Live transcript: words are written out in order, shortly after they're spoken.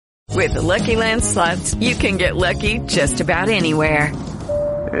With the Lucky Land Slots, you can get lucky just about anywhere.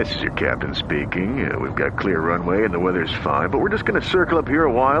 This is your captain speaking. We've got clear runway and the weather's fine, but we're just going to circle up here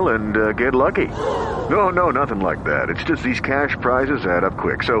a while and get lucky. No, nothing like that. It's just these cash prizes add up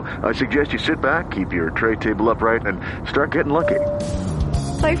quick. So I suggest you sit back, keep your tray table upright, and start getting lucky.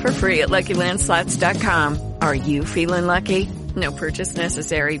 Play for free at LuckyLandSlots.com. Are you feeling lucky? No purchase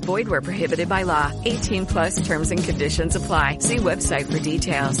necessary. Void where prohibited by law. 18 plus terms and conditions apply. See website for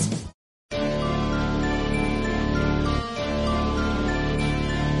details.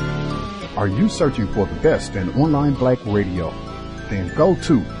 Are you searching for the best in online black radio? Then go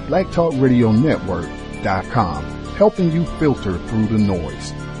to blacktalkradionetwork.com, helping you filter through the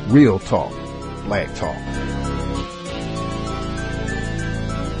noise. Real talk, black talk.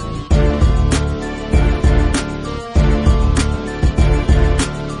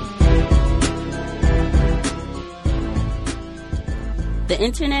 The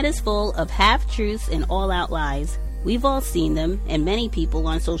internet is full of half-truths and all-out lies. We've all seen them, and many people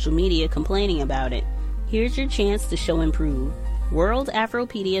on social media complaining about it. Here's your chance to show and prove.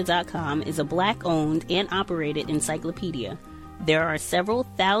 WorldAfropedia.com is a black-owned and operated encyclopedia. There are several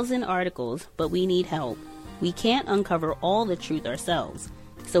thousand articles, but we need help. We can't uncover all the truth ourselves.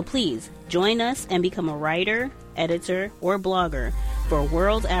 So please, join us and become a writer, editor, or blogger for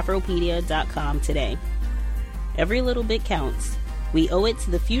WorldAfropedia.com today. Every little bit counts. We owe it to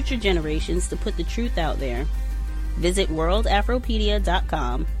the future generations to put the truth out there. Visit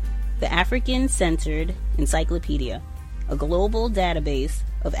WorldAfropedia.com, the African-centered encyclopedia, a global database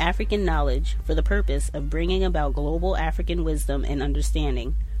of African knowledge for the purpose of bringing about global African wisdom and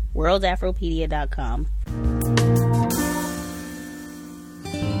understanding. WorldAfropedia.com.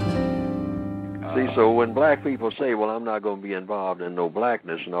 See, so when black people say, well, I'm not going to be involved in no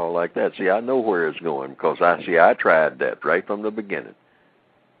blackness and all like that, see, I know where it's going because I tried that right from the beginning.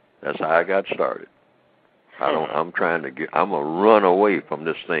 That's how I got started. I'm a run away from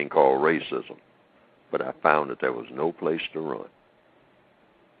this thing called racism, but I found that there was no place to run.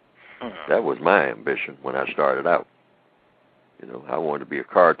 That was my ambition when I started out. You know, I wanted to be a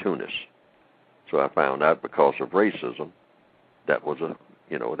cartoonist. So I found out because of racism, that was a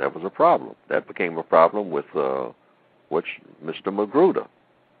problem. That became a problem with Mr. Magruder.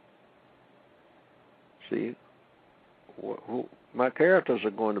 See, my characters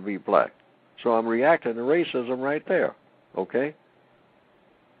are going to be black. So I'm reacting to racism right there, okay?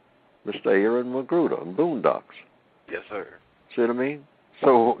 Mr. Aaron Magruder and Boondocks. Yes, sir. See what I mean?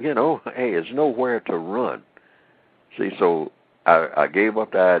 So, hey, there's nowhere to run. See, so I gave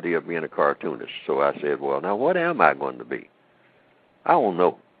up the idea of being a cartoonist. So I said, well, now what am I going to be? I don't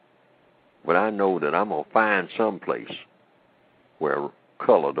know. But I know that I'm going to find some place where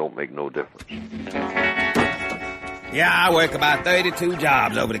color don't make no difference. Yeah, I work about 32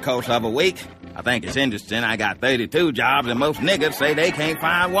 jobs over the course of a week. I think it's interesting I got 32 jobs and most niggas say they can't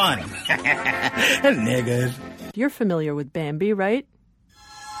find one. Niggas. You're familiar with Bambi, right?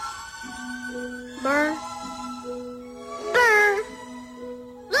 Burr. Burr.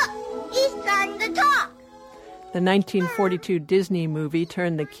 Look, he's starting to talk. The 1942 Disney movie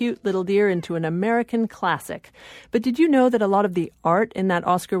turned the cute little deer into an American classic. But did you know that a lot of the art in that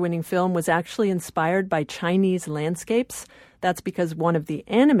Oscar-winning film was actually inspired by Chinese landscapes? That's because one of the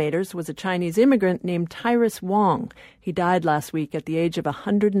animators was a Chinese immigrant named Tyrus Wong. He died last week at the age of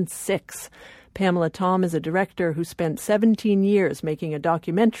 106. Pamela Tom is a director who spent 17 years making a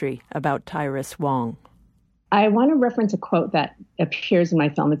documentary about Tyrus Wong. I want to reference a quote that appears in my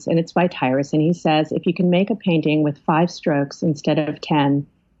film, and it's by Tyrus, and he says, if you can make a painting with 5 strokes instead of 10,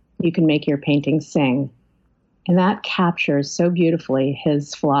 you can make your painting sing. And that captures so beautifully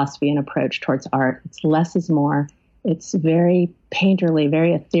his philosophy and approach towards art. It's less is more. It's very painterly,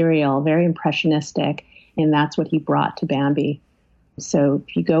 very ethereal, very impressionistic, and that's what he brought to Bambi. So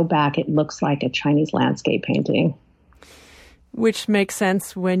if you go back, it looks like a Chinese landscape painting. Which makes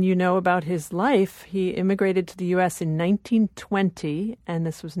sense when you know about his life. He immigrated to the U.S. in 1920, and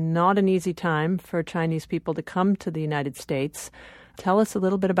this was not an easy time for Chinese people to come to the United States. Tell us a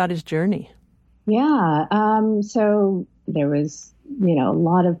little bit about his journey. Yeah, so there was, a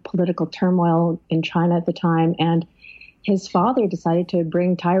lot of political turmoil in China at the time, and his father decided to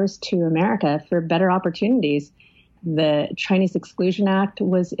bring Tyrus to America for better opportunities. The Chinese Exclusion Act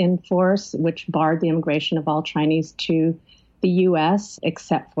was in force, which barred the immigration of all Chinese to the U.S.,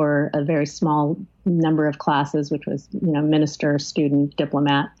 except for a very small number of classes, which was, minister, student,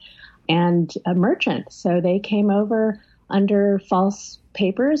 diplomat, and a merchant. So they came over under false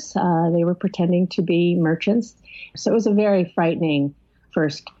papers. They were pretending to be merchants. So it was a very frightening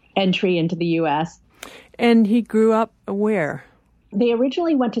first entry into the U.S. And he grew up where? They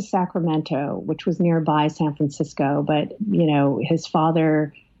originally went to Sacramento, which was nearby San Francisco, but, his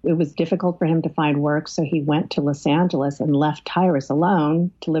father, it was difficult for him to find work, so he went to Los Angeles and left Tyrus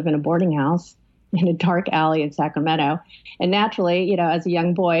alone to live in a boarding house in a dark alley in Sacramento. And naturally, as a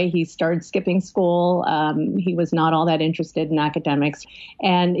young boy, he started skipping school. He was not all that interested in academics.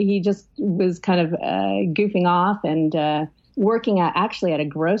 And he just was kind of goofing off and working actually at a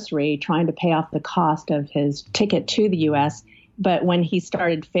grocery, trying to pay off the cost of his ticket to the U.S. But when he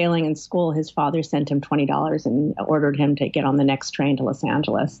started failing in school, his father sent him $20 and ordered him to get on the next train to Los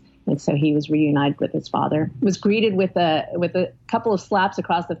Angeles. And so he was reunited with his father. Was greeted with a couple of slaps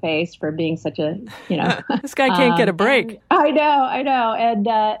across the face for being such a, This guy can't get a break. I know. And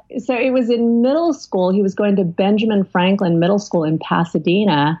so it was in middle school. He was going to Benjamin Franklin Middle School in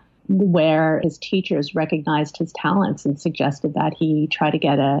Pasadena, where his teachers recognized his talents and suggested that he try to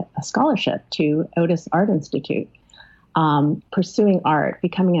get a scholarship to Otis Art Institute. Pursuing art,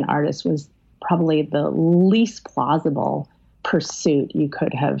 becoming an artist was probably the least plausible pursuit you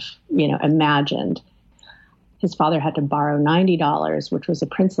could have, imagined. His father had to borrow $90, which was a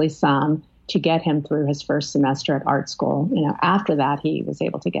princely sum, to get him through his first semester at art school. After that, he was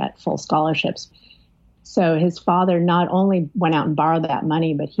able to get full scholarships. So his father not only went out and borrowed that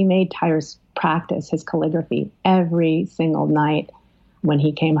money, but he made Tyrus practice his calligraphy every single night when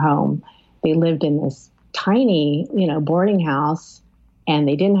he came home. They lived in this tiny, boarding house, and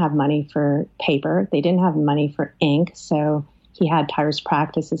they didn't have money for paper. They didn't have money for ink. So he had Tyrus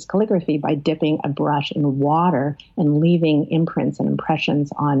practice his calligraphy by dipping a brush in water and leaving imprints and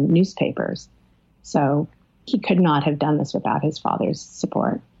impressions on newspapers. So he could not have done this without his father's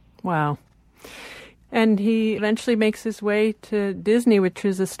support. Wow. And he eventually makes his way to Disney, which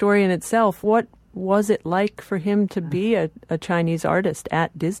is a story in itself. What was it like for him to be a Chinese artist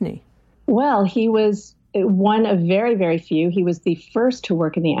at Disney? Well, he was one of very, very few. He was the first to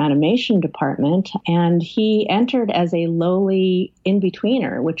work in the animation department, and he entered as a lowly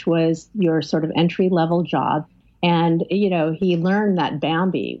in-betweener, which was your sort of entry-level job. And, he learned that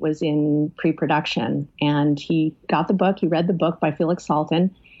Bambi was in pre-production, and he got the book. He read the book by Felix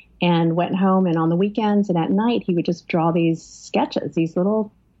Salten and went home, and on the weekends and at night, he would just draw these sketches, these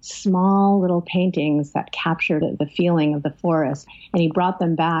small little paintings that captured the feeling of the forest. And he brought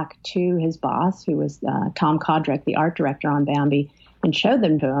them back to his boss, who was Tom Kodrick, the art director on Bambi, and showed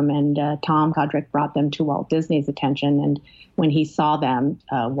them to him. And Tom Kodrick brought them to Walt Disney's attention. And when he saw them,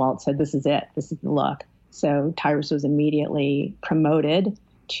 Walt said, "This is it. This is the look." So Tyrus was immediately promoted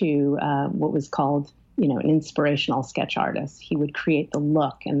to what was called, an inspirational sketch artist. He would create the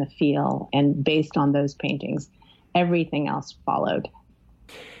look and the feel, and based on those paintings, everything else followed.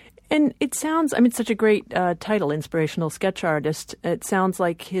 And it sounds, it's such a great title, Inspirational Sketch Artist. It sounds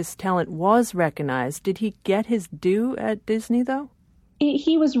like his talent was recognized. Did he get his due at Disney, though?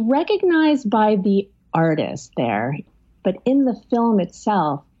 He was recognized by the artist there, but in the film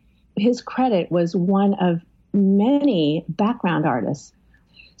itself, his credit was one of many background artists.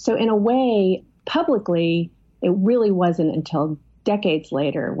 So in a way, publicly, it really wasn't until decades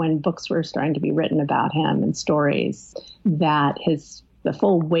later, when books were starting to be written about him and stories, that the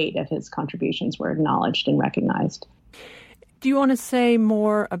full weight of his contributions were acknowledged and recognized. Do you want to say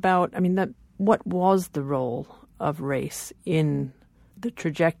more about, what was the role of race in the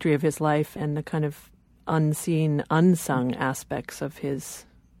trajectory of his life and the kind of unseen, unsung aspects of his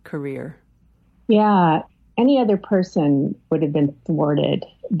career? Yeah, any other person would have been thwarted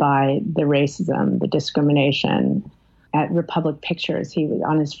by the racism, the discrimination. At Republic Pictures, he was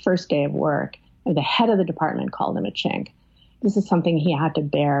on his first day of work, and the head of the department called him a chink. This is something he had to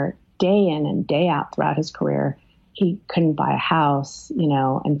bear day in and day out throughout his career. He couldn't buy a house,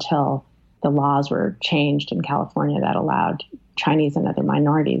 until the laws were changed in California that allowed Chinese and other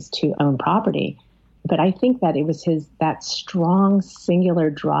minorities to own property. But I think that it was that strong, singular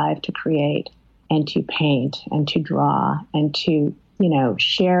drive to create and to paint and to draw and to,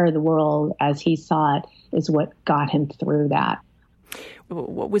 share the world as he saw it is what got him through that.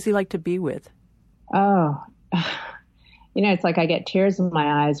 What was he like to be with? Oh, it's like I get tears in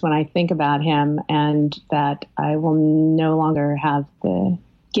my eyes when I think about him, and that I will no longer have the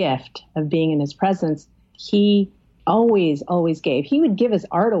gift of being in his presence. He always gave. He would give his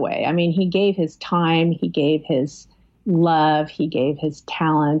art away. He gave his time, he gave his love, he gave his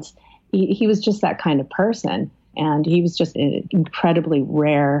talents. He was just that kind of person, and he was just an incredibly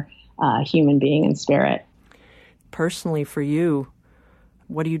rare human being in spirit. Personally, for you,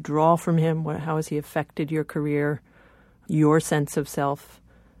 what do you draw from him? How has he affected your career? Your sense of self?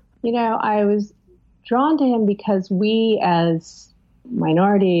 I was drawn to him because we, as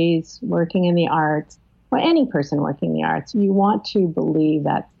minorities working in the arts, well, any person working in the arts, you want to believe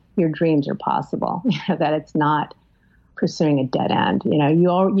that your dreams are possible, that it's not pursuing a dead end.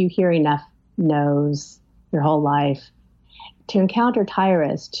 You hear enough no's your whole life. To encounter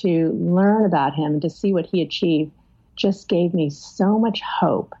Tyrus, to learn about him, to see what he achieved, just gave me so much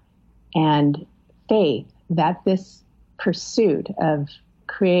hope and faith that this pursuit of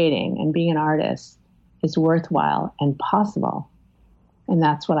creating and being an artist is worthwhile and possible. And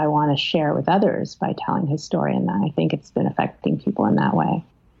that's what I want to share with others by telling his story. And I think it's been affecting people in that way.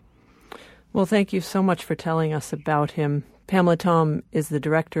 Well, thank you so much for telling us about him. Pamela Tom is the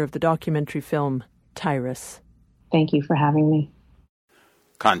director of the documentary film Tyrus. Thank you for having me.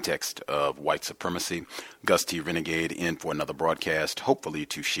 Context of white supremacy. Gus T. Renegade in for another broadcast, hopefully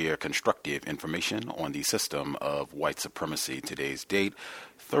to share constructive information on the system of white supremacy. Today's date,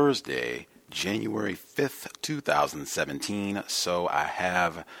 Thursday, January 5th, 2017. So I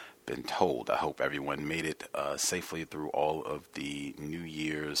have been told. I hope everyone made it safely through all of the New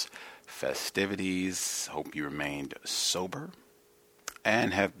Year's festivities. Hope you remained sober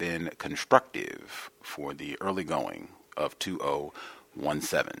and have been constructive for the early going of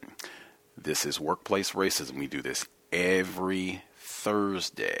 2017. This is Workplace Racism. We do this every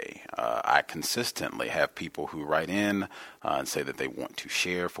Thursday. I consistently have people who write in and say that they want to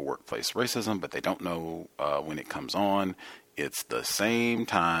share for workplace racism, but they don't know when it comes on. It's the same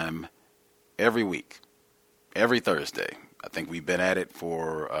time every week, every Thursday. I think we've been at it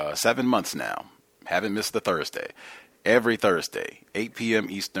for 7 months now. Haven't missed the Thursday. Every Thursday, 8 p.m.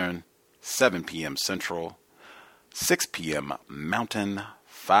 Eastern, 7 p.m. Central, 6 p.m. Mountain,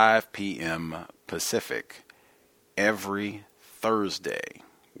 5 p.m. Pacific. Every Thursday,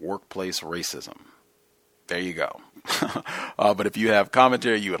 Workplace Racism. There you go. But if you have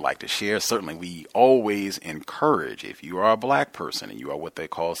commentary you would like to share, certainly we always encourage, if you are a black person and you are what they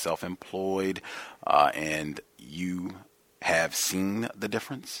call self-employed, and you have seen the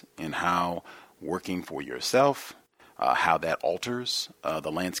difference in how working for yourself, how that alters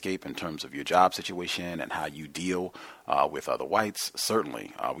the landscape in terms of your job situation and how you deal with other whites.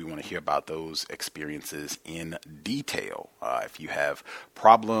 Certainly, we want to hear about those experiences in detail. If you have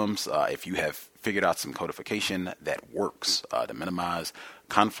problems, if you have figured out some codification that works to minimize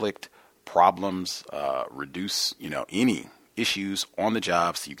conflict, problems, reduce, any issues on the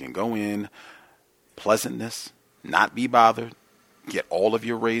job so you can go in, pleasantness, not be bothered, get all of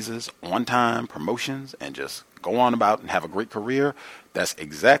your raises on time, promotions, and just go on about and have a great career. That's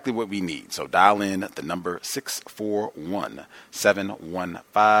exactly what we need. So dial in the number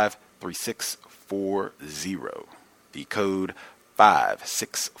 641-715-3640. The code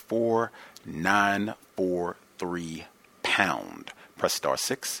 564943#. Press star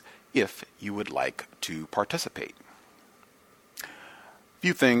 6 if you would like to participate. A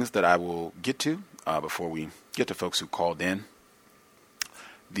few things that I will get to before we get to folks who called in.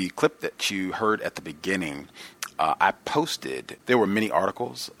 The clip that you heard at the beginning, I posted. There were many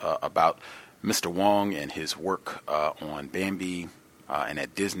articles about Mr. Wong and his work on Bambi and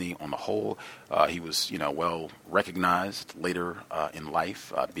at Disney on the whole. He was, well recognized later in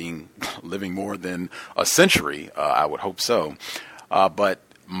life, living more than a century. I would hope so. But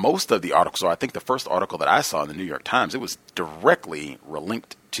most of the articles, or I think the first article that I saw in the New York Times, it was directly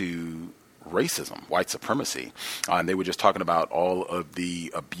linked to racism, white supremacy. And they were just talking about all of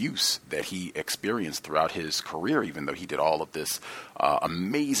the abuse that he experienced throughout his career, even though he did all of this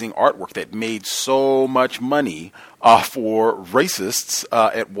amazing artwork that made so much money for racists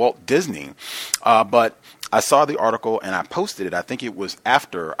at Walt Disney. But I saw the article and I posted it. I think it was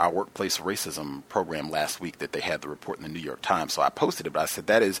after our workplace racism program last week that they had the report in the New York Times. So I posted it, but I said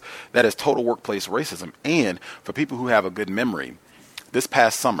that is total workplace racism. And for people who have a good memory, this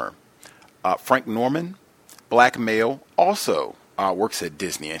past summer, Frank Norman, black male, also works at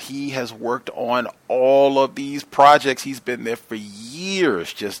Disney, and he has worked on all of these projects. He's been there for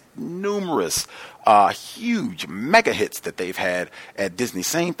years, just numerous huge mega hits that they've had at Disney.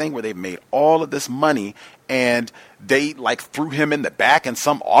 Same thing where they've made all of this money, and they threw him in the back in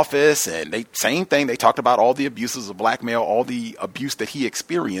some office, and same thing. They talked about all the abuses of black male, all the abuse that he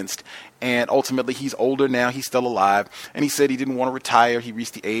experienced. And ultimately, he's older now. He's still alive. And he said he didn't want to retire. He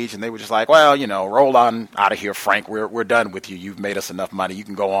reached the age. And they were just like, well, roll on out of here, Frank. We're done with you. You've made us enough money. You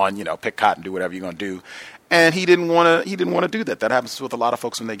can go on, pick cotton, do whatever you're going to do. And he didn't want to do that. That happens with a lot of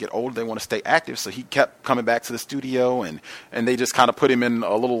folks when they get older. They want to stay active. So he kept coming back to the studio. And they just kind of put him in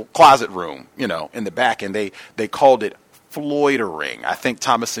a little closet room, in the back. And they called it Floydering. I think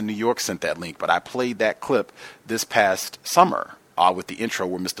Thomas in New York sent that link. But I played that clip this past summer. With the intro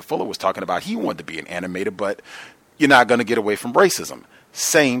where Mr. Fuller was talking about he wanted to be an animator, but you're not going to get away from racism.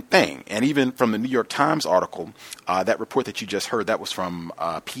 same thing. And even from the New York Times article, that report that you just heard, that was from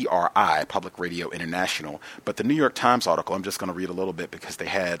PRI, Public Radio International. But the New York Times article, I'm just going to read a little bit because they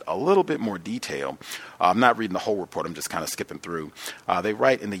had a little bit more detail. I'm not reading the whole report. I'm just kind of skipping through. They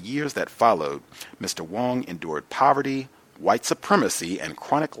write, in the years that followed, Mr. Wong endured poverty, white supremacy, and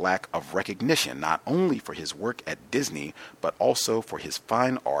chronic lack of recognition, not only for his work at Disney, but also for his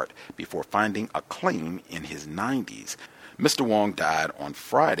fine art before finding acclaim in his 90s. Mr. Wong died on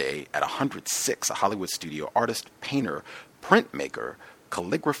Friday at 106, a Hollywood studio artist, painter, printmaker,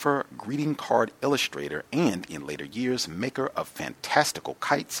 calligrapher, greeting card illustrator, and, in later years, maker of fantastical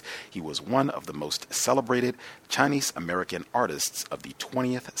kites. He was one of the most celebrated Chinese-American artists of the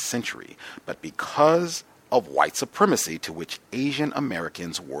 20th century. But because of white supremacy to which Asian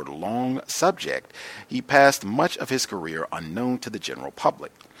Americans were long subject, he passed much of his career unknown to the general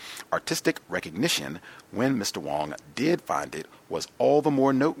public. Artistic recognition, when Mr. Wong did find it, was all the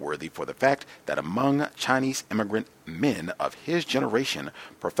more noteworthy for the fact that among Chinese immigrant men of his generation,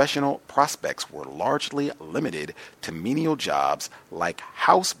 professional prospects were largely limited to menial jobs like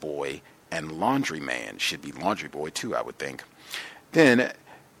houseboy and laundryman. Should be laundry boy too, I would think. Then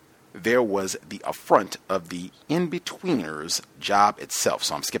there was the affront of the in-betweener's job itself.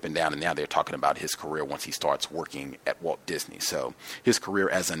 So I'm skipping down, and now they're talking about his career once he starts working at Walt Disney. So his career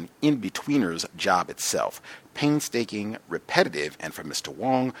as an in-betweener's job itself, painstaking, repetitive, and for Mr.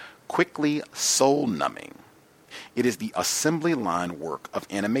 Wong, quickly soul-numbing. It is the assembly line work of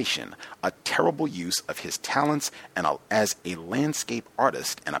animation, a terrible use of his talents, and as a landscape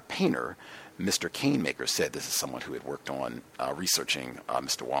artist and a painter. Mr. Canemaker said, this is someone who had worked on researching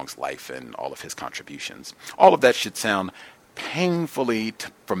Mr. Wong's life and all of his contributions. All of that should sound painfully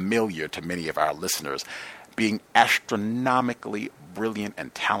familiar to many of our listeners, being astronomically brilliant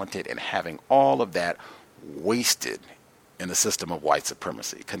and talented and having all of that wasted in the system of white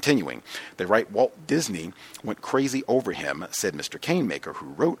supremacy. Continuing, they write, Walt Disney went crazy over him, said Mr. Canemaker, who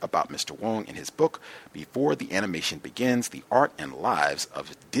wrote about Mr. Wong in his book, Before the Animation Begins, The Art and Lives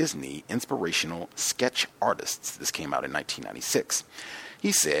of Disney Inspirational Sketch Artists. This came out in 1996.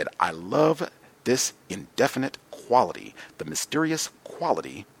 He said, I love this indefinite quality, the mysterious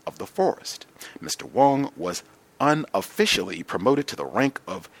quality of the forest. Mr. Wong was unofficially promoted to the rank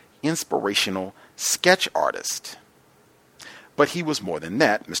of inspirational sketch artist. But he was more than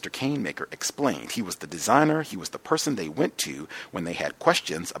that, Mr. Canemaker explained. He was the designer. He was the person they went to when they had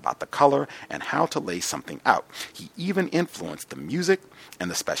questions about the color and how to lay something out. He even influenced the music and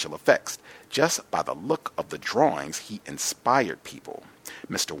the special effects. Just by the look of the drawings, he inspired people.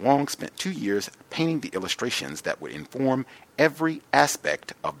 Mr. Wong spent 2 years painting the illustrations that would inform every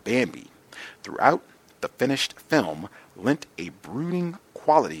aspect of Bambi. Throughout, the finished film lent a brooding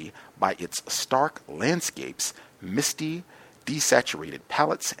quality by its stark landscapes, misty, desaturated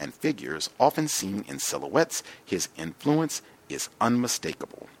palettes and figures often seen in silhouettes. His influence is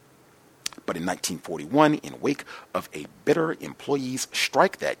unmistakable. But in 1941, in wake of a bitter employees'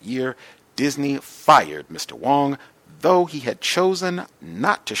 strike that year, Disney fired Mr. Wong, though he had chosen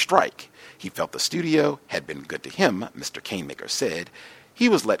not to strike. He felt the studio had been good to him, Mr. Canemaker said. He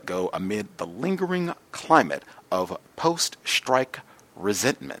was let go amid the lingering climate of post-strike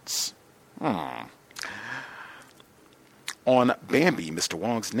resentments. On Bambi, Mr.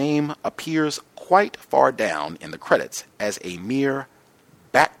 Wong's name appears quite far down in the credits as a mere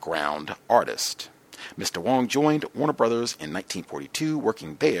background artist. Mr. Wong joined Warner Brothers in 1942,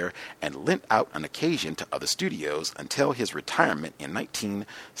 working there, and lent out on occasion to other studios until his retirement in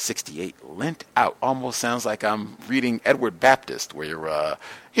 1968. Lent out almost sounds like I'm reading Edward Baptist, where you're,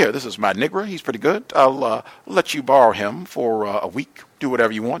 here, this is my nigger, he's pretty good. I'll let you borrow him for a week, do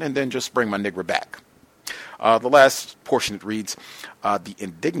whatever you want, and then just bring my nigger back. The last portion, it reads, the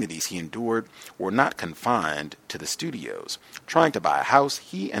indignities he endured were not confined to the studios. Trying to buy a house,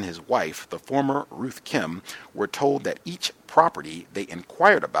 he and his wife, the former Ruth Kim, were told that each property they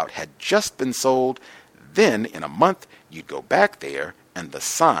inquired about had just been sold. Then, in a month, you'd go back there, and the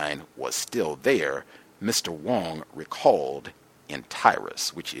sign was still there, Mr. Wong recalled in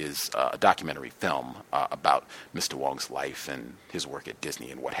Tyrus, which is a documentary film about Mr. Wong's life and his work at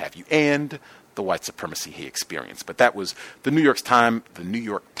Disney and what have you, and the white supremacy he experienced. But that was the New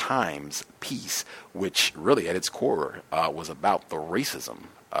York Times piece, which really at its core was about the racism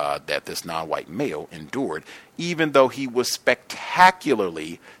that this non-white male endured, even though he was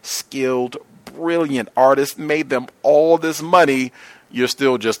spectacularly skilled, brilliant artist, made them all this money. You're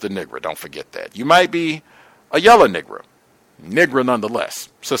still just a nigger. Don't forget that. You might be a yellow nigger. Nigger nonetheless.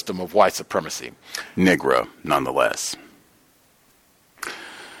 System of white supremacy. Nigger nonetheless.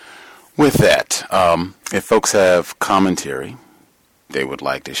 With that, if folks have commentary, they would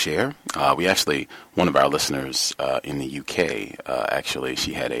like to share. We actually, one of our listeners in the UK, actually,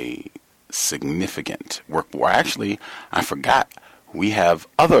 she had a significant work. Well, actually, I forgot. We have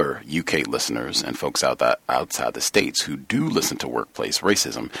other UK listeners and folks outside the States who do listen to workplace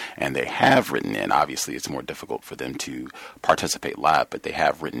racism, and they have written in. Obviously, it's more difficult for them to participate live, but they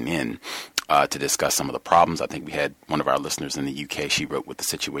have written in to discuss some of the problems. I think we had one of our listeners in the UK. She wrote with the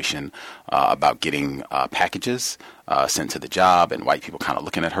situation about getting packages sent to the job, and white people kind of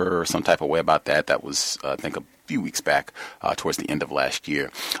looking at her some type of way about that. That was, I think, a few weeks back towards the end of last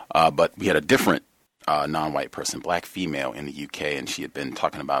year. But we had a different non-white person, black female in the UK, and she had been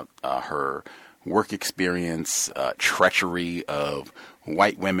talking about her work experience, treachery of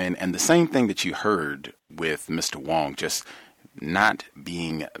white women, and the same thing that you heard with Mr. Wong, just not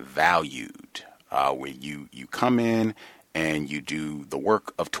being valued, where you come in and you do the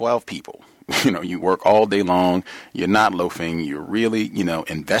work of 12 people. You work all day long. You're not loafing. You're really,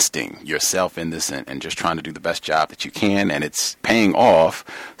 investing yourself in this and just trying to do the best job that you can. And it's paying off.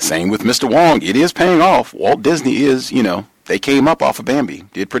 Same with Mr. Wong. It is paying off. Walt Disney is, they came up off of Bambi,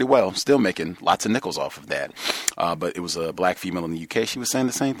 did pretty well, still making lots of nickels off of that. But it was a black female in the UK. She was saying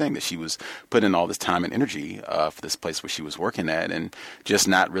the same thing, that she was putting in all this time and energy for this place where she was working at and just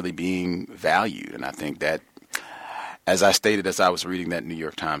not really being valued. And I think that, as I stated as I was reading that New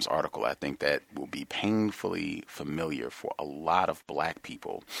York Times article, I think that will be painfully familiar for a lot of black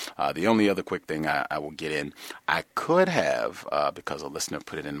people. The only other quick thing I will get in, I could have, because a listener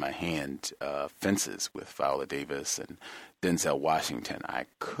put it in my hand, Fences with Viola Davis and Denzel Washington, I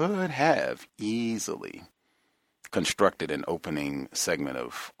could have easily constructed an opening segment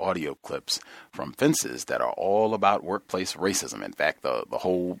of audio clips from Fences that are all about workplace racism. In fact, the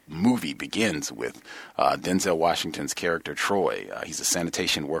whole movie begins with Denzel Washington's character, Troy. He's a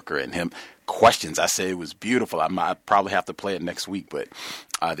sanitation worker, and him questions. I say it was beautiful. I might probably have to play it next week, but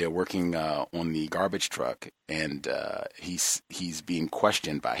they're working on the garbage truck, and he's being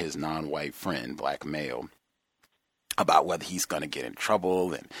questioned by his non-white friend, black male, about whether he's going to get in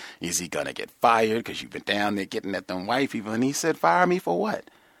trouble and is he going to get fired because you've been down there getting at them white people. And he said, fire me for what?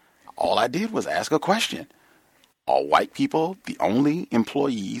 All I did was ask a question. Are white people the only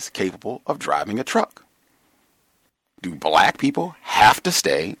employees capable of driving a truck? Do black people have to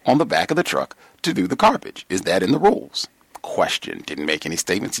stay on the back of the truck to do the garbage? Is that in the rules? Question. Didn't make any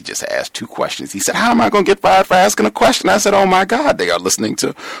statements. He just asked two questions. He said, how am I going to get fired for asking a question? I said, oh my God, they are listening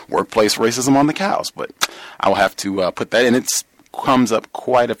to workplace racism on the cows. But I will have to put that in. It comes up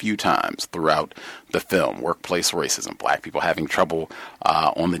quite a few times throughout the film. Workplace racism, black people having trouble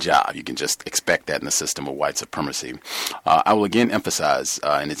on the job. You can just expect that in the system of white supremacy. I will again emphasize,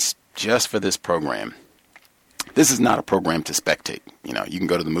 and it's just for this program, this is not a program to spectate. You can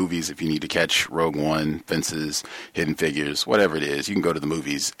go to the movies if you need to catch Rogue One, Fences, Hidden Figures, whatever it is. You can go to the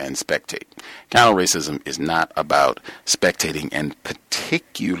movies and spectate. Counter racism is not about spectating, and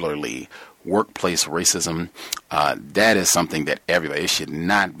particularly workplace racism. That is something that everybody, it should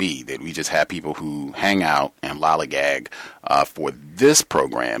not be that we just have people who hang out and lollygag for this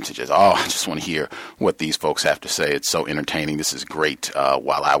program to just, I just want to hear what these folks have to say. It's so entertaining. This is great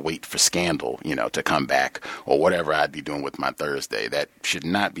while I wait for Scandal, to come back, or whatever I'd be doing with my Thursday. That should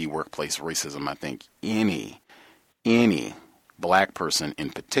not be workplace racism. I think any black person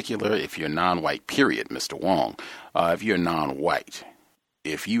in particular, if you're non-white, period, Mr. Wong, if you're non-white,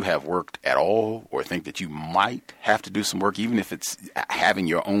 if you have worked at all or think that you might have to do some work, even if it's having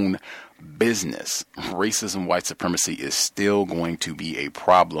your own business, racism, white supremacy is still going to be a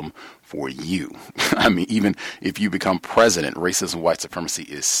problem for you. I mean, even if you become president, racism, white supremacy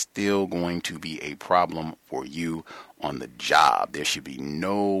is still going to be a problem for you on the job. There should be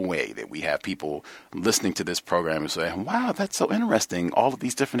no way that we have people listening to this program and say, wow, that's so interesting. All of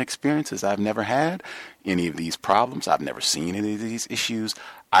these different experiences. I've never had any of these problems. I've never seen any of these issues.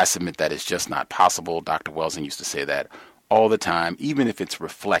 I submit that it's just not possible. Dr. Welsing used to say that all the time, even if it's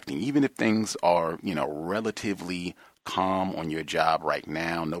reflecting, even if things are, relatively calm on your job right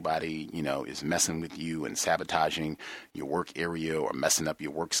now, nobody, is messing with you and sabotaging your work area or messing up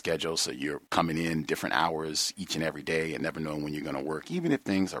your work schedule. So you're coming in different hours each and every day and never knowing when you're going to work. Even if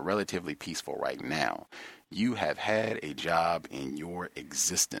things are relatively peaceful right now, you have had a job in your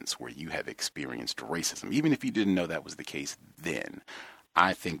existence where you have experienced racism. Even if you didn't know that was the case then,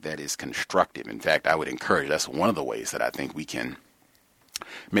 I think that is constructive. In fact, I would encourage, that's one of the ways that I think we can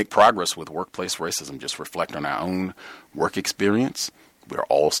make progress with workplace racism. Just reflect on our own work experience. We're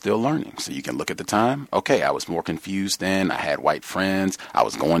all still learning. So you can look at the time. Okay, I was more confused then. I had white friends. I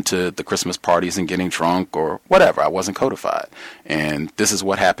was going to the Christmas parties and getting drunk or whatever. I wasn't codified. And this is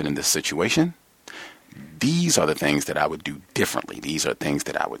what happened in this situation. these are the things that I would do differently. These are things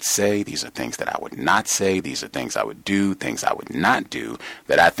that I would say. These are things that I would not say. These are things I would do, things I would not do,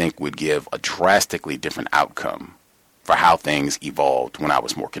 that I think would give a drastically different outcome for how things evolved when I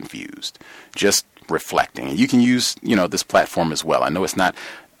was more confused. Just reflecting. And you can use, this platform as well. I know it's not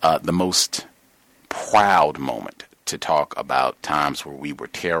the most proud moment to talk about times where we were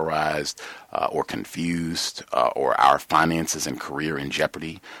terrorized or confused or our finances and career in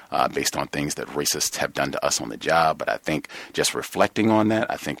jeopardy based on things that racists have done to us on the job. But I think just reflecting on that,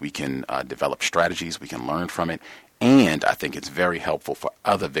 I think we can develop strategies, we can learn from it. And I think it's very helpful for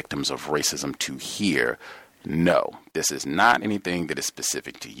other victims of racism to hear, no, this is not anything that is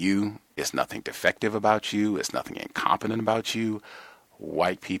specific to you. It's nothing defective about you. It's nothing incompetent about you.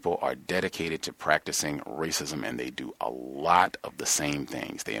 White people are dedicated to practicing racism, and they do a lot of the same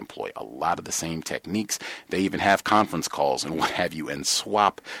things. They employ a lot of the same techniques. They even have conference calls and what have you, and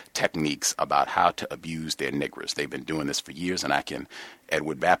swap techniques about how to abuse their niggers. They've been doing this for years, and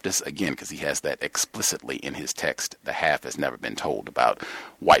Edward Baptist, again, because he has that explicitly in his text, The Half Has Never Been Told, about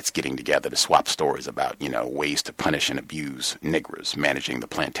whites getting together to swap stories about, ways to punish and abuse niggers, managing the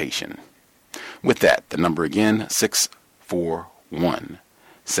plantation. With that, the number again,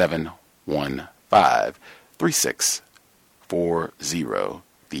 641-715-3640,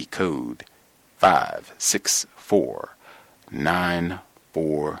 the code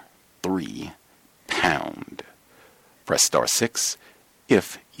 564943 pound. Press star 6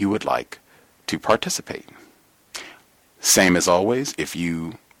 if you would like to participate. Same as always, if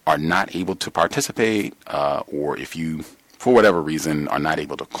you are not able to participate or if you, for whatever reason, are not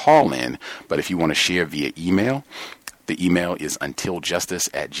able to call in, but if you want to share via email, the email is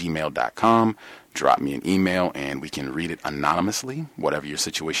untiljustice@gmail.com. Drop me an email and we can read it anonymously, whatever your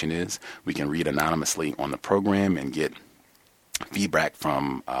situation is. We can read anonymously on the program and get feedback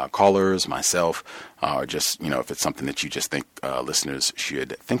from callers, myself, or just, if it's something that you just think listeners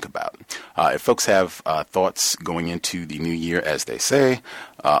should think about. If folks have thoughts going into the new year, as they say,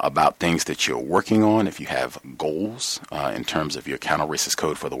 about things that you're working on, if you have goals in terms of your counter-racist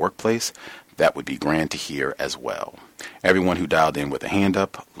code for the workplace, that would be grand to hear as well. Everyone who dialed in with a hand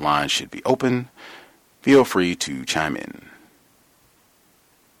up, lines should be open. Feel free to chime in.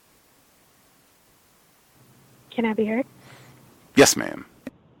 Can I be heard? Yes, ma'am.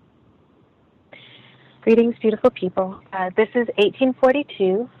 Greetings, beautiful people. This is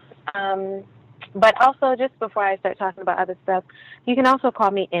 1842. But also, just before I start talking about other stuff, you can also call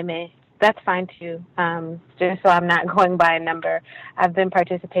me Emmy. That's fine, too, just so I'm not going by a number. I've been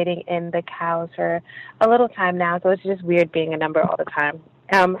participating in the cows for a little time now, so it's just weird being a number all the time.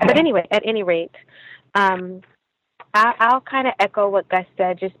 But anyway, at any rate, I'll kind of echo what Gus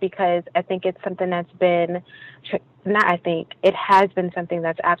said, just because I think it's something that's been, it has been something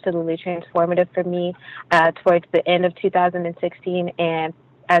that's absolutely transformative for me towards the end of 2016, and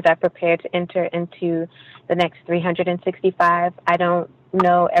as I prepare to enter into the next 365. I don't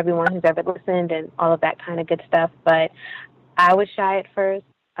know everyone who's ever listened and all of that kind of good stuff, but I was shy at first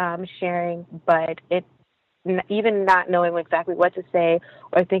sharing, but even not knowing exactly what to say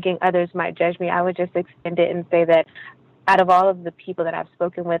or thinking others might judge me, I would just extend it and say that out of all of the people that I've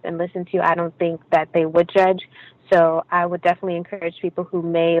spoken with and listened to, I don't think that they would judge. So I would definitely encourage people who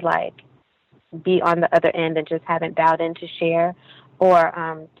may be on the other end and just haven't dialed in to share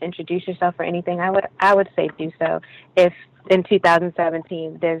or introduce yourself or anything. I would say do so. If in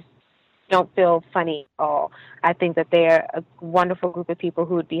 2017 don't feel funny at all. I think that they're a wonderful group of people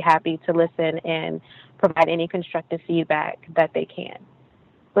who would be happy to listen and provide any constructive feedback that they can.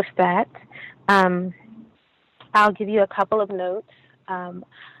 With that, I'll give you a couple of notes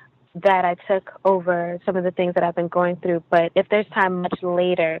that I took over some of the things that I've been going through. But if there's time much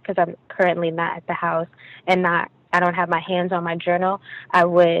later, because I'm currently not at the house and I don't have my hands on my journal, I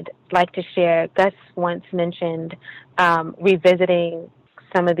would like to share. Gus once mentioned revisiting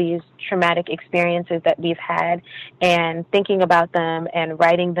some of these traumatic experiences that we've had and thinking about them and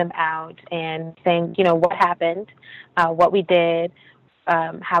writing them out and saying, what happened, what we did,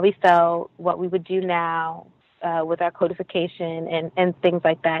 how we felt, what we would do now with our codification and things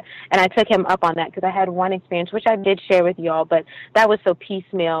like that. And I took him up on that because I had one experience, which I did share with y'all, but that was so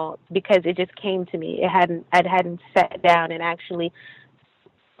piecemeal because it just came to me. I hadn't sat down and actually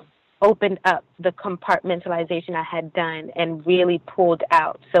opened up the compartmentalization I had done and really pulled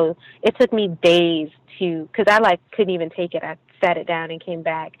out. So it took me days because I couldn't even take it. I sat it down and came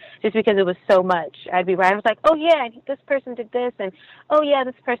back just because it was so much. I'd be right. I was like, oh yeah, this person did this, and oh yeah,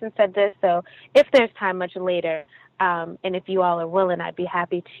 this person said this. So if there's time much later, and if you all are willing, I'd be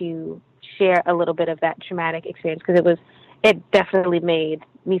happy to share a little bit of that traumatic experience because it definitely made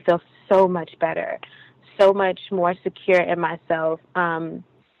me feel so much better, so much more secure in myself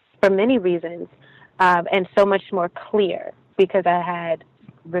for many reasons, and so much more clear because I had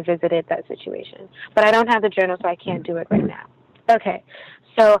revisited that situation. But I don't have the journal, so I can't do it right now. Okay,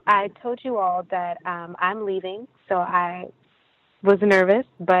 so I told you all that I'm leaving, so I was nervous,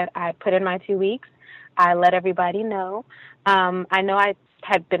 but I put in my 2 weeks. I let everybody know. I know I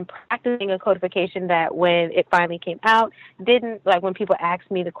had been practicing a codification that when it finally came out, when people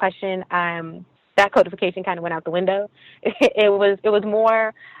asked me the question, that codification kind of went out the window. It was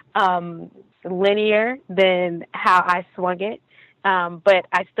more linear than how I swung it. But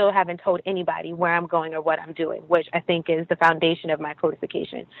I still haven't told anybody where I'm going or what I'm doing, which I think is the foundation of my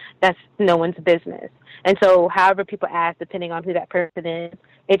codification. That's no one's business. And so however people ask, depending on who that person is,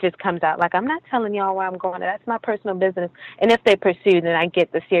 it just comes out like, I'm not telling y'all where I'm going. That's my personal business. And if they pursue, then I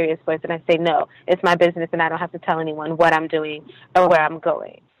get the serious voice and I say, no, it's my business and I don't have to tell anyone what I'm doing or where I'm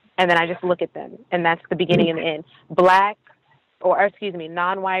going. And then I just look at them. And that's the beginning and the end.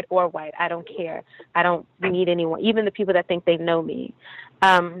 Non-white or white. I don't care. I don't need anyone, even the people that think they know me.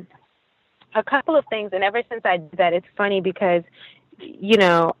 A couple of things, and ever since I did that, it's funny because,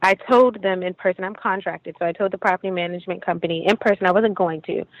 I told them in person, I'm contracted, so I told the property management company in person. I wasn't going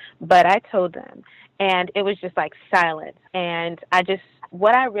to, but I told them, and it was just like silence. And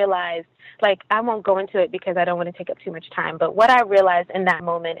what I realized, I won't go into it because I don't want to take up too much time, but what I realized in that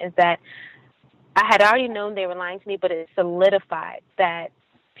moment is that I had already known they were lying to me, but it solidified that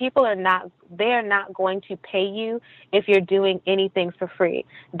people are not going to pay you if you're doing anything for free.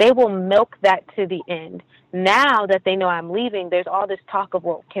 They will milk that to the end. Now that they know I'm leaving, there's all this talk of,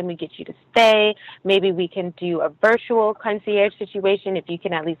 well, can we get you to stay? Maybe we can do a virtual concierge situation if you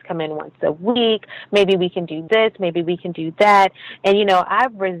can at least come in once a week. Maybe we can do this. Maybe we can do that. And,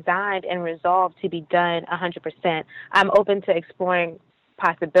 I've resigned and resolved to be done 100%. I'm open to exploring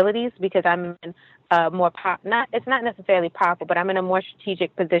possibilities because I'm in it's not necessarily powerful, but I'm in a more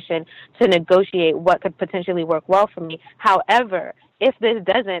strategic position to negotiate what could potentially work well for me. However, if this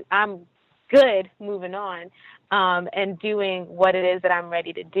doesn't, I'm good moving on and doing what it is that I'm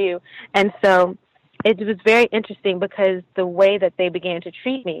ready to do. And so it was very interesting because the way that they began to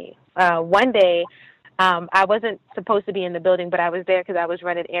treat me. One day, I wasn't supposed to be in the building, but I was there because I was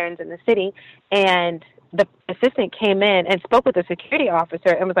running errands in the city, and the assistant came in and spoke with the security officer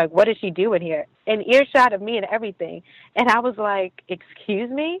and was like, what is she doing here? In earshot of me and everything. And I was like, excuse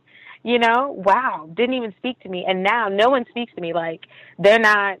me? Wow, didn't even speak to me. And now no one speaks to me. They're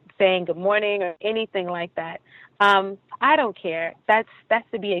not saying good morning or anything like that. I don't care. That's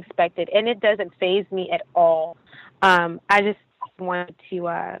to be expected. And it doesn't faze me at all. I just wanted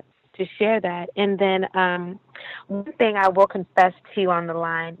to share that. And then one thing I will confess to you on the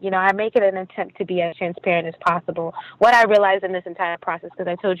line, I make it an attempt to be as transparent as possible. What I realized in this entire process, because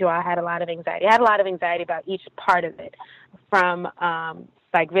I told you I had a lot of anxiety. I had a lot of anxiety about each part of it, from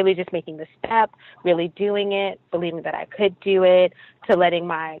really just making the step, really doing it, believing that I could do it, to letting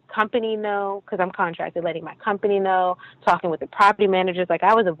my company know, because I'm contracted, letting my company know, talking with the property managers.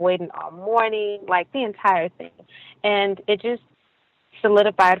 I was avoiding all morning, the entire thing. And it just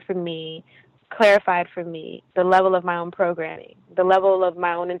solidified for me, clarified for me the level of my own programming, the level of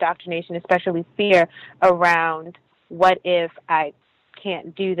my own indoctrination, especially fear around what if I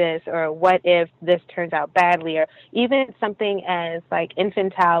can't do this, or what if this turns out badly, or even something as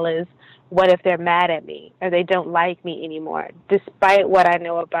infantile as what if they're mad at me or they don't like me anymore, despite what I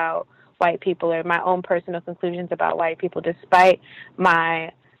know about white people or my own personal conclusions about white people, despite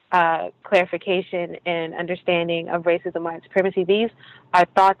my clarification and understanding of racism, white supremacy. These are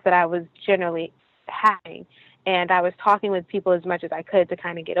thoughts that I was generally having. And I was talking with people as much as I could to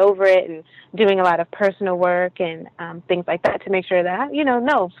kind of get over it, and doing a lot of personal work and things like that to make sure that,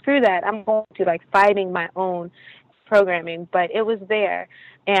 no, screw that. I'm going to fighting my own programming, but it was there.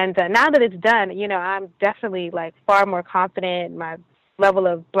 And now that it's done, I'm definitely far more confident. My level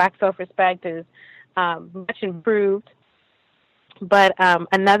of Black self-respect is much improved. But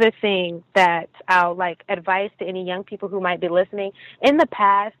another thing that I'll advise to any young people who might be listening, in the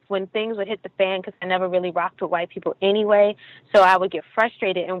past when things would hit the fan, because I never really rocked with white people anyway, so I would get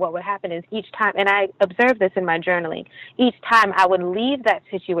frustrated, and what would happen is each time, and I observed this in my journaling, each time I would leave that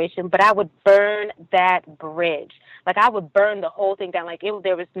situation, but I would burn that bridge. I would burn the whole thing down.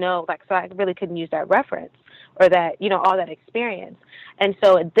 There was no, so I really couldn't use that reference or that, all that experience. And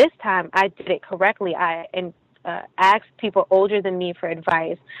so at this time I did it correctly. I asked people older than me for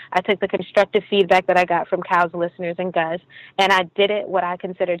advice. I took the constructive feedback that I got from C.O.W.S listeners and Gus, and I did it what I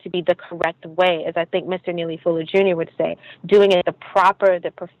consider to be the correct way, as I think Mr. Neely Fuller Jr. would say, doing it the proper,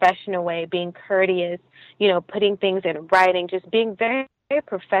 the professional way, being courteous, putting things in writing, just being very very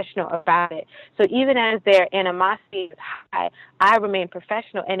professional about it. So even as their animosity is high, I remain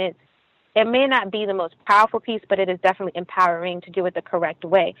professional, and it may not be the most powerful piece, but it is definitely empowering to do it the correct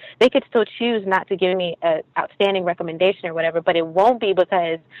way. They could still choose not to give me an outstanding recommendation or whatever, but it won't be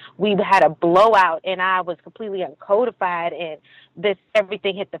because we had a blowout and I was completely uncodified and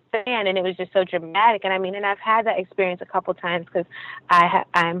everything hit the fan, and it was just so dramatic. And I mean, and I've had that experience a couple times because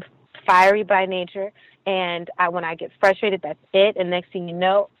I'm fiery by nature, and when I get frustrated, that's it. And next thing you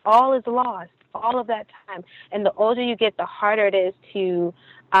know, all is lost, all of that time. And the older you get, the harder it is to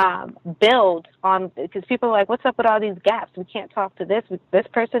build on, because people are like, what's up with all these gaps? We can't talk to this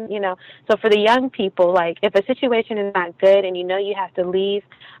person, So for the young people, like, if a situation is not good and you know you have to leave,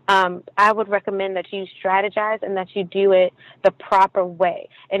 I would recommend that you strategize and that you do it the proper way.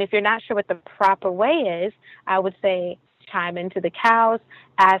 And if you're not sure what the proper way is, I would say chime into the C.O.W.S,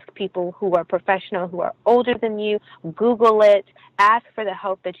 ask people who are professional, who are older than you, Google it, ask for the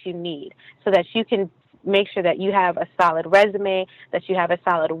help that you need so that you can make sure that you have a solid resume, that you have a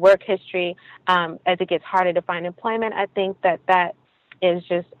solid work history. As it gets harder to find employment, I think that is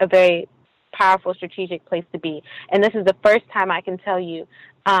just a very powerful strategic place to be. And this is the first time I can tell you,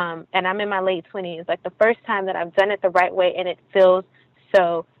 and I'm in my late 20s, like the first time that I've done it the right way, and it feels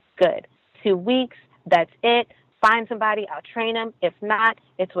so good. 2 weeks, that's it. Find somebody, I'll train them. If not,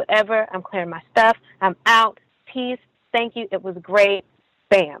 it's whatever. I'm clearing my stuff. I'm out. Peace. Thank you. It was great.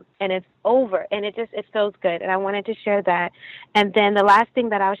 Bam. And it's over. And it feels good. And I wanted to share that. And then the last thing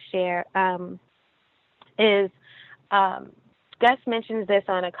that I'll share is Gus mentions this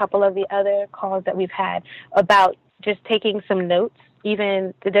on a couple of the other calls that we've had about just taking some notes.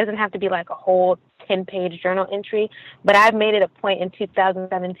 Even it doesn't have to be like a whole 10-page journal entry, but I've made it a point in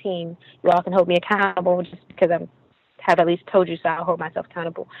 2017. You all can hold me accountable just because I have at least told you so. I'll hold myself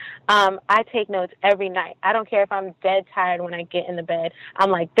accountable. I take notes every night. I don't care if I'm dead tired when I get in the bed.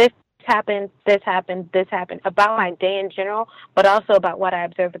 I'm like, this happened, this happened, this happened, about my day in general, but also about what I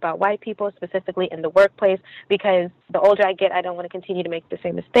observed about white people, specifically in the workplace, because the older I get, I don't want to continue to make the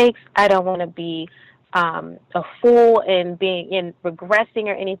same mistakes. I don't want to be a fool and regressing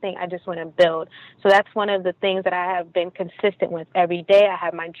or anything. I just want to build. So that's one of the things that I have been consistent with every day. I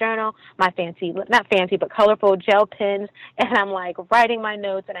have my journal, my not fancy, but colorful gel pens, and I'm like writing my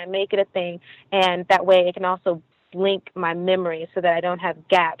notes, and I make it a thing. And that way it can also link my memory so that I don't have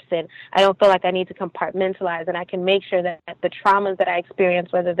gaps and I don't feel like I need to compartmentalize, and I can make sure that the traumas that I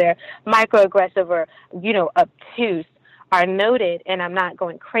experience, whether they're microaggressive or, obtuse, are noted, and I'm not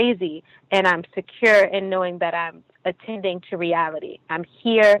going crazy, and I'm secure in knowing that I'm attending to reality. I'm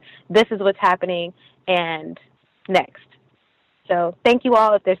here. This is what's happening, and next. So thank you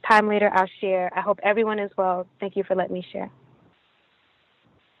all. If there's time later, I'll share. I hope everyone is well. Thank you for letting me share.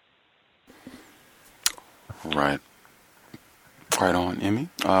 Right on, Emmy.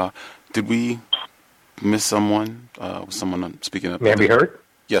 Did we miss someone? Was someone speaking up? May I be heard?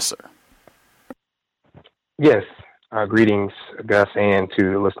 Yes, sir. Yes. Greetings, Gus, and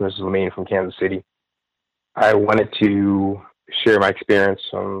to the listeners of Lamine from Kansas City. I wanted to share my experience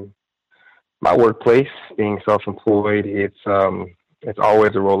from my workplace, being self-employed. It's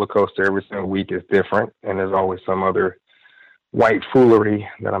always a roller coaster. Every single week is different, and there's always some other white foolery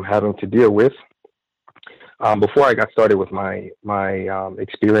that I'm having to deal with. Before I got started with my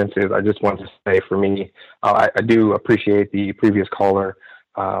experiences, I just wanted to say, for me, I do appreciate the previous caller,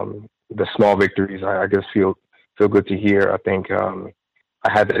 the small victories. I just feel good to hear. I think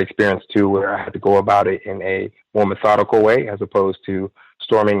I had that experience too, where I had to go about it in a more methodical way as opposed to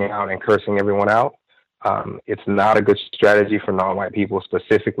storming out and cursing everyone out. It's not a good strategy for non-white people,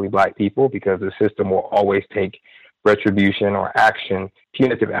 specifically black people, because the system will always take retribution or action,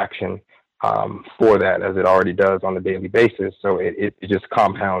 punitive action, for that, as it already does on a daily basis. So it just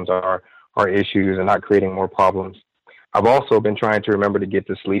compounds our issues and not creating more problems. I've also been trying to remember to get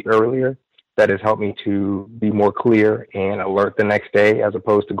to sleep earlier. That has helped me to be more clear and alert the next day, as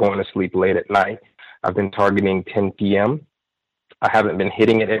opposed to going to sleep late at night. I've been targeting 10 p.m. I haven't been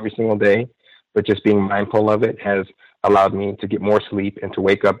hitting it every single day, but just being mindful of it has allowed me to get more sleep and to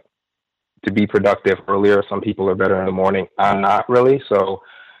wake up to be productive earlier. Some people are better in the morning. I'm not really. So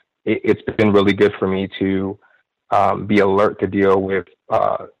it's been really good for me to be alert to deal with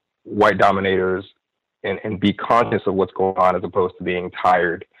white dominators and be conscious of what's going on, as opposed to being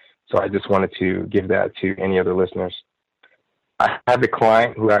tired. So I just wanted to give that to any other listeners. I have a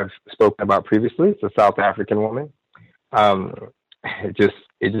client who I've spoken about previously. It's a South African woman. It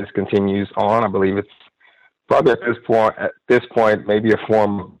just continues on. I believe it's probably at this point, maybe a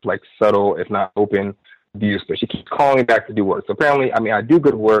form of like subtle, if not open, abuse. But she keeps calling me back to do work. So apparently, I do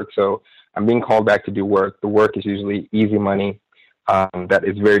good work, so I'm being called back to do work. The work is usually easy money. that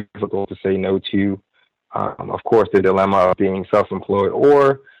is very difficult to say no to. Of course, the dilemma of being self-employed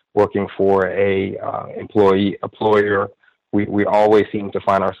or working for a employer. We always seem to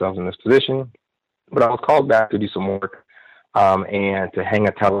find ourselves in this position. But I was called back to do some work and to hang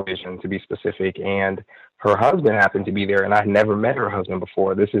a television, to be specific. And her husband happened to be there, and I'd never met her husband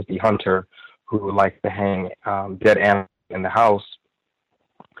before. This is the hunter who likes to hang dead animals in the house.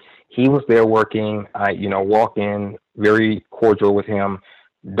 He was there working. I, walk in, very cordial with him.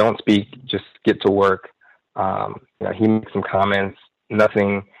 Don't speak, just get to work. He makes some comments,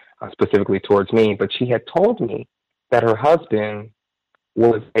 nothing specifically towards me, but she had told me that her husband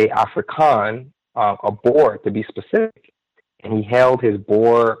was a Afrikaan, a Boer to be specific, and he held his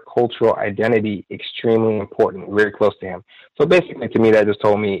Boer cultural identity extremely important, very close to him. So basically, to me, that just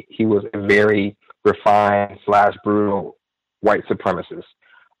told me he was a very refined / brutal white supremacist,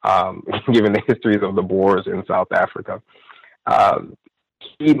 given the histories of the Boers in South Africa.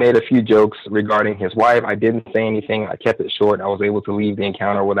 He made a few jokes regarding his wife. I didn't say anything. I kept it short. I was able to leave the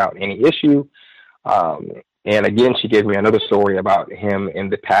encounter without any issue. And again, she gave me another story about him in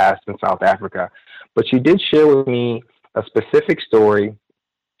the past in South Africa. But she did share with me a specific story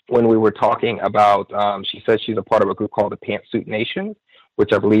when we were talking about, she said she's a part of a group called the Pantsuit Nation,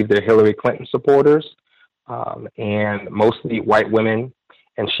 which I believe they're Hillary Clinton supporters, and mostly white women.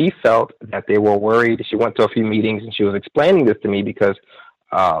 And she felt that they were worried. She went to a few meetings and she was explaining this to me because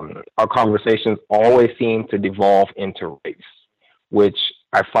our conversations always seem to devolve into race, which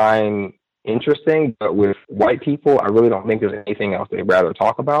I find interesting. But with white people, I really don't think there's anything else they'd rather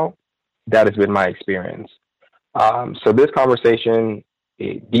talk about. That has been my experience. So this conversation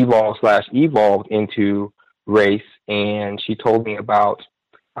evolved into race, and she told me about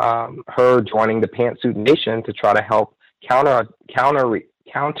her joining the Pantsuit Nation to try to help counter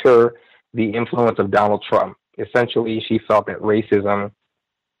the influence of Donald Trump. Essentially, she felt that racism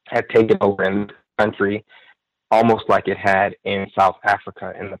had taken over in the country almost like it had in South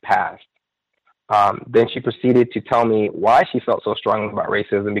Africa in the past. Then she proceeded to tell me why she felt so strongly about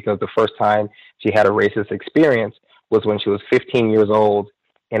racism, because the first time she had a racist experience was when she was 15 years old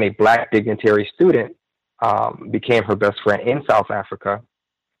and a black dignitary student became her best friend in South Africa,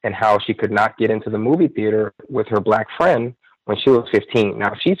 and how she could not get into the movie theater with her black friend when she was 15.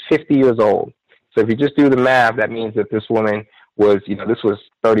 Now, she's 50 years old. So if you just do the math, that means that this woman was, this was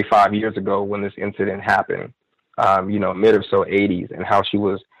 35 years ago when this incident happened, mid or so 80s, and how she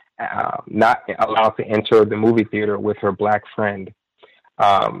was not allowed to enter the movie theater with her black friend,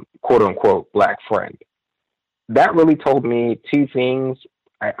 quote unquote, black friend. That really told me two things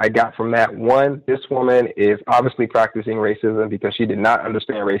I got from that. One, this woman is obviously practicing racism because she did not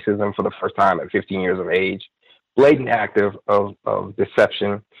understand racism for the first time at 15 years of age. Blatant act of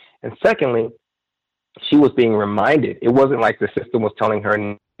deception. And secondly, she was being reminded. It wasn't like the system was telling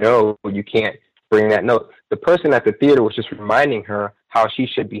her, no, you can't bring that note. The person at the theater was just reminding her how she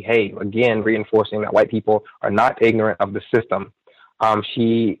should behave, again, reinforcing that white people are not ignorant of the system.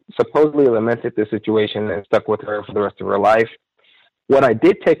 She supposedly lamented the situation and stuck with her for the rest of her life. What I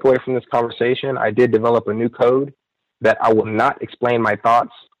did take away from this conversation, I did develop a new code that I will not explain my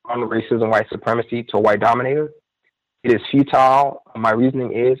thoughts on racism, white supremacy to a white dominator. It is futile. My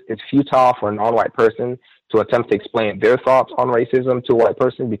reasoning is it's futile for a non-white person to attempt to explain their thoughts on racism to a white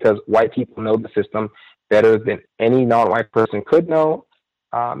person, because white people know the system better than any non-white person could know,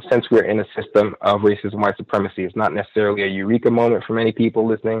 since we're in a system of racism, white supremacy. It's not necessarily a eureka moment for many people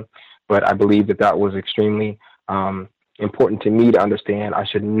listening, but I believe that was extremely important to me to understand. I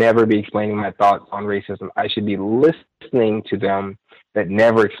should never be explaining my thoughts on racism. I should be listening to them, but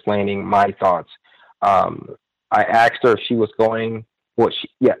never explaining my thoughts. I asked her if she was going.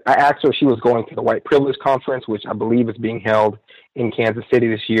 I asked her if she was going to the White Privilege Conference, which I believe is being held in Kansas City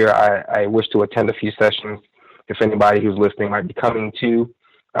this year. I wish to attend a few sessions. If anybody who's listening might be coming to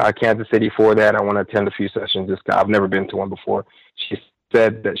Kansas City for that, I want to attend a few sessions. I've never been to one before. She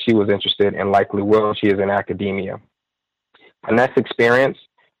said that she was interested and likely will. She is in academia. My next experience,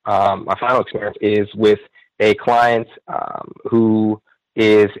 my final experience, is with a client who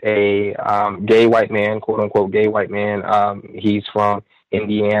is a gay white man, quote unquote gay white man. He's from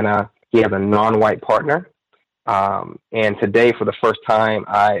Indiana. He has a non-white partner. And today, for the first time,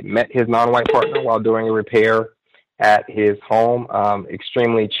 I met his non-white partner while doing a repair at his home.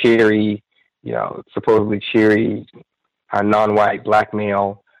 Extremely cheery, supposedly cheery, non-white black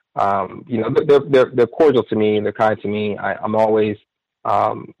male. They're cordial to me. They're kind to me. I'm always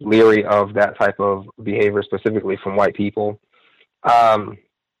leery of that type of behavior, specifically from white people.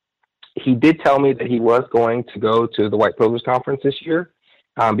 He did tell me that he was going to go to the White Privilege Conference this year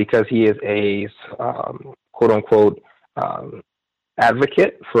because he is a quote unquote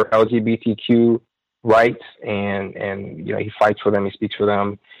advocate for LGBTQ rights, and he fights for them, he speaks for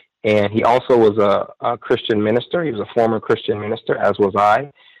them. And he also was a Christian minister. He was a former Christian minister, as was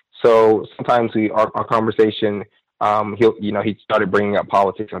I. So sometimes our conversation, he started bringing up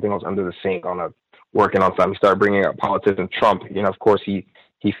politics. I think I was under the sink working on something. He started bringing up politics and Trump. Of course, he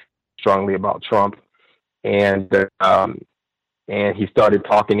strongly about Trump, and he started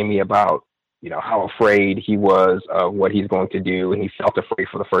talking to me about how afraid he was of what he's going to do, and he felt afraid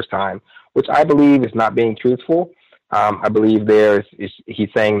for the first time, which I believe is not being truthful. I believe he's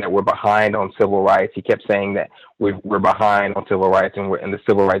saying that we're behind on civil rights. He kept saying that we're behind on civil rights, and we're in the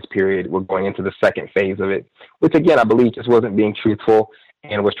civil rights period. We're going into the second phase of it, which again, I believe just wasn't being truthful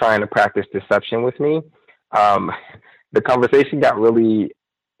and was trying to practice deception with me. The conversation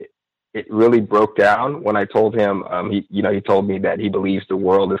really broke down when I told him, he told me that he believes the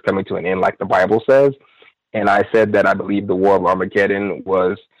world is coming to an end like the Bible says. And I said that I believe the war of Armageddon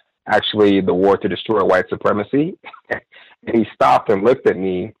was actually the war to destroy white supremacy. And he stopped and looked at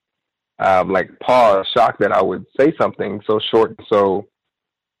me, paused, shocked that I would say something so short and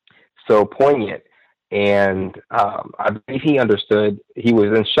so poignant. And I believe he understood. He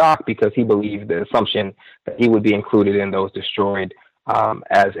was in shock because he believed the assumption that he would be included in those destroyed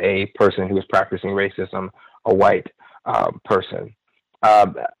as a person who is practicing racism, a white person.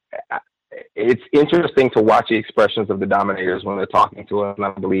 It's interesting to watch the expressions of the dominators when they're talking to us, and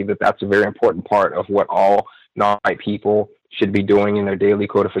I believe that that's a very important part of what all non-white people should be doing in their daily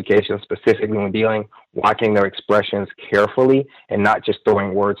codification, specifically when watching their expressions carefully and not just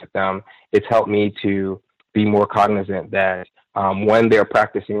throwing words at them. It's helped me to be more cognizant that when they're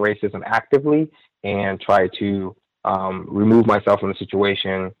practicing racism actively, and try to remove myself from the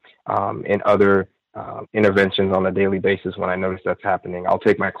situation and other interventions on a daily basis when I notice that's happening. I'll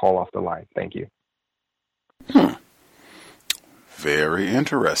take my call off the line. Thank you. Very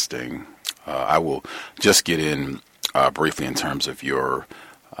interesting. I will just get in briefly in terms of your,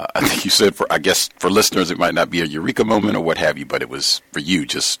 I think you said, for listeners, it might not be a eureka moment or what have you, but it was for you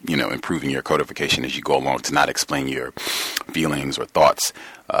just, improving your codification as you go along to not explain your feelings or thoughts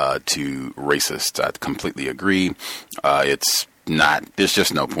to racists. I completely agree. There's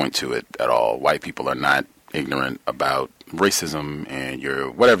just no point to it at all. White people are not ignorant about racism, and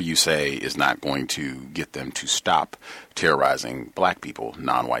whatever you say is not going to get them to stop terrorizing black people,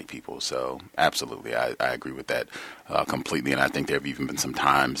 non-white people. So absolutely, I agree with that completely. And I think there have even been some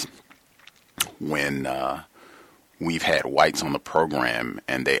times when we've had whites on the program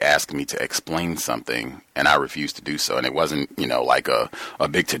and they asked me to explain something and I refused to do so. And it wasn't, like a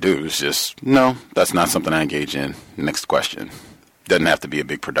big to-do. It was just, no, that's not something I engage in. Next question. Doesn't have to be a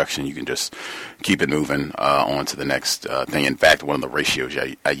big production. You can just keep it moving on to the next thing. In fact, one of the ratios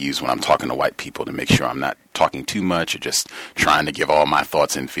I use when I'm talking to white people to make sure I'm not talking too much or just trying to give all my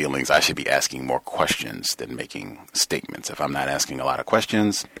thoughts and feelings, I should be asking more questions than making statements. If I'm not asking a lot of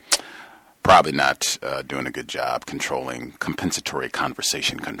questions, probably not doing a good job controlling compensatory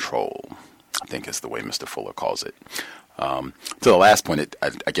conversation control, I think is the way Mr. Fuller calls it. To the last point,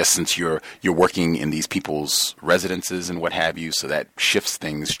 I guess since you're working in these people's residences and what have you, so that shifts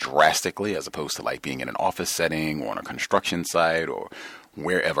things drastically as opposed to like being in an office setting or on a construction site or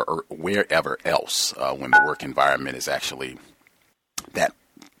wherever else when the work environment is actually that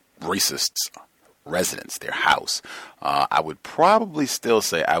racist's residence, their house. I would probably still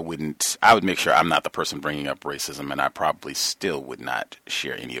say I would make sure I'm not the person bringing up racism, and I probably still would not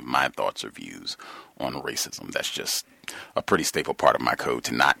share any of my thoughts or views on racism. That's just a pretty staple part of my code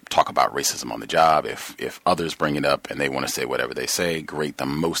to not talk about racism on the job. If others bring it up and they want to say whatever they say, great. The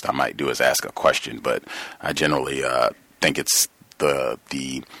most I might do is ask a question, but I generally think it's the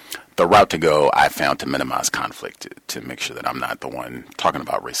route to go I found to minimize conflict, to make sure that I'm not the one talking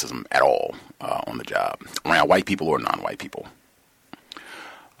about racism at all on the job, around white people or non-white people.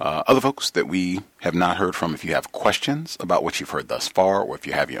 Other folks that we have not heard from, if you have questions about what you've heard thus far, or if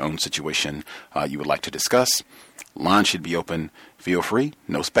you have your own situation you would like to discuss, line should be open. Feel free.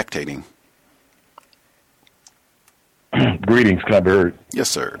 No spectating. Greetings. Can I be heard? Yes,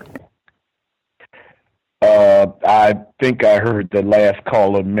 sir. I think I heard the last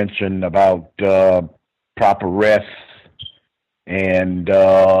caller mention about proper rest and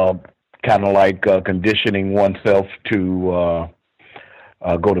kind of like conditioning oneself to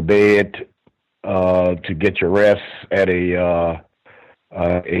go to bed, to get your rest at a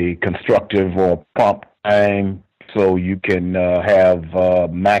constructive or prompt time, so you can have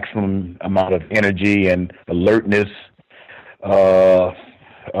maximum amount of energy and alertness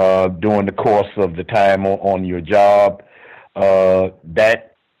during the course of the time on your job.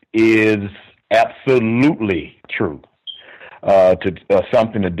 That is absolutely true.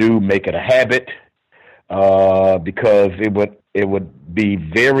 something to do, make it a habit, because it would be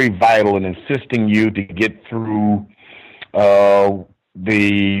very vital in assisting you to get through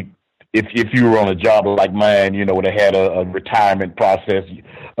if you were on a job like mine, would have had a retirement process,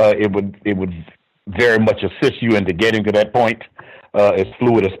 it would very much assist you into getting to that point as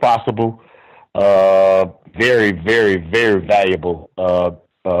fluid as possible. Very, very, very valuable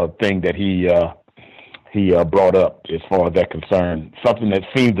thing that he brought up as far as that concerned. Something that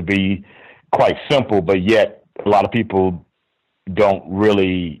seems to be quite simple, but yet a lot of people don't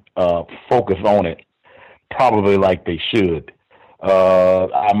really focus on it probably like they should.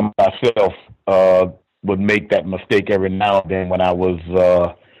 I myself would make that mistake every now and then when I was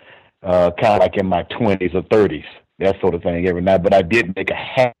kind of like in my 20s or 30s, that sort of thing every night. But I did make a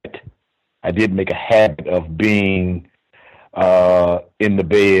habit. Of being in the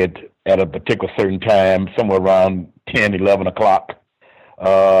bed at a particular certain time, somewhere around 10, 11 o'clock,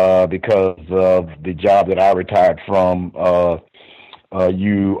 because of the job that I retired from.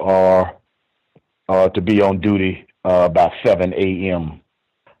 You are to be on duty about 7 a.m.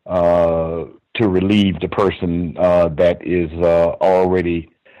 To relieve the person that is already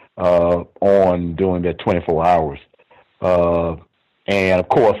on during their 24 hours. And of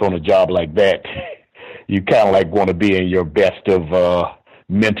course, on a job like that, you kind of like want to be in your best of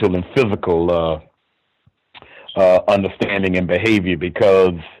mental and physical understanding and behavior,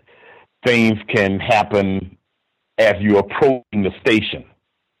 because things can happen as you approaching the station.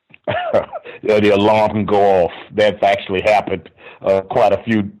 The alarm can go off. That's actually happened quite a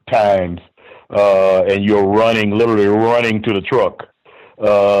few times, and you're literally running to the truck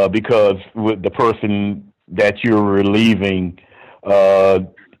because with the person that you're relieving,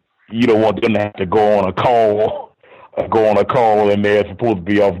 you don't want them to have to go on a call, and they're supposed to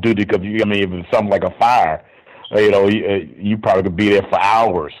be off duty because if it's something like a fire, you probably could be there for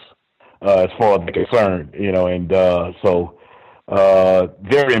hours as far as they're concerned, and so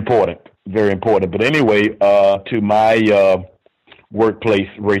very important. But anyway, to my workplace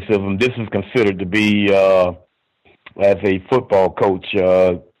racism, this is considered to be as a football coach,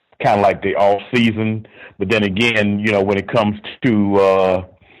 kind of like the off season. But then again, when it comes to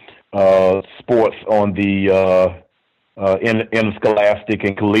sports on the interscholastic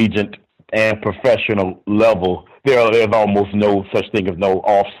and collegiate and professional level, there's almost no such thing as no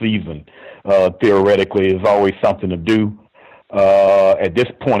off season. Theoretically, there's always something to do at this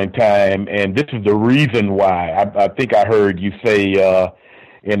point in time, and this is the reason why. I think I heard you say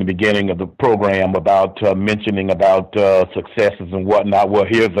in the beginning of the program about mentioning about successes and whatnot. Well,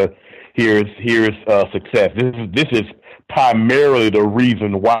 here's success. This is primarily the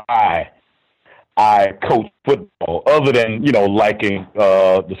reason why I coach football, other than liking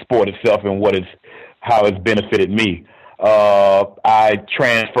the sport itself and how it's benefited me. I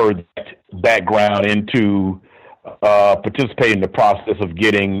transferred that background into participating in the process of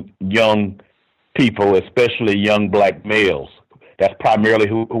getting young people, especially young black males. That's primarily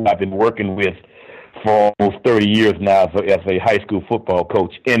who I've been working with for almost 30 years now as a high school football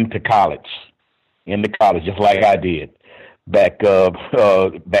coach into college, just like I did back in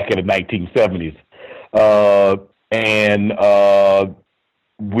the 1970s. And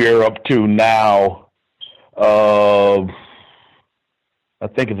we're up to now, I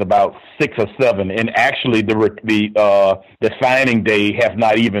think it's about 6 or 7, and actually the signing day has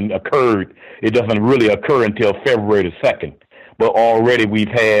not even occurred. It doesn't really occur until February the 2nd. But already we've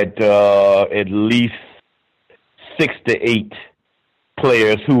had at least 6 to 8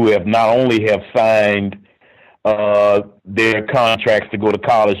 players who have not only have signed their contracts to go to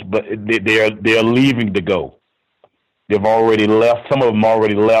college, but they're leaving to go. They've already left. Some of them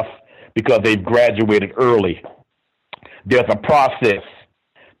already left because they've graduated early. There's a process.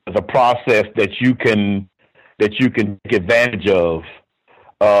 That you can take advantage of,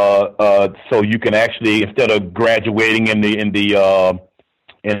 so you can actually, instead of graduating in the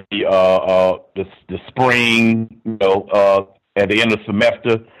spring, at the end of the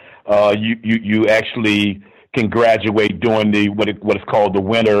semester, you actually can graduate during what is called the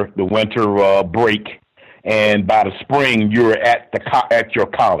winter break, and by the spring you're at your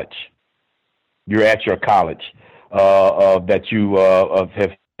college. You're at your college that you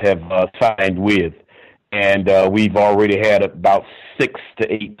have signed with, and we've already had about 6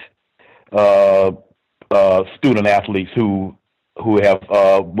 to 8 student athletes who have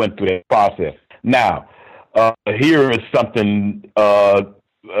went through that process. Now, here is something not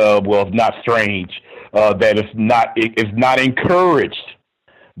strange, that it's not encouraged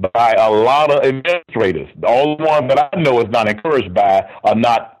by a lot of administrators. All the ones that I know is not encouraged by are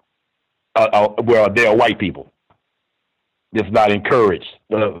not they're white people. it's not encouraged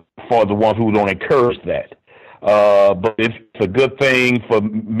for the ones who don't encourage that. But it's a good thing for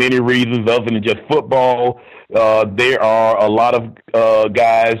many reasons other than just football. There are a lot of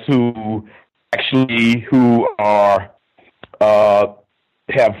guys who are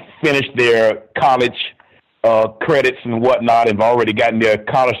have finished their college credits and whatnot and have already gotten their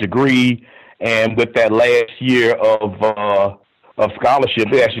college degree, and with that last year of scholarship,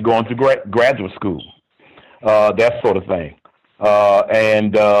 they're actually going to graduate school, that sort of thing.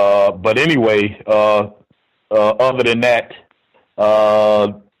 But anyway, other than that,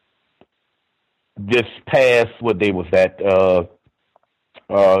 this past, what day was that?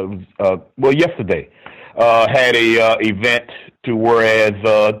 Yesterday, had a event to whereas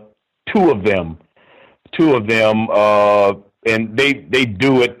two of them, and they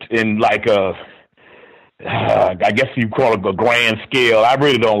do it in like I guess you call it a grand scale. I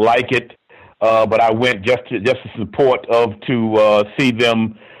really don't like it, but I went just to support to see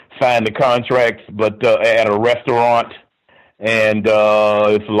them sign the contracts, but at a restaurant, and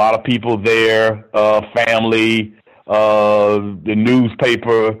it's a lot of people there, family, the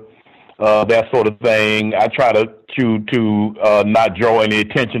newspaper, that sort of thing. I try to not draw any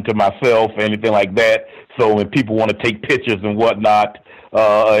attention to myself or anything like that. So when people want to take pictures and whatnot,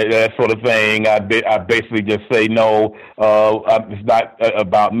 that sort of thing, I basically just say no. It's not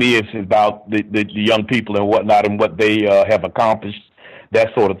about me. It's about the young people and whatnot and what they have accomplished,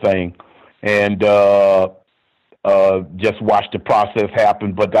 that sort of thing, and just watch the process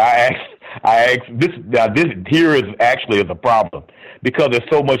happen. But I asked this here is actually a problem because there's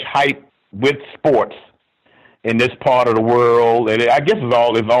so much hype with sports in this part of the world, and I guess it's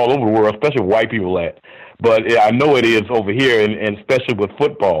all over the world, especially white people at. But I know it is over here, and especially with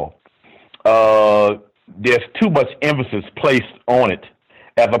football. There's too much emphasis placed on it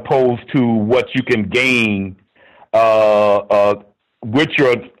as opposed to what you can gain with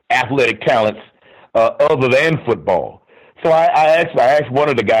your athletic talents other than football. So I asked one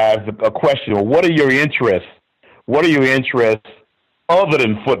of the guys a question: well, what are your interests? What are your interests other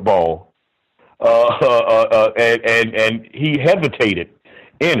than football? And he hesitated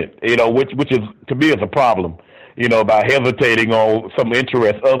in it, which is to me is a problem, by hesitating on some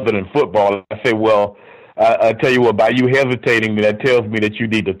interest other than football. I say, well, I tell you what, by you hesitating, that tells me that you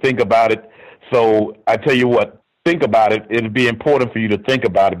need to think about it. So I tell you what, think about it. It'll be important for you to think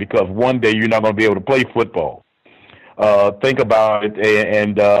about it because one day you're not going to be able to play football. Think about it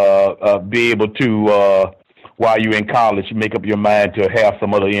and be able to, while you're in college, make up your mind to have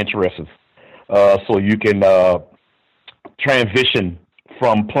some other interests, so you can transition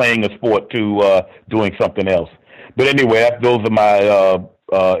from playing a sport to doing something else. But anyway, those are my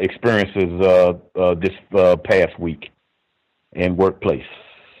experiences this past week in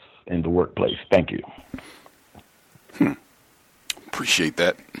the workplace. Thank you. Appreciate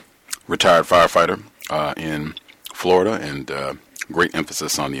that. Retired firefighter in Florida, and great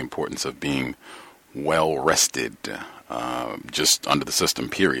emphasis on the importance of being well rested, just under the system,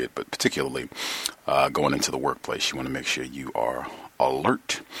 period, but particularly going into the workplace. You want to make sure you are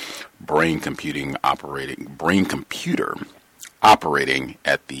alert, brain computer operating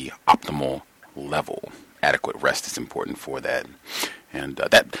at the optimal level. Adequate rest is important for that. And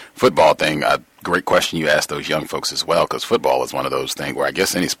that football thing, great question you asked those young folks as well, because football is one of those things where I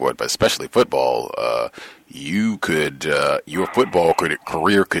guess any sport, but especially football, your football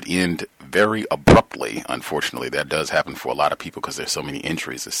career could end very abruptly. Unfortunately, that does happen for a lot of people because there's so many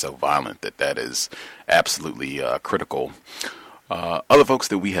injuries. It's so violent that is absolutely critical. Other folks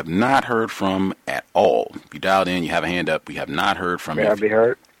that we have not heard from at all. If you dialed in, you have a hand up. We have not heard from you. May I be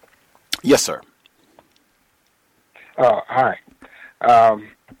heard? Yes, sir. Oh, hi.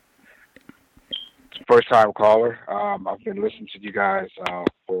 First time caller. I've been listening to you guys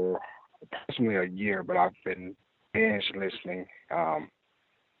for approximately a year, but I've been binge listening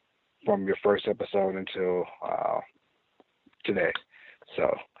from your first episode until today.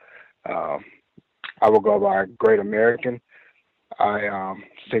 So I will go by Great American. I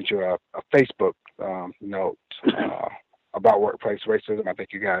sent you a Facebook note about workplace racism. I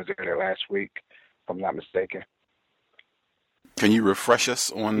think you guys did it last week, if I'm not mistaken. Can you refresh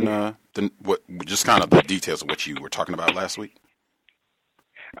us on just kind of the details of what you were talking about last week?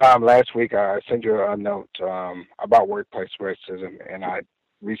 Last week I sent you a note about workplace racism, and I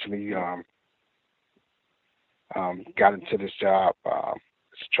recently got into this job.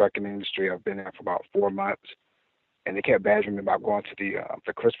 It's a trucking industry. I've been there for about 4 months, and they kept badgering me about going to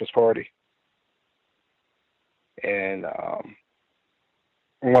the Christmas party. And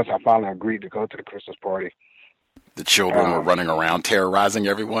once I finally agreed to go to the Christmas party, The children were running around terrorizing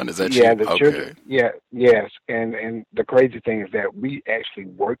everyone. Is that yeah, you? the Okay. children. Yeah, yes, and the crazy thing is that we actually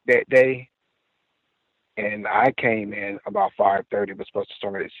worked that day, and I came in about 5:30. We're supposed to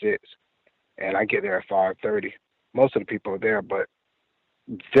start at 6, and I get there at 5:30. Most of the people are there, but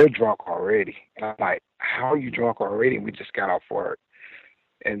they're drunk already. And I'm like, how are you drunk already? We just got off work,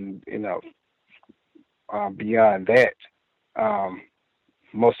 and beyond that,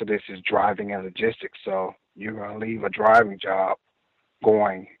 most of this is driving and logistics. So you're gonna leave a driving job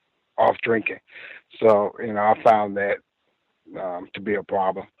going off drinking. So, I found that to be a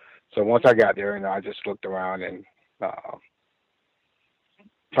problem. So once I got there, I just looked around and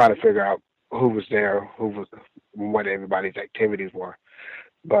trying to figure out who was there, what everybody's activities were.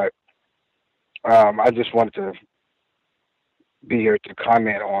 But I just wanted to be here to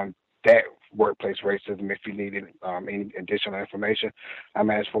comment on that workplace racism. If you needed any additional information, I'm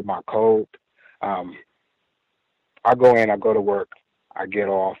asked for my code. I go in, I go to work, I get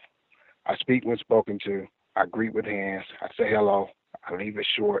off, I speak when spoken to, I greet with hands, I say hello, I leave it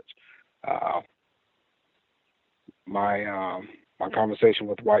short. My conversation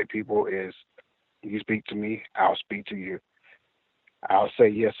with white people is, you speak to me, I'll speak to you. I'll say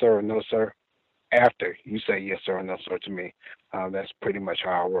yes sir or no sir after you say yes sir or no sir to me. That's pretty much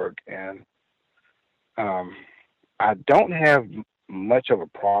how I work, and I don't have much of a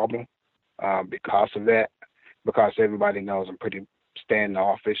problem because of that, because everybody knows I'm pretty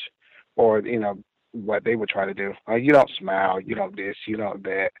standoffish, or what they would try to do. You don't smile, you don't this, you don't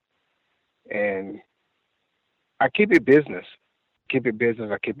that, and I keep it business. I keep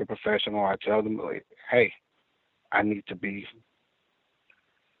it professional. I tell them, like, hey, I need to be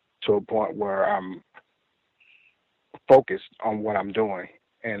to a point where I'm focused on what I'm doing,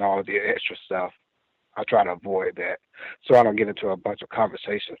 and all of the extra stuff, I try to avoid that, so I don't get into a bunch of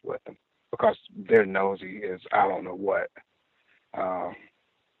conversations with them, because they're nosy as I don't know what.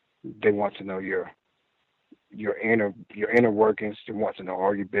 They want to know your inner workings. They want to know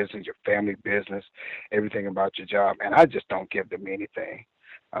all your business, your family business, everything about your job, and I just don't give them anything.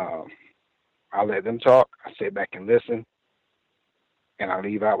 I let them talk. I sit back and listen, and I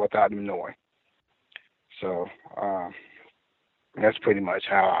leave out without them knowing. So that's pretty much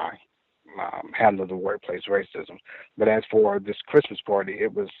how I handle the workplace racism. But as for this Christmas party,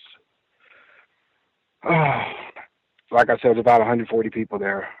 it was, like I said, it was about 140 people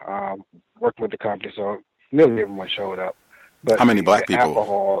there working with the company, so nearly everyone showed up. But how many black people?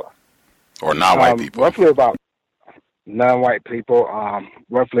 Alcohol, or non-white people? Roughly about non-white people.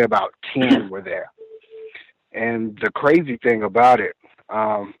 Roughly about 10 were there. And the crazy thing about it,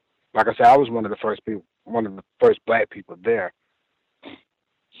 like I said, I was one of the first black people there.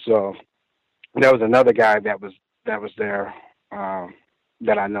 So there was another guy that was there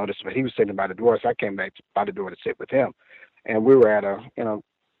that I noticed, but he was sitting by the door, so I came back by the door to sit with him. And we were at a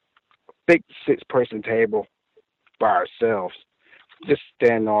big 6-person table by ourselves, just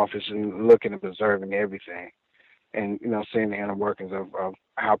standoffish and looking and observing everything, and seeing the inner workings of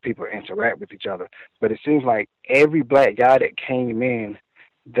how people interact with each other. But it seems like every black guy that came in,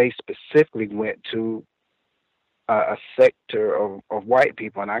 they specifically went to a sector of white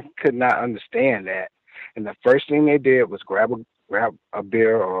people, and I could not understand that. And the first thing they did was grab a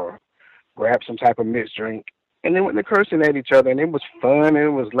beer or grab some type of mixed drink, and then went to cursing at each other, and it was fun, and it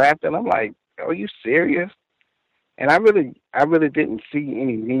was laughter. I'm like, are you serious? And I really didn't see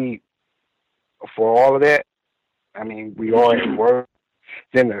any need for all of that. I mean, we all at work.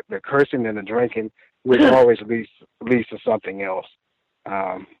 Then the cursing and the drinking would always lead to something else,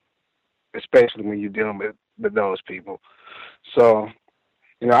 especially when you're dealing with those people. So,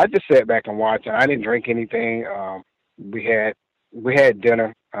 I just sat back and watched. I didn't drink anything. We had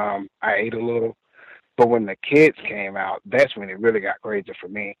dinner. I ate a little, but when the kids came out, that's when it really got crazy for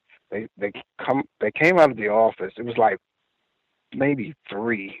me. They came out of the office. It was like maybe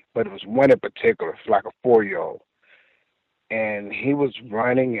 3, but it was one in particular, like a 4-year-old, and he was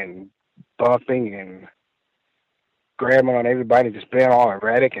running and bumping and grabbing on everybody, just being all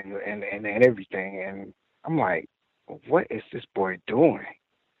erratic and everything. And I'm like, what is this boy doing?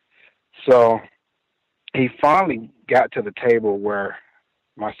 So he finally got to the table where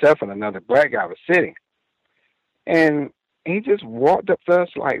myself and another black guy was sitting, and he just walked up to us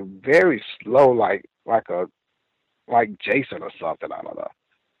like very slow, like Jason or something. I don't know.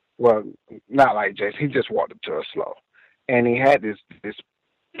 Well, not like Jason. He just walked up to us slow, and he had this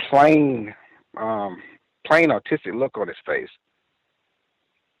plain autistic look on his face,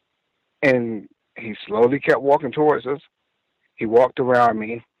 and he slowly kept walking towards us. He walked around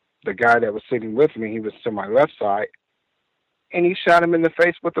me. The guy that was sitting with me, he was to my left side, and he shot him in the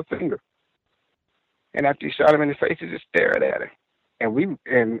face with a finger. And after he shot him in the face, he just stared at him.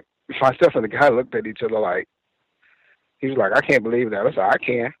 And myself and the guy looked at each other like, he was like, I can't believe that. I said, I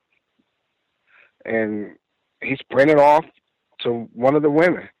can. And he sprinted off to one of the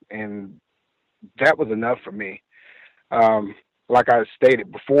women, and that was enough for me. Like I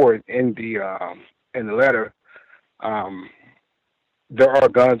stated before in the letter, there are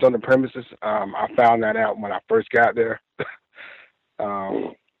guns on the premises. I found that out when I first got there.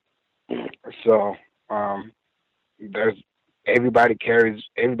 There's everybody carries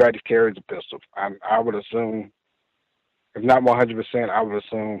a pistol. I would assume, if not 100%, I would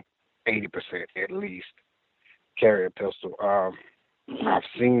assume 80% at least carry a pistol. I've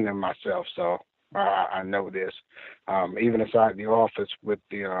seen them myself, so I know this. Even inside the office with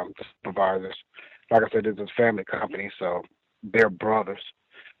the supervisors, like I said, it's a family company, so they're brothers.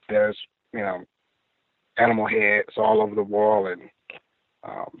 There's, animal heads all over the wall and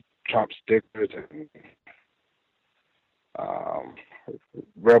Trump stickers and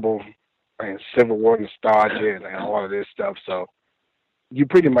rebel and Civil War nostalgia and all of this stuff. So you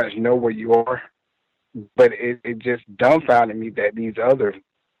pretty much know where you are, but it just dumbfounded me that these other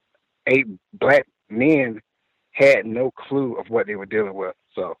 8 black men had no clue of what they were dealing with.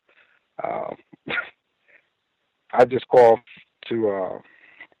 So I just call to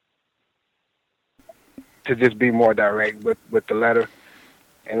just be more direct with the letter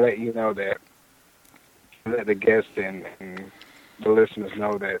and let you know that, let the guests and the listeners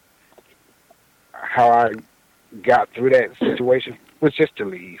know that how I got through that situation was just to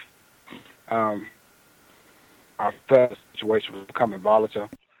leave. I felt the situation was becoming volatile.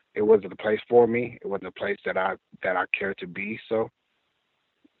 It wasn't a place for me. It wasn't a place that I cared to be. So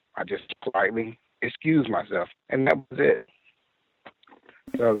I just politely excused myself, and that was it.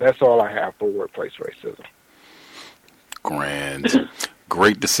 So that's all I have for workplace racism. Grand.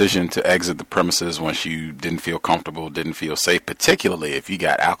 Great decision to exit the premises once you didn't feel comfortable, didn't feel safe, particularly if you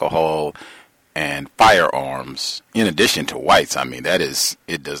got alcohol and firearms in addition to whites. I mean,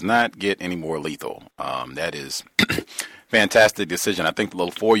 it does not get any more lethal. That is fantastic decision. I think the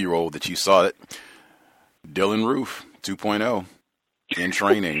little 4-year-old that you saw it, Dylan Roof 2.0 in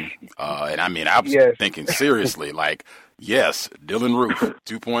training. And I mean, I was thinking seriously, like, yes, Dylan Roof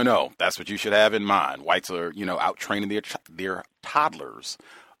 2.0. That's what you should have in mind. Whites are, out training their toddlers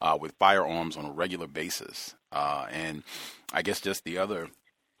with firearms on a regular basis. And I guess just the other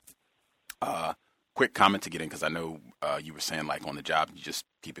quick comment to get in, because I know you were saying, like, on the job, you just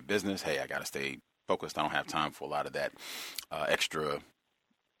keep it business. Hey, I got to stay focused. I don't have time for a lot of that extra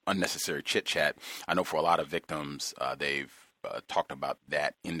unnecessary chit-chat. I know for a lot of victims, they've talked about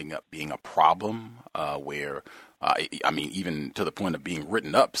that ending up being a problem where, I mean, even to the point of being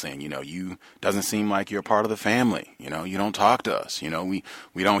written up saying, you doesn't seem like you're a part of the family. You don't talk to us. We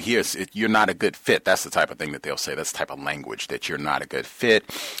don't hear, you're not a good fit. That's the type of thing that they'll say. That's the type of language, that you're not a good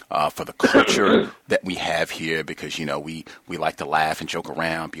fit for the culture that we have here, because, we like to laugh and joke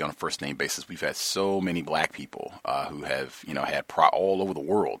around, be on a first name basis. We've had so many black people who have, had all over the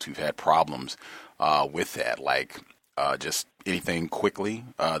world who've had problems with that. Like, just anything quickly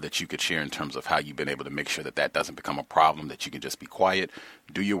that you could share in terms of how you've been able to make sure that doesn't become a problem, that you can just be quiet,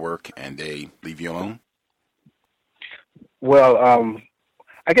 do your work, and they leave you alone? Well,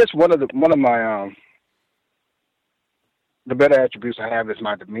 I guess one of my the better attributes I have is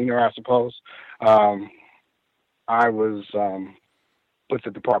my demeanor, I suppose. I was with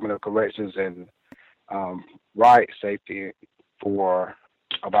the Department of Corrections and riot safety for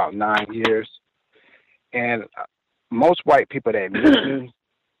about 9 years, and most white people that meet me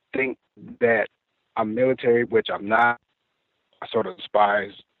think that I'm military, which I'm not. I sort of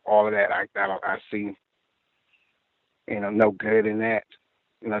despise all of that. I see, no good in that.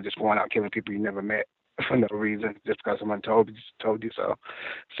 Just going out killing people you never met for no reason, just because someone told you so.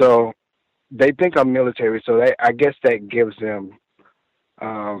 So they think I'm military. So I guess that gives them,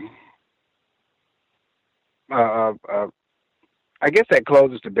 I guess that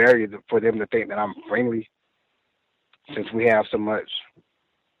closes the barrier for them to think that I'm friendly, since we have so much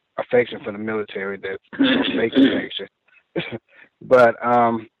affection for the military that's fake affection. But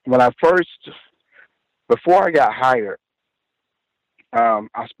before I got hired,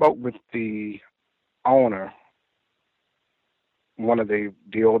 I spoke with the owner, one of the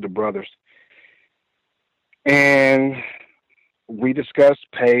older brothers, and we discussed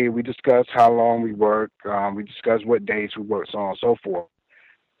pay, we discussed how long we work, we discussed what days we work, so on and so forth.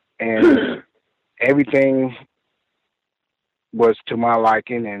 And everything was to my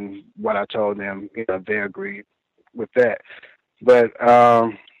liking, and what I told them, they agreed with that. But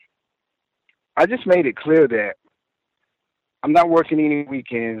I just made it clear that I'm not working any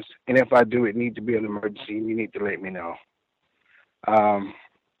weekends, and if I do, it needs to be an emergency. You need to let me know.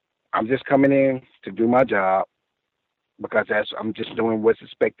 I'm just coming in to do my job because I'm just doing what's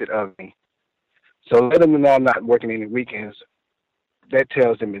expected of me. So let them know I'm not working any weekends. That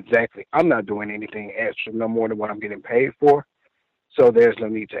tells them exactly I'm not doing anything extra, no more than what I'm getting paid for. So there's no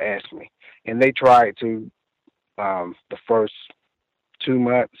need to ask me. And they tried to the first 2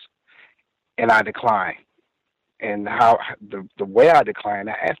 months, and I declined. And how the way I declined,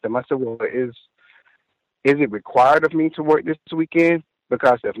 I asked them. I said, "Well, is it required of me to work this weekend?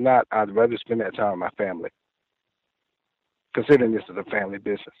 Because if not, I'd rather spend that time with my family, considering this is a family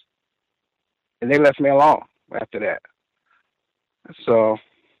business." And they left me alone after that. So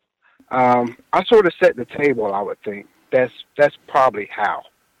I sort of set the table, I would think. That's probably how.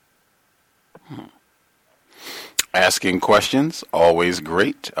 Asking questions, always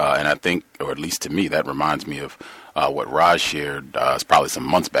great. And I think, or at least to me, that reminds me of what Raj shared. It's probably some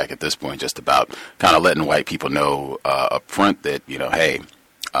months back at this point, just about kind of letting white people know up front that, hey,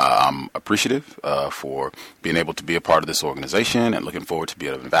 I'm appreciative for being able to be a part of this organization and looking forward to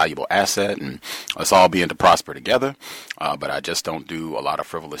being a valuable asset and us all being to prosper together. But I just don't do a lot of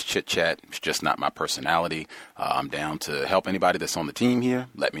frivolous chit chat. It's just not my personality. I'm down to help anybody that's on the team here.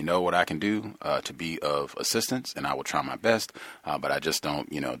 Let me know what I can do to be of assistance, and I will try my best. But I just don't,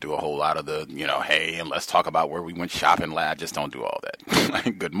 do a whole lot of the, hey, and let's talk about where we went shopping. I just don't do all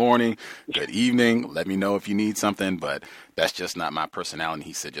that. Good morning, good evening. Let me know if you need something, but that's just not my personality.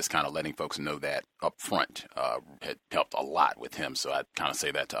 He said just kind of letting folks know that up front had helped a lot with him. So I kind of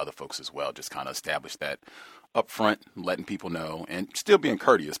say that to other folks as well. Just kind of establish that up front, letting people know and still being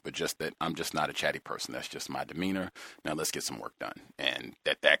courteous, but just that I'm just not a chatty person. That's just my demeanor. Now let's get some work done. And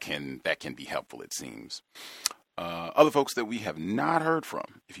that can be helpful, it seems. Other folks that we have not heard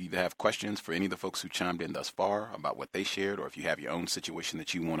from, if you have questions for any of the folks who chimed in thus far about what they shared, or if you have your own situation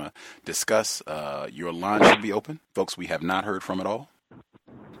that you want to discuss, your line should be open. Folks we have not heard from at all.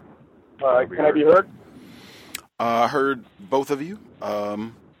 Can I be heard? I heard both of you.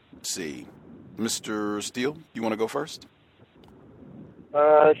 Let's see. Mr. Steele, you want to go first?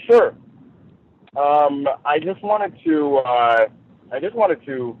 Sure. I just wanted to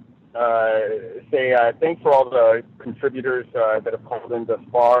say thanks for all the contributors that have called in thus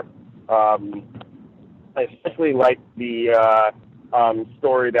far. I especially like the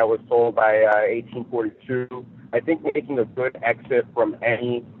story that was told by 1842. I think making a good exit from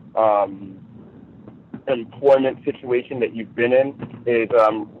any employment situation that you've been in is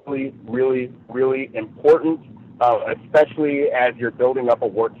really, really, really important, especially as you're building up a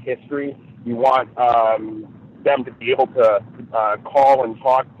work history. You want them to be able to call and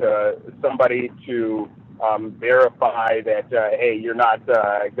talk to somebody to verify that, hey, you're not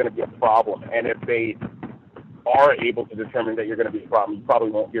going to be a problem. And if they are able to determine that you're going to be a problem, you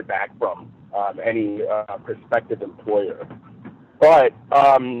probably won't hear back from any prospective employer. But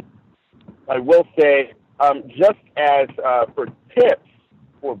I will say, just as for tips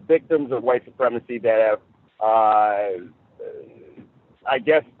for victims of white supremacy that have, I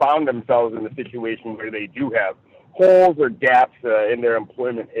guess, found themselves in a situation where they do have holes or gaps in their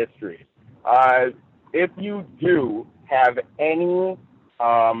employment history. If you do have any,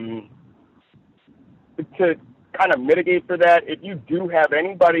 to kind of mitigate for that, if you do have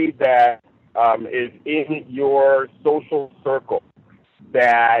anybody that is in your social circle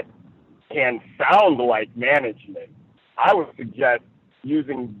that can sound like management, I would suggest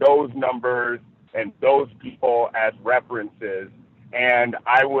using those numbers and those people as references. And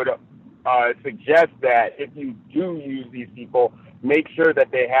I would suggest that if you do use these people, make sure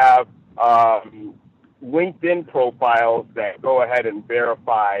that they have LinkedIn profiles that go ahead and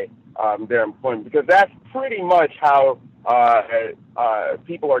verify their employment, because that's pretty much how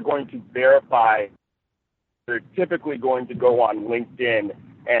people are going to verify. They're typically going to go on LinkedIn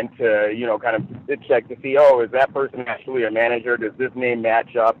and to, kind of check to see, is that person actually a manager? Does this name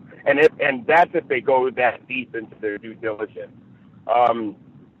match up? And that's if they go that deep into their due diligence.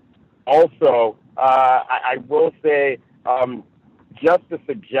 Also, I will say just a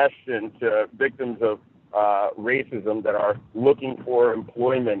suggestion to victims of racism that are looking for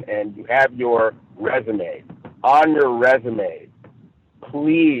employment, and you have your resume. On your resume,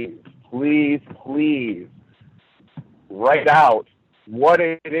 please, please, please write out what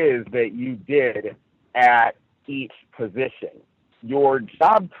it is that you did at each position. Your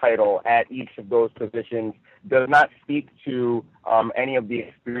job title at each of those positions does not speak to any of the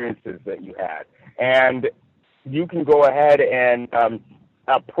experiences that you had. And you can go ahead and,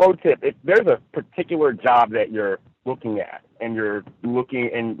 a pro tip, if there's a particular job that you're looking at and you're looking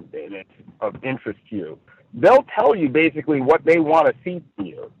and it's of interest to you, they'll tell you basically what they want to see from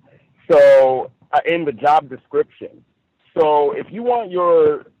you. So in the job description. So if you want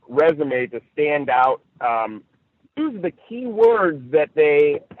your resume to stand out, use the keywords that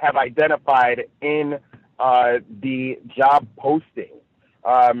they have identified in the job posting.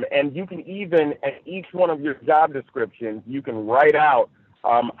 And you can even, at each one of your job descriptions, you can write out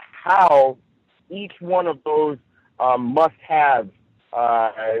how each one of those must-haves,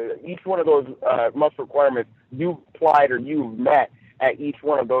 each one of those must requirements you've applied or you've met at each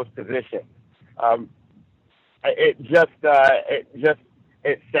one of those positions. It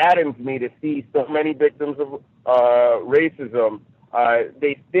saddens me to see so many victims of racism.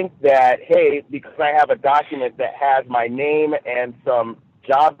 They think that, hey, because I have a document that has my name and some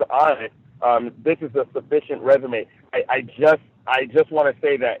jobs on it, this is a sufficient resume. I just want to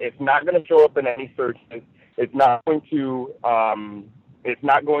say that it's not going to show up in any searches. It's not going to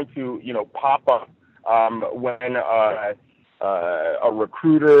pop up when a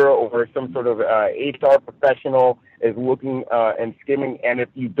recruiter or some sort of HR professional is looking and skimming. And if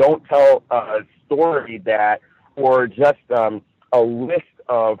you don't tell a story that, or just a list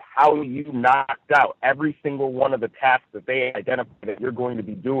of how you knocked out every single one of the tasks that they identified that you're going to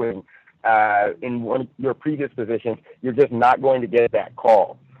be doing in one of your previous positions, you're just not going to get that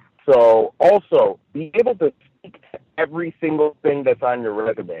call. So also, be able to speak to every single thing that's on your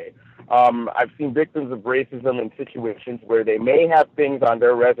resume. I've seen victims of racism in situations where they may have things on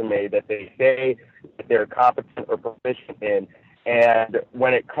their resume that they say that they're competent or proficient in, and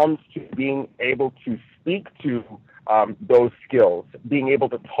when it comes to being able to speak to those skills, being able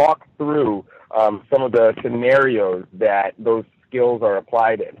to talk through some of the scenarios that those skills are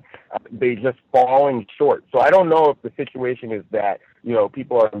applied in, they just falling short. So I don't know if the situation is that,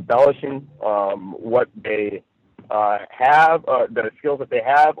 people are embellishing what they have, the skills that they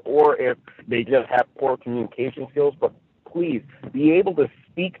have, or if they just have poor communication skills. But please be able to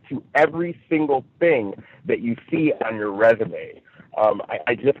speak to every single thing that you see on your resume.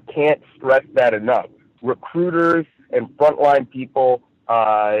 I just can't stress that enough. Recruiters and frontline people,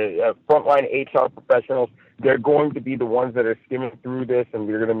 frontline HR professionals, they're going to be the ones that are skimming through this, and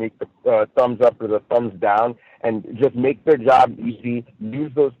we're going to make the thumbs up or the thumbs down, and just make their job easy.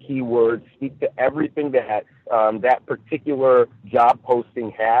 Use those keywords. Speak to everything that that particular job posting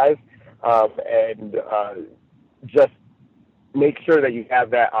has, and just make sure that you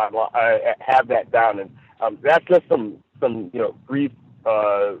have that have that down. And that's just some brief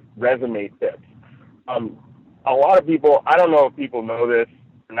resume tips. A lot of people, I don't know if people know this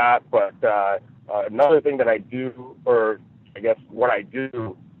or not, but another thing that I do, or I guess what I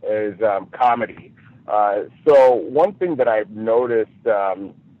do, is comedy. So one thing that I've noticed,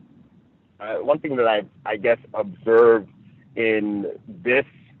 one thing that I guess observed in this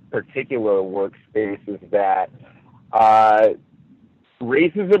particular workspace is that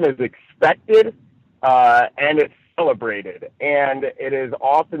racism is expected and it's celebrated, and it is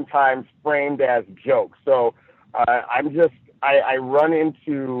oftentimes framed as jokes. So I run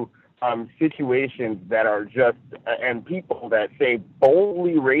into situations that are just, and people that say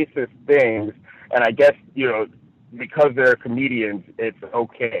boldly racist things, and I guess, because they're comedians, it's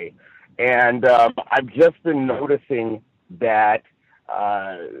okay. And I've just been noticing that,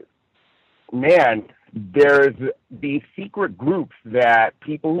 there's these secret groups that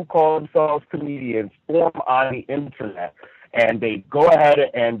people who call themselves comedians form on the internet, and they go ahead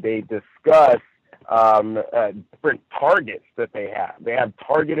and they discuss different targets that they have. They have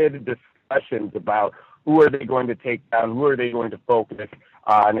targeted discussions about who are they going to take down, who are they going to focus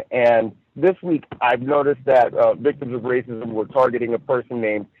on. And this week, I've noticed that victims of racism were targeting a person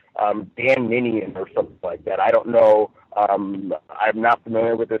named Dan Ninian or something like that. I don't know. I'm not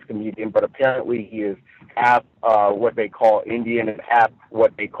familiar with this comedian, but apparently he is half what they call Indian and half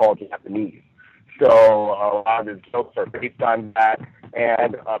what they call Japanese. So a lot of his jokes are based on that.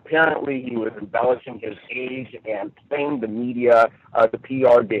 And apparently he was embellishing his age and playing the media, the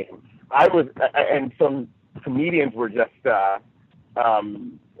PR game. And some comedians were just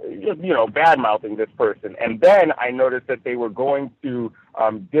bad-mouthing this person. And then I noticed that they were going to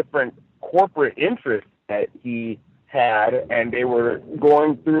different corporate interests that he had, and they were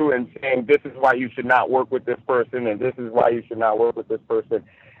going through and saying, this is why you should not work with this person, and this is why you should not work with this person.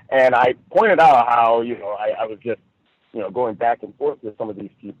 And I pointed out how, I was just, going back and forth with some of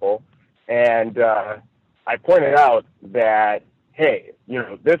these people. And I pointed out that, hey,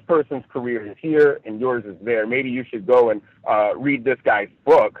 this person's career is here and yours is there. Maybe you should go and read this guy's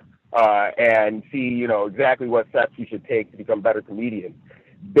book and see, exactly what steps you should take to become better comedians.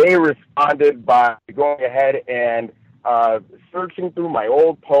 They responded by going ahead and searching through my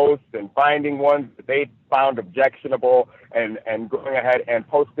old posts and finding ones that they found objectionable and going ahead and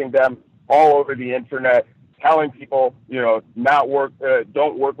posting them all over the internet, telling people,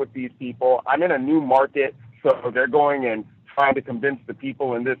 don't work with these people. I'm in a new market, so they're going and trying to convince the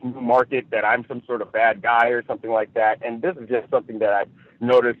people in this new market that I'm some sort of bad guy or something like that. And this is just something that I've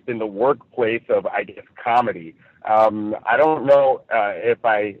noticed in the workplace of, I guess, comedy. I don't know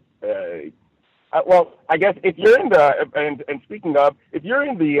I guess if you're in the, and speaking of, if you're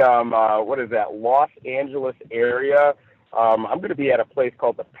in the, Los Angeles area, I'm going to be at a place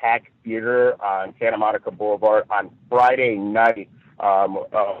called the Pack Theater on Santa Monica Boulevard on Friday night,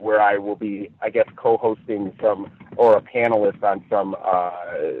 where I will be, I guess, co-hosting or a panelist on some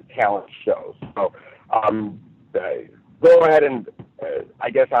talent shows. So go ahead and, I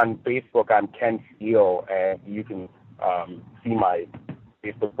guess on Facebook, I'm Ken Steele, and you can see my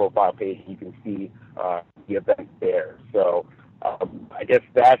Facebook profile page. You can see the event there. So I guess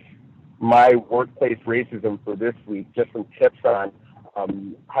that's my workplace racism for this week. Just some tips on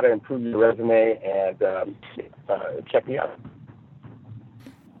how to improve your resume, and check me out.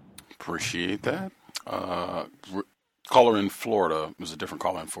 Appreciate that. Caller in Florida, it was a different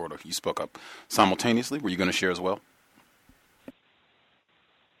caller in Florida. You spoke up simultaneously. Were you going to share as well?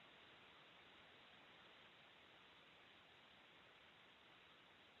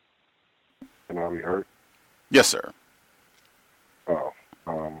 Can I be heard? Yes, sir. Oh,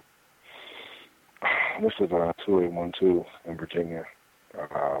 this is 2812 in Virginia.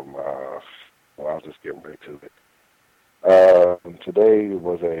 I'll just get right to it. Today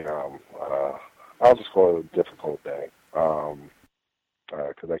was I'll just call it a difficult day,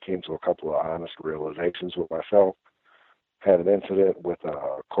 because I came to a couple of honest realizations with myself. Had an incident with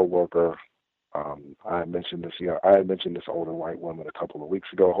a coworker. I had mentioned this older white woman a couple of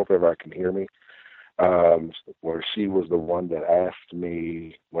weeks ago. I hope everybody can hear me. Where she was the one that asked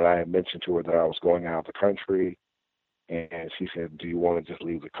me when I had mentioned to her that I was going out of the country, and she said, "Do you want to just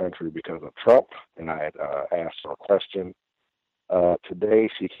leave the country because of Trump?" And I had asked her a question. Today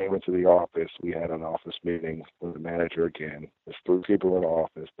she came into the office. We had an office meeting with the manager again. There's 3 people in the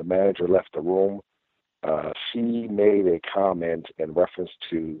office. The manager left the room. She made a comment in reference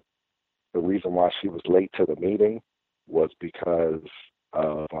to the reason why she was late to the meeting was because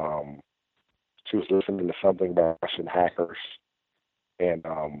of she was listening to something about Russian hackers and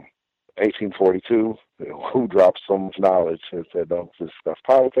 1842, who dropped so much knowledge and said, "Don't discuss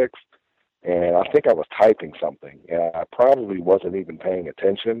politics." And I think I was typing something, and I probably wasn't even paying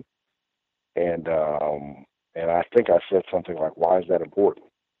attention. And I think I said something like, "Why is that important?"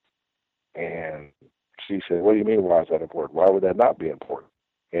 And she said, "What do you mean, why is that important? Why would that not be important?"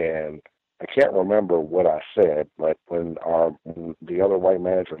 And I can't remember what I said, but when the other white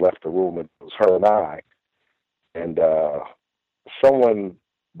manager left the room, it was her and I, and someone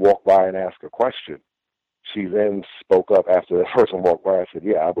walked by and asked a question. She then spoke up after that person walked by and said,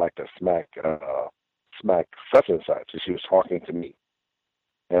 "Yeah, I'd like to smack such and such." And she was talking to me.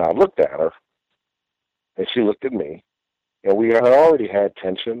 And I looked at her, and she looked at me, and we had already had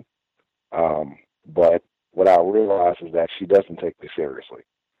tension, but what I realized is that she doesn't take me seriously.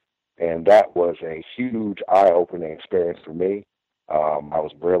 And that was a huge eye-opening experience for me. I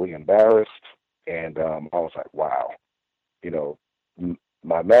was really embarrassed, and I was like, wow.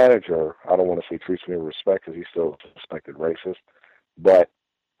 My manager, I don't want to say treats me with respect because he's still a suspected racist, but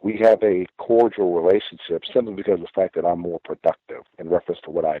we have a cordial relationship simply because of the fact that I'm more productive in reference to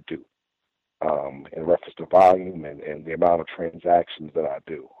what I do, in reference to volume and the amount of transactions that I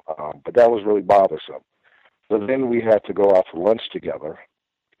do. But that was really bothersome. So then we had to go out for lunch together.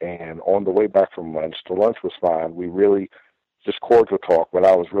 And on the way back from lunch, the lunch was fine. We really just cordial talk, but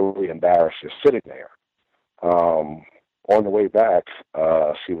I was really embarrassed just sitting there. On the way back,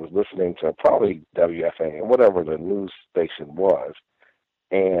 she was listening to probably WFAN, whatever the news station was.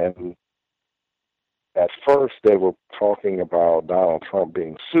 And at first they were talking about Donald Trump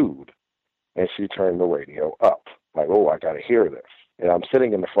being sued. And she turned the radio up. Like, oh, I got to hear this. And I'm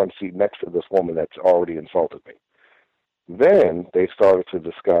sitting in the front seat next to this woman that's already insulted me. Then they started to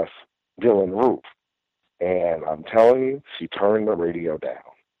discuss Dylan Roof. And I'm telling you, she turned the radio down.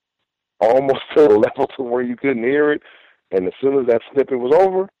 Almost to the level to where you couldn't hear it. And as soon as that snippet was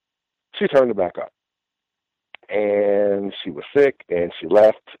over, she turned it back up. And she was sick, and she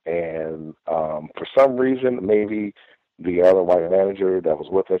left. And for some reason, maybe the other white manager that was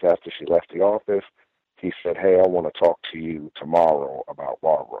with us after she left the office, he said, "Hey, I want to talk to you tomorrow about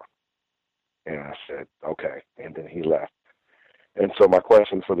Barbara." And I said, "Okay." And then he left. And so my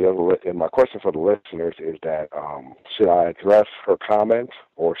question for the listeners is that should I address her comment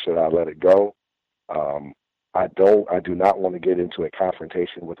or should I let it go? I do not want to get into a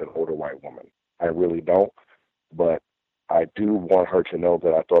confrontation with an older white woman. I really don't. But I do want her to know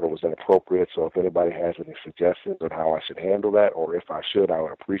that I thought it was inappropriate. So if anybody has any suggestions on how I should handle that, or if I should, I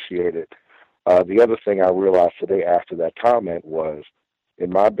would appreciate it. The other thing I realized today after that comment was, in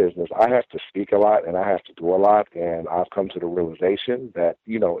my business, I have to speak a lot and I have to do a lot. And I've come to the realization that,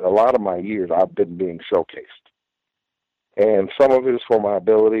 you know, a lot of my years I've been being showcased. And some of it is for my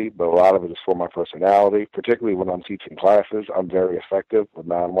ability, but a lot of it is for my personality, particularly when I'm teaching classes. I'm very effective with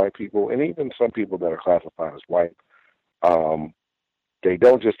non-white people, and even some people that are classified as white. They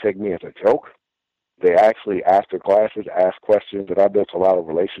don't just take me as a joke. They actually, after classes, ask questions, and I built a lot of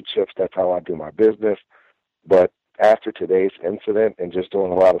relationships. That's how I do my business. But after today's incident and just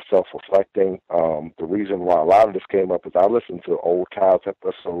doing a lot of self-reflecting, the reason why a lot of this came up is I listen to old C.O.W.S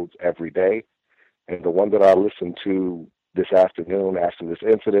episodes every day, and the one that I listened to this afternoon after this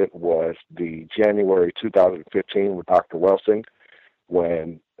incident was the January 2015 with Dr. Welsing,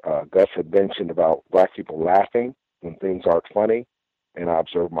 when Gus had mentioned about black people laughing when things aren't funny, and I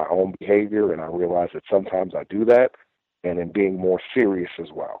observed my own behavior, and I realized that sometimes I do that, and in being more serious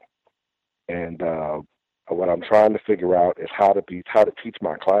as well. And what I'm trying to figure out is how to teach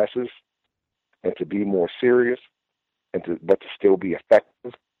my classes and to be more serious, but to still be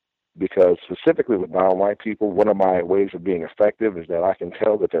effective. Because specifically with non-white people, one of my ways of being effective is that I can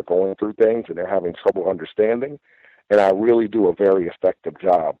tell that they're going through things and they're having trouble understanding, and I really do a very effective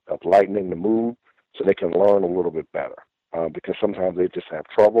job of lightening the mood so they can learn a little bit better. Because sometimes they just have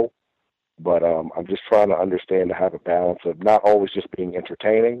trouble, but I'm just trying to understand to have a balance of not always just being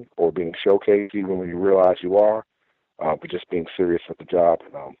entertaining or being showcased even when you realize you are, but just being serious at the job.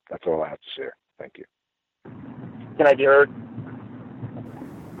 And that's all I have to share. Thank you. Can I be heard?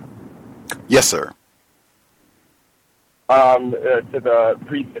 Yes, sir. To the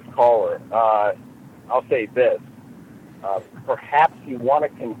previous caller, I'll say this. Perhaps you want to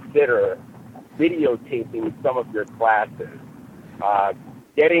consider videotaping some of your classes.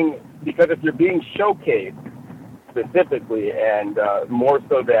 Because if you're being showcased specifically, and more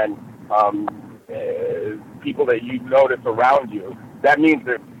so than people that you notice around you, that means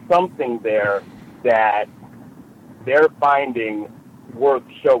there's something there that they're finding worth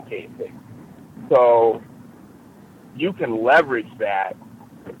showcasing. So you can leverage that,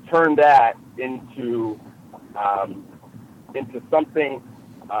 turn that into something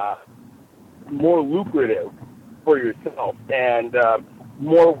more lucrative for yourself and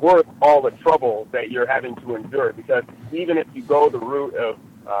more worth all the trouble that you're having to endure. Because even if you go the route of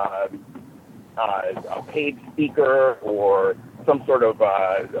a paid speaker or some sort of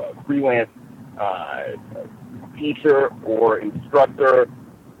freelance teacher or instructor,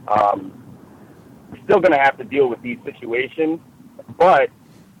 you're still going to have to deal with these situations, but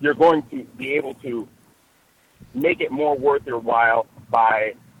you're going to be able to make it more worth your while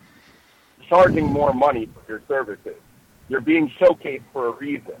by charging more money for your services. You're being showcased for a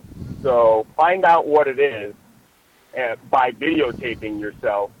reason. So find out what it is by videotaping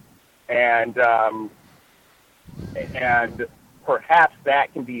yourself, and perhaps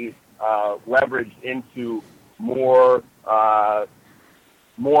that can be leveraged into more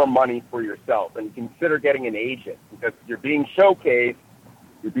money for yourself. And consider getting an agent, because you're being showcased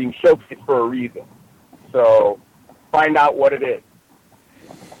for a reason. So find out what it is.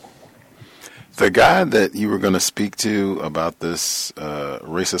 The guy that you were going to speak to about this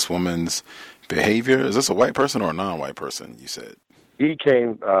racist woman's behavior, is this a white person or a non-white person, you said? He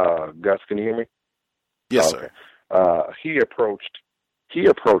came, Gus, can you hear me? Yes, okay. Sir. He approached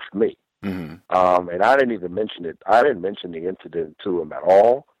me. Mm-hmm. And I didn't even mention it. I didn't mention the incident to him at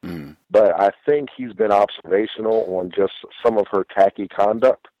all. Mm-hmm. But I think he's been observational on just some of her tacky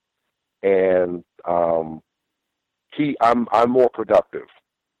conduct. And I'm more productive.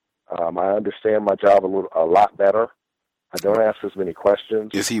 I understand my job a lot better. I don't ask as many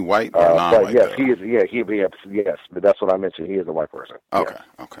questions. Is he white or non-white? But yes, he is. Yeah, yes. But that's what I mentioned. He is a white person. Okay. Yes.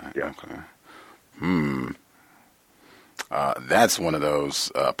 Okay. Yes. Okay. That's one of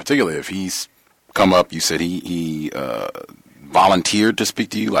those, particularly if he's come up, you said he volunteered to speak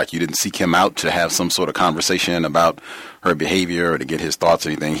to you, like you didn't seek him out to have some sort of conversation about her behavior or to get his thoughts or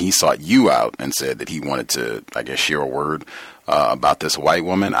anything. He sought you out and said that he wanted to, I guess, share a word about this white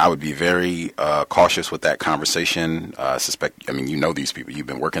woman. I would be very cautious with that conversation. You know these people. You've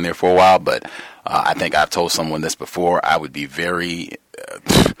been working there for a while, but I think I've told someone this before. I would be very...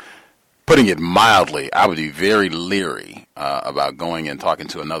 putting it mildly, I would be very leery about going and talking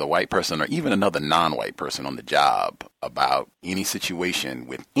to another white person or even another non-white person on the job about any situation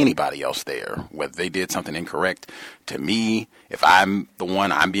with anybody else there, whether they did something incorrect to me. If I'm the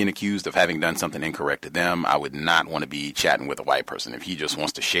one, I'm being accused of having done something incorrect to them, I would not want to be chatting with a white person. If he just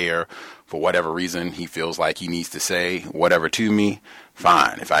wants to share for whatever reason he feels like he needs to say whatever to me,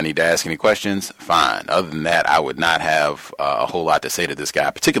 fine. If I need to ask any questions, fine. Other than that, I would not have a whole lot to say to this guy,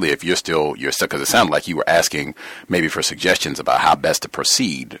 particularly if you're stuck, because it sounded like you were asking maybe for suggestions about how best to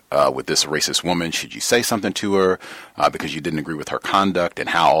proceed with this racist woman. Should you say something to her because you didn't agree with her conduct, and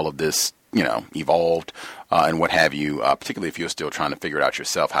how all of this, evolved and what have you, particularly if you're still trying to figure it out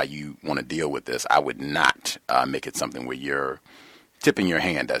yourself how you want to deal with this. I would not make it something where you're tipping your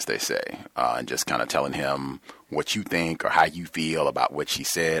hand, as they say, and just kind of telling him what you think or how you feel about what she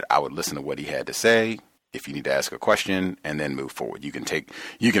said. I would listen to what he had to say. If you need to ask a question, and then move forward. You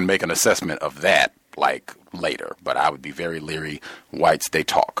can make an assessment of that like later, but I would be very leery. Whites, they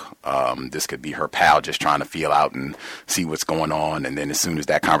talk. This could be her pal just trying to feel out and see what's going on, and then as soon as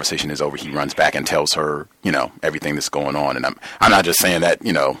that conversation is over, he runs back and tells her, everything that's going on. And I'm not just saying that,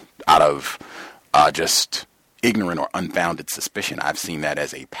 out of just ignorant or unfounded suspicion. I've seen that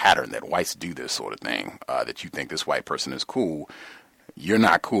as a pattern that whites do this sort of thing, that you think this white person is cool. You're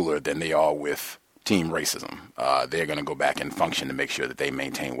not cooler than they are with team racism. They're going to go back and function to make sure that they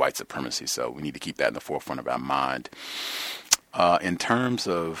maintain white supremacy. So we need to keep that in the forefront of our mind. In terms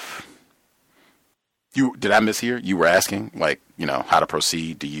of did I mishear? You were asking, how to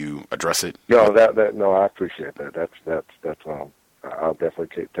proceed. Do you address it? No, no, I appreciate that. That's I'll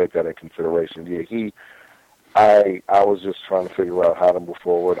definitely take that in consideration. Yeah, I was just trying to figure out how to move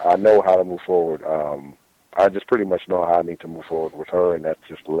forward. I know how to move forward. I just pretty much know how I need to move forward with her, and that's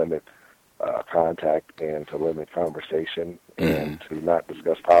just limit contact and to limit conversation and to not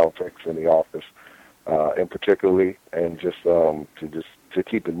discuss politics in the office, and particularly, and just to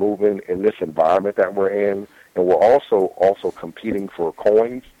keep it moving in this environment that we're in. And we're also competing for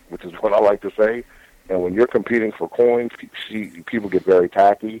coins, which is what I like to say. And when you're competing for coins, people get very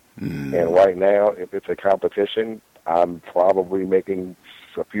tacky. And right now, if it's a competition, I'm probably making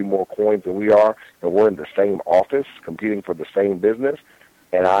a few more coins than we are, and we're in the same office competing for the same business.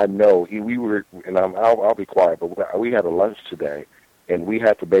 And I know I'll be quiet, but we had a lunch today, and we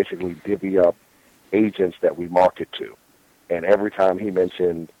had to basically divvy up agents that we market to. And every time he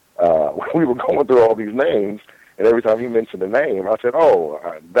mentioned, we were going through all these names, and every time he mentioned a name, I said,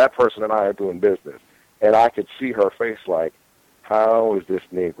 that person and I are doing business. And I could see her face like, how is this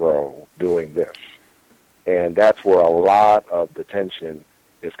Negro doing this? And that's where a lot of the tension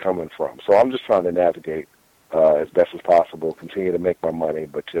is coming from. So I'm just trying to navigate as best as possible, continue to make my money,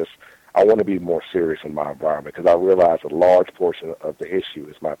 but I want to be more serious in my environment because I realize a large portion of the issue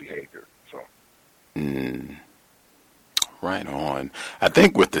is my behavior. So. Right on. I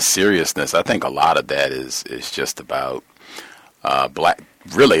think with the seriousness, I think a lot of that is just about black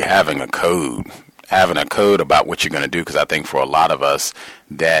really having a code about what you're going to do, because I think for a lot of us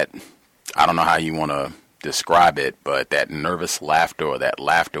that, I don't know how you want to describe it, but that nervous laughter or that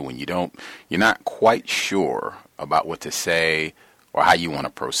laughter when you're not quite sure about what to say or how you want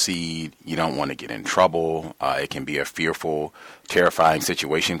to proceed. You don't want to get in trouble. It can be a fearful, terrifying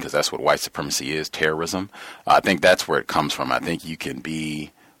situation because that's what white supremacy is, terrorism. I think that's where it comes from. I think you can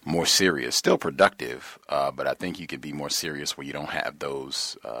be more serious, still productive, but I think you can be more serious where you don't have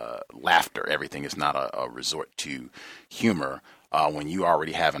those laughter. Everything is not a resort to humor. When you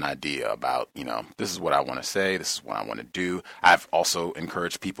already have an idea about, this is what I want to say, this is what I want to do. I've also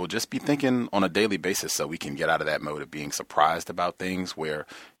encouraged people just be thinking on a daily basis so we can get out of that mode of being surprised about things where,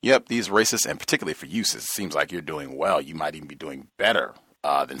 yep, these racists, and particularly for you, it seems like you're doing well. You might even be doing better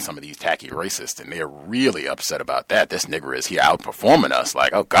than some of these tacky racists, and they're really upset about that. This nigger is here outperforming us.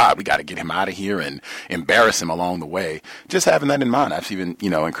 Like, oh God, we got to get him out of here and embarrass him along the way. Just having that in mind. I've even,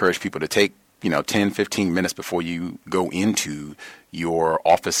 encouraged people to take 10, 15 minutes before you go into your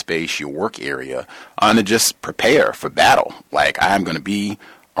office space, your work area, to just prepare for battle. Like, I'm going to be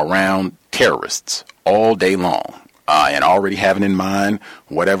around terrorists all day long, and already having in mind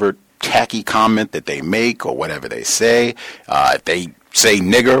whatever tacky comment that they make or whatever they say. If they say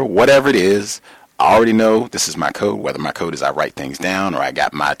nigger, whatever it is, I already know this is my code, whether my code is I write things down or I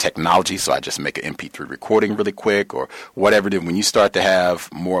got my technology, so I just make an MP3 recording really quick or whatever it is. When you start to have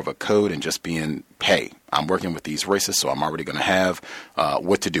more of a code and just being, hey, I'm working with these racists, so I'm already going to have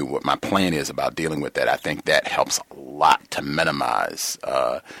what to do, what my plan is about dealing with that. I think that helps a lot to minimize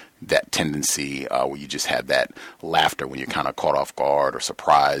that tendency where you just have that laughter when you're kind of caught off guard or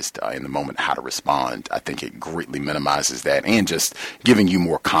surprised in the moment how to respond. I think it greatly minimizes that and just giving you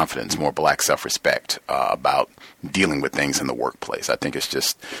more confidence, more black self-respect about dealing with things in the workplace. I think it's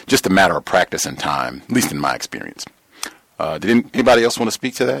just a matter of practice and time, at least in my experience. Did anybody else want to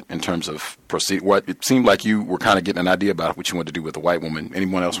speak to that in terms of proceed? What it seemed like you were kind of getting an idea about what you wanted to do with the white woman.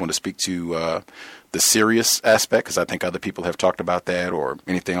 Anyone else want to speak to the serious aspect? Because I think other people have talked about that, or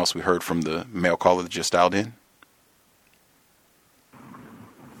anything else we heard from the male caller that just dialed in.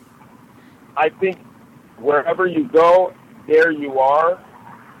 I think wherever you go, there you are,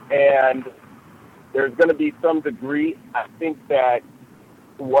 and there's going to be some degree. I think that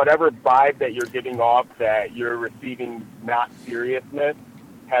whatever vibe that you're giving off that you're receiving not seriousness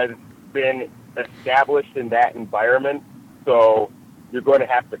has been established in that environment, so you're going to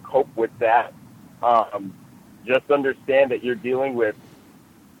have to cope with that. Just understand that you're dealing with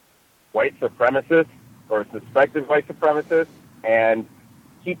white supremacists or suspected white supremacists, and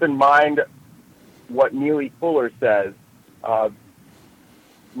keep in mind what Neely Fuller says,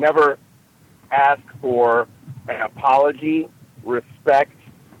 never ask for an apology, respect,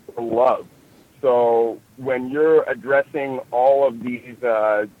 or love. So when you're addressing all of these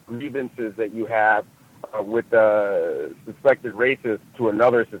grievances that you have with a suspected racist to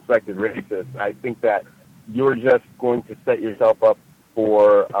another suspected racist, I think that you're just going to set yourself up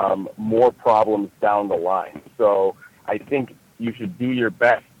for more problems down the line. So I think you should do your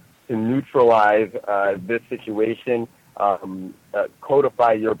best to neutralize this situation,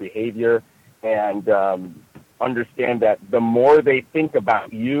 codify your behavior, and understand that the more they think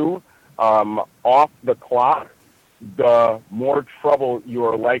about you off the clock, the more trouble you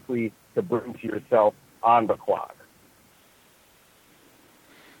are likely to bring to yourself on the clock.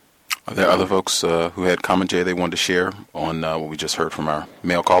 Are there other folks who had commentary they wanted to share on what we just heard from our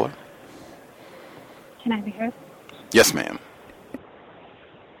male caller? Can I be heard? Yes, ma'am.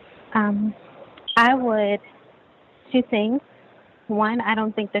 I would, two things. One, I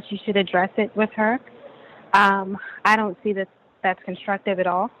don't think that you should address it with her. I don't see that that's constructive at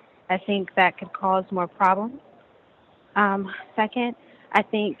all. I think that could cause more problems. Second, I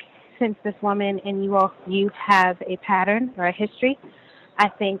think since this woman and you have a pattern or a history, I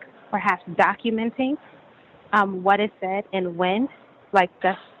think perhaps documenting what is said and when, like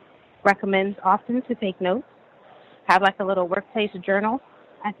Gus recommends often to take notes, have like a little workplace journal.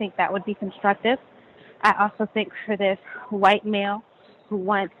 I think that would be constructive. I also think for this white male who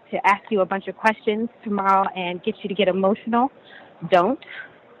wants to ask you a bunch of questions tomorrow and get you to get emotional, don't.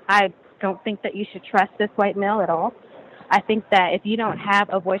 I don't think that you should trust this white male at all. I think that if you don't have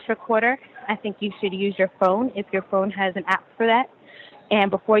a voice recorder, I think you should use your phone if your phone has an app for that.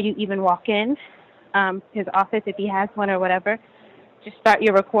 And before you even walk in his office, if he has one or whatever, just start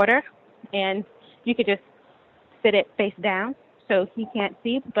your recorder, and you could just sit it face down so he can't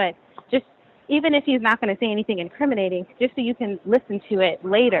see. But just even if he's not going to say anything incriminating, just so you can listen to it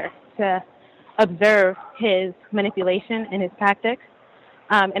later to observe his manipulation and his tactics.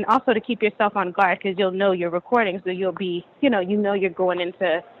 And also to keep yourself on guard, because you'll know you're recording, so you'll be, you know you're going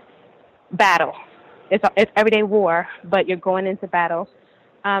into battle. It's everyday war, but you're going into battle.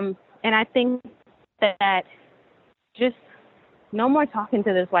 And I think that just no more talking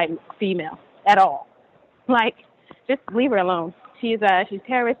to this white female at all. Like, just leave her alone. She's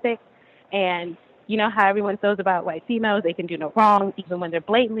terroristic, and you know how everyone feels about white females. They can do no wrong, even when they're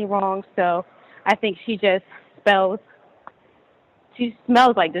blatantly wrong. So I think she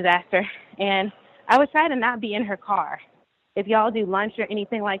smells like disaster. And I would try to not be in her car. If y'all do lunch or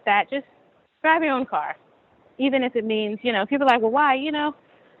anything like that, just drive your own car. Even if it means, people are like, well, why?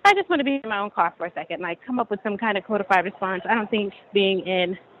 I just want to be in my own car for a second. Like, come up with some kind of codified response. I don't think being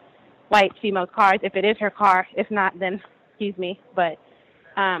in white female cars, if it is her car, if not, then excuse me. But,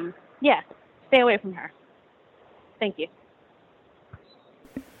 yeah, stay away from her. Thank you.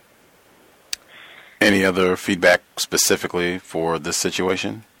 Any other feedback specifically for this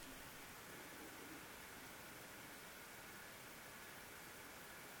situation?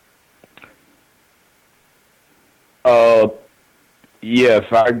 Yes,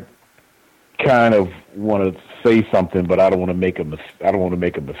 I kind of want to say something, but I don't want to make a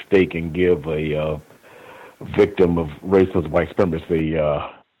mistake and give a victim of racist white supremacy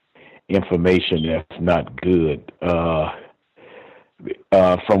information that's not good. From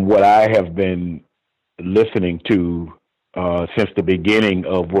what I have been listening to since the beginning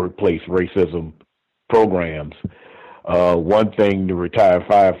of workplace racism programs, one thing the retired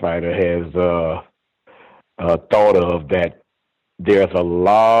firefighter has thought of, that there's a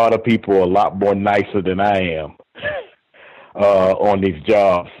lot of people a lot more nicer than I am on these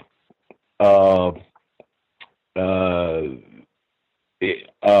jobs. I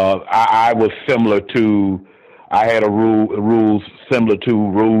was similar to, I had rules similar to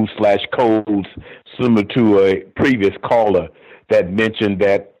rules/codes similar to a previous caller that mentioned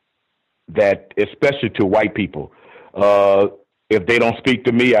that especially to white people, If they don't speak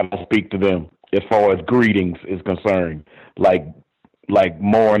to me, I don't speak to them. As far as greetings is concerned, like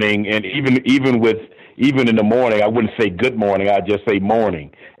morning, and even in the morning, I wouldn't say good morning. I just say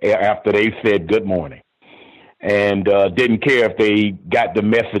morning after they said good morning, and didn't care if they got the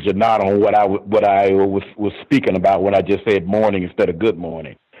message or not on what I was speaking about when I just said morning instead of good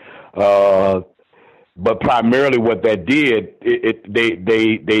morning. But primarily, what that did,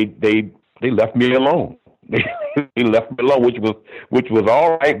 they left me alone. They left me alone, which was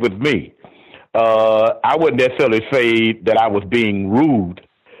all right with me. I wouldn't necessarily say that I was being rude,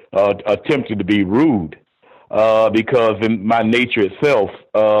 attempting to be rude, because in my nature itself,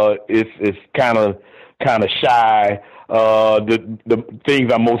 is kind of shy. The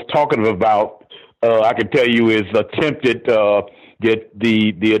things I'm most talkative about, I can tell you, is attempted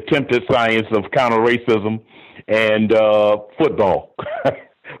the attempted science of counter racism and football,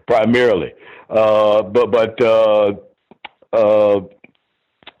 primarily.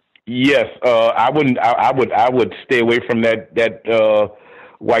 Yes, I would stay away from that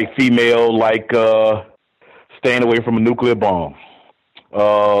white female, like staying away from a nuclear bomb.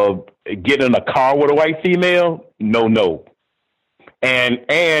 Get in a car with a white female, no. And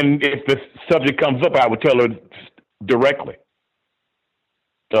if the subject comes up, I would tell her directly.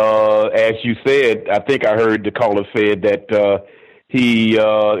 As you said, I think I heard the caller said that he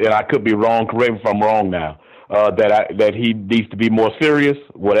and I could be wrong. Correct me if I'm wrong now. That he needs to be more serious.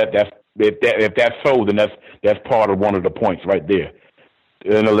 Well, if that's so, then that's part of one of the points right there.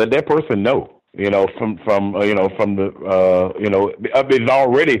 Let that person know. From the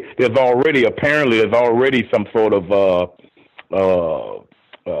there's already some sort of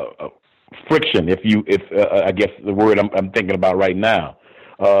friction. If I guess the word I'm thinking about right now.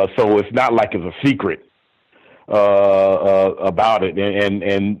 So it's not like it's a secret about it,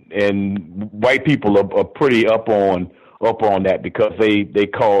 and white people are pretty up on that, because they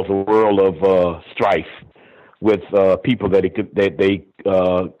cause a world of strife with people that they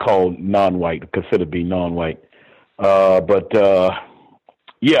call non-white, consider to be non-white. Yeah,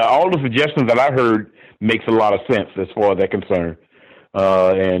 all the suggestions that I heard makes a lot of sense as far as they're concerned,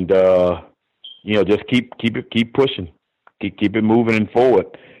 and just keep pushing. Keep it moving and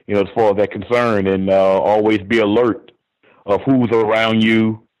forward, as far as they're concerned, and always be alert of who's around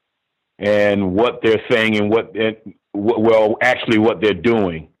you and what they're saying and what they're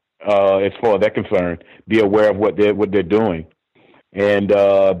doing. As far as they're concerned, be aware of what they're doing, and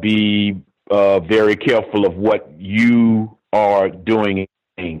be very careful of what you are doing.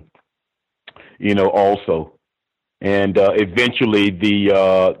 Also. And eventually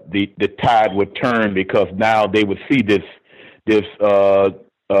the tide would turn, because now they would see this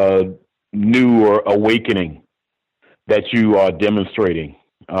new or awakening that you are demonstrating.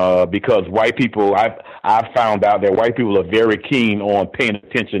 Because white people, I've found out that white people are very keen on paying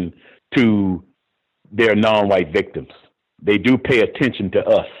attention to their non-white victims. They do pay attention to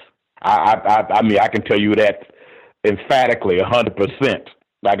us. I mean, I can tell you that emphatically, 100%.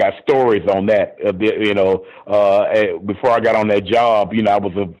 I got stories on that. Before I got on that job, I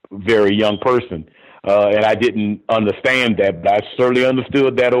was a very young person, and I didn't understand that, but I certainly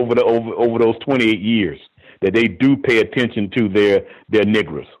understood that over those 28 years, that they do pay attention to their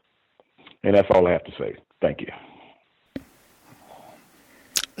niggers. And that's all I have to say. Thank you.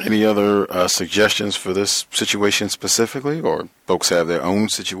 Any other suggestions for this situation specifically, or folks have their own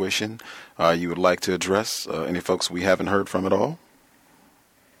situation you would like to address? Any folks we haven't heard from at all?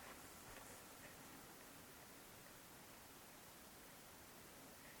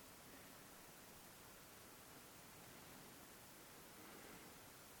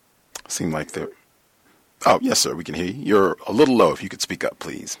 Seem like they're... Oh, yes, sir, we can hear you. You're a little low. If you could speak up,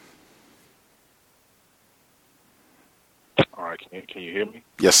 please. All right, can you hear me?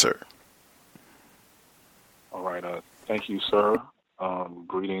 Yes, sir. All right, thank you, sir.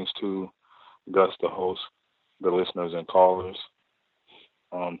 Greetings to Gus, the host, the listeners and callers.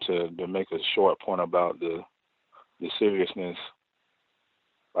 To make a short point about the seriousness,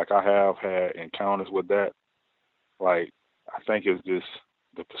 like I have had encounters with that. Like, I think it's just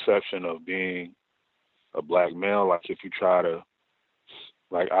the perception of being a black male. Like, if you try to,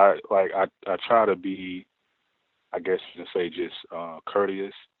 I try to be, I guess you can say, just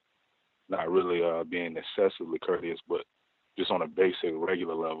courteous, not really being excessively courteous, but just on a basic,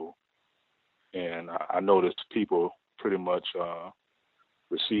 regular level. And I noticed people pretty much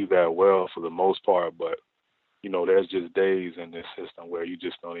receive that well for the most part, but there's just days in this system where you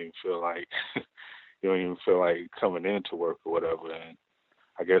just don't even feel like coming into work or whatever. And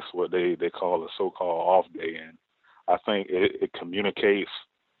I guess what they call a so-called off day. And I think it communicates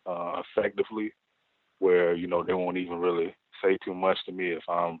effectively where, they won't even really say too much to me if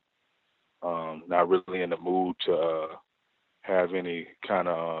I'm not really in the mood to have any kind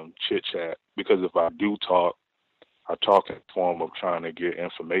of chit chat. Because if I do talk, I talk in the form of trying to get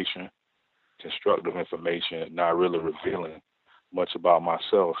information, constructive information, not really revealing much about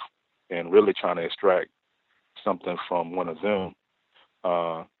myself, and really trying to extract something from one of them,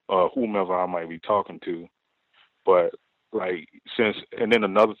 or whomever I might be talking to. But and then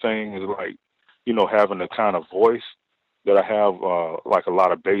another thing is having the kind of voice that I have, like a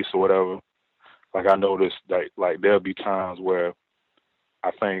lot of bass or whatever. Like I noticed that there'll be times where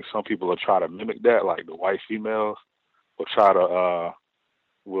I think some people will try to mimic that, like the white females will try to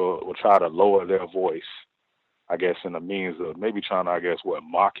will try to lower their voice, I guess, in the means of maybe trying to, I guess,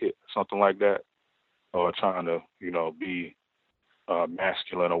 mock it, something like that, or trying to, be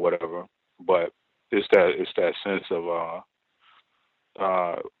masculine or whatever. But it's that sense of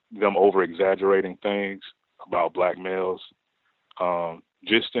them over exaggerating things about black males.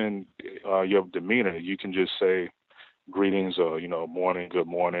 Just in your demeanor, you can just say greetings or, morning, good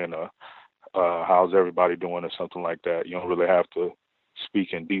morning, or how's everybody doing or something like that. You don't really have to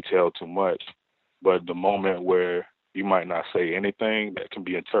speak in detail too much. But the moment where you might not say anything that can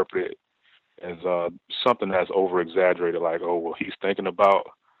be interpreted as something that's over exaggerated, like, oh, well, he's thinking about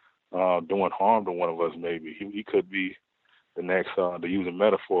doing harm to one of us, maybe. He could be the next, to use a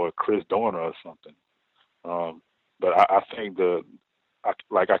metaphor, Chris Dorner or something. But I think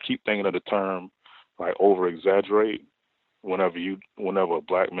I keep thinking of the term like over exaggerate whenever a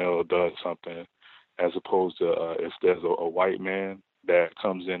black male does something, as opposed to if there's a white man that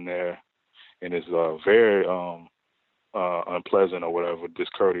comes in there and is very unpleasant or whatever,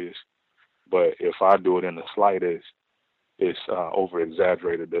 discourteous. But if I do it in the slightest, it's over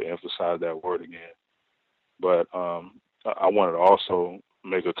exaggerated to emphasize that word again. But I wanted to also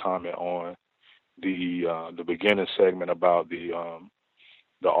make a comment on the beginning segment about the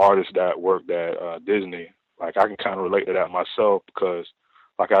artists that worked at Disney. Like I can kind of relate to that myself because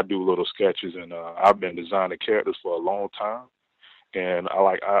like I do little sketches and I've been designing characters for a long time, and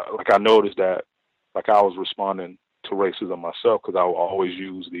I noticed that like I was responding to racism myself because I would always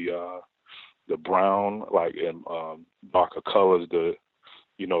use the brown like and darker colors to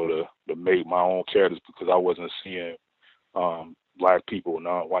make my own characters because I wasn't seeing black people,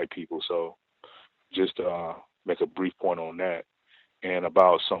 non-white people. So just make a brief point on that. And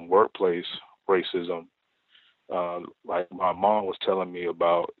about some workplace racism, like my mom was telling me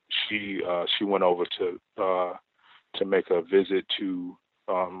about, she went over to make a visit to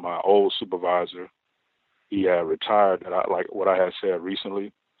my old supervisor. He had retired, and like what I had said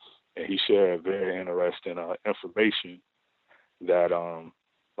recently, and he shared very interesting information that,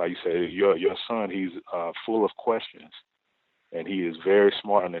 like you said, your son, he's full of questions, and he is very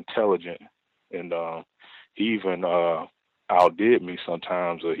smart and intelligent, and he even outdid me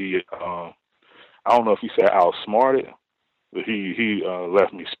sometimes, or he I don't know if he said outsmarted, but he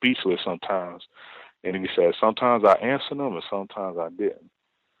left me speechless sometimes. And he said sometimes I answered them and sometimes I didn't.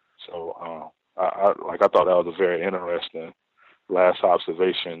 So I thought that was a very interesting last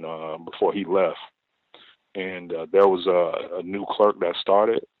observation before he left. And there was a new clerk that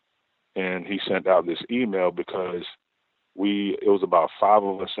started, and he sent out this email because it was about 5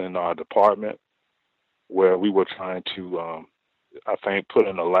 of us in our department where we were trying to, I think, put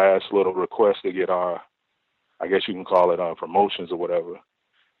in the last little request to get our, I guess you can call it promotions or whatever.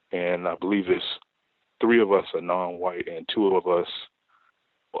 And I believe it's 3 of us are non-white and 2 of us,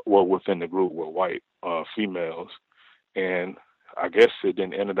 well, within the group were white females. And I guess it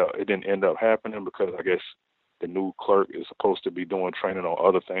didn't end up happening because I guess the new clerk is supposed to be doing training on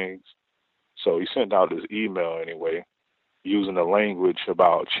other things. So he sent out this email anyway, using the language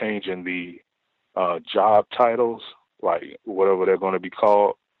about changing the job titles, like whatever they're going to be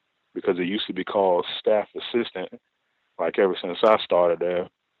called, because it used to be called staff assistant, like ever since I started there.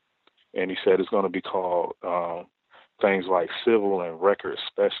 And he said it's going to be called things like civil and record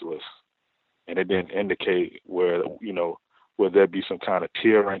specialist. And it didn't indicate where there'd be some kind of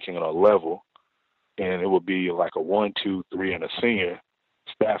tier ranking on a level. And it would be like a 1, 2, 3 and a senior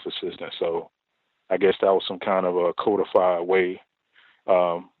staff assistant. So I guess that was some kind of a codified way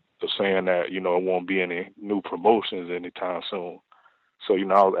of saying that, it won't be any new promotions anytime soon. So, I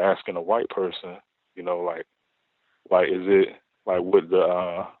was asking a white person, like is it, like would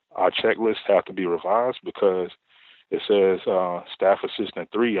our checklist have to be revised because it says staff assistant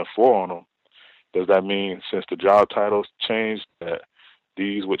 3 and 4 on them? Does that mean since the job titles changed that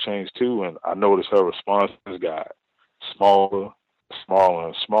these would change too? And I noticed her responses got smaller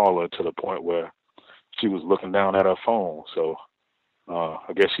and smaller to the point where she was looking down at her phone. So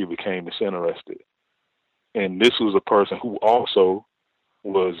I guess she became disinterested. And this was a person who also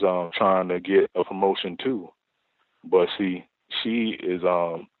was trying to get a promotion too. But see, she is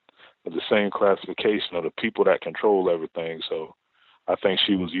of the same classification of the people that control everything. So I think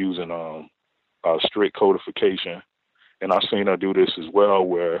she was using a strict codification. And I've seen her do this as well,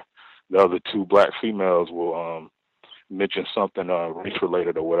 where the other two black females will mention something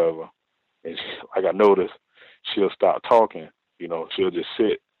race-related or whatever. And like I noticed, she'll stop talking. You know, she'll just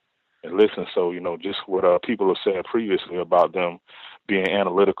sit and listen. So, you know, just what people have said previously about them being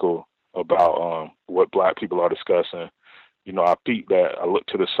analytical about what black people are discussing. You know, I peeped that. I looked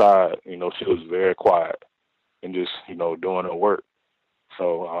to the side. You know, she was very quiet and just, you know, doing her work.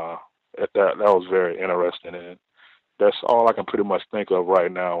 So that was very interesting. And that's all I can pretty much think of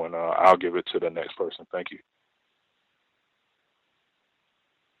right now. And I'll give it to the next person. Thank you.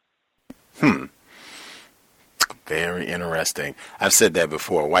 Very interesting. I've said that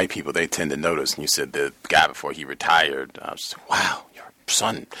before. White people, they tend to notice. And you said the guy before he retired, I was like, wow, your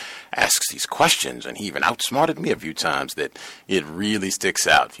son asks these questions, and he even outsmarted me a few times. That it really sticks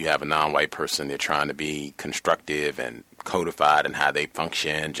out. If you have a non-white person, they're trying to be constructive and codified in how they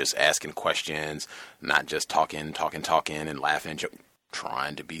function, just asking questions, not just talking and laughing,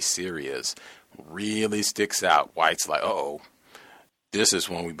 trying to be serious. Really sticks out. White's like, uh-oh, this is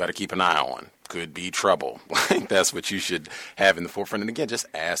one we better keep an eye on. Could be trouble. That's what you should have in the forefront. And again, just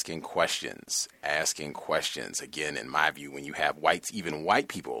asking questions. Again, in my view, when you have whites, even white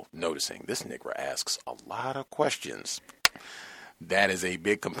people noticing this nigger asks a lot of questions, that is a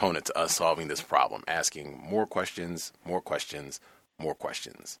big component to us solving this problem. Asking more questions.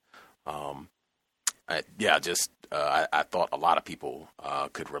 I thought a lot of people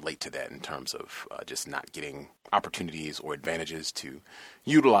could relate to that in terms of just not getting opportunities or advantages to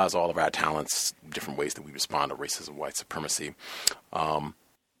utilize all of our talents, different ways that we respond to racism, white supremacy.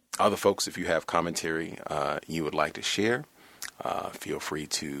 Other folks, if you have commentary you would like to share, feel free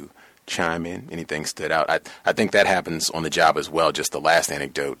to chime in. Anything stood out? I think that happens on the job as well. Just the last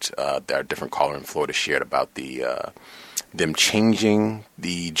anecdote that our different caller in Florida shared about them changing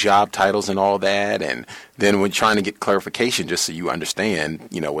the job titles and all that, and then when trying to get clarification, just so you understand,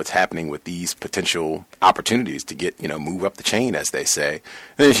 you know, what's happening with these potential opportunities to get, you know, move up the chain, as they say.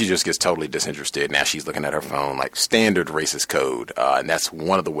 And then she just gets totally disinterested. Now she's looking at her phone like standard racist code, and that's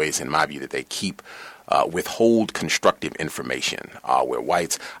one of the ways, in my view, that they keep withhold constructive information, where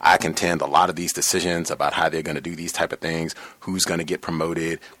whites, I contend a lot of these decisions about how they're going to do these type of things, who's going to get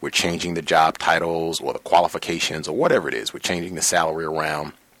promoted, we're changing the job titles or the qualifications or whatever it is, we're changing the salary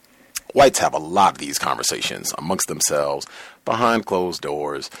around. Whites have a lot of these conversations amongst themselves behind closed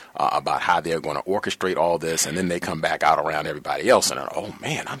doors about how they're going to orchestrate all this, and then they come back out around everybody else and are, oh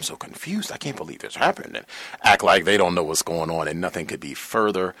man, I'm so confused, I can't believe this happened, and act like they don't know what's going on, and nothing could be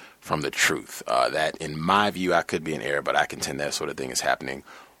further from the truth. That, in my view, I could be in error, but I contend that sort of thing is happening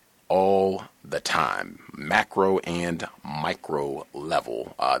all the time, macro and micro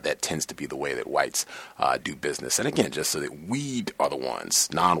level. That tends to be the way that whites do business. And again, just so that we are the ones,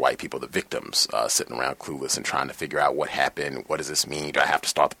 non-white people, the victims, sitting around clueless and trying to figure out what happened, what does this mean, do I have to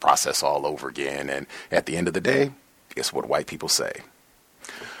start the process all over again? And at the end of the day, guess what white people say?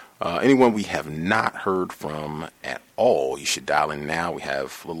 Anyone we have not heard from at all, you should dial in now. We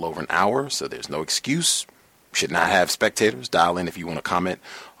have a little over an hour, so there's no excuse. Should not have spectators. Dial in if you want to comment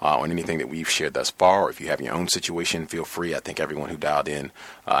on anything that we've shared thus far, or if you have your own situation, feel free. I think everyone who dialed in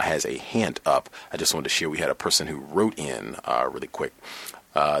has a hand up. I just wanted to share we had a person who wrote in really quick.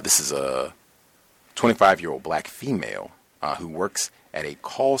 This is a 25-year-old black female who works at a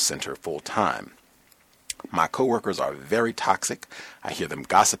call center full time. My coworkers are very toxic. I hear them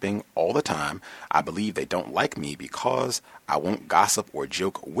gossiping all the time. I believe they don't like me because I won't gossip or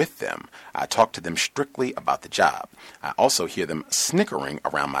joke with them. I talk to them strictly about the job. I also hear them snickering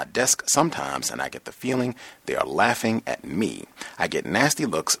around my desk sometimes, and I get the feeling they are laughing at me. I get nasty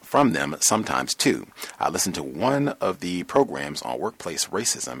looks from them sometimes too. I listened to one of the programs on workplace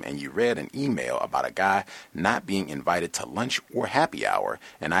racism, and you read an email about a guy not being invited to lunch or happy hour,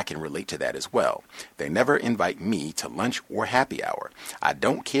 and I can relate to that as well. They never invite me to lunch or happy hour. I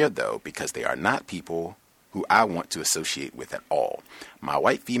don't care though, because they are not people who I want to associate with at all. My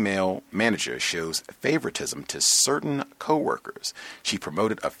white female manager shows favoritism to certain coworkers. She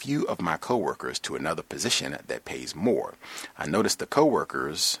promoted a few of my coworkers to another position that pays more. I noticed the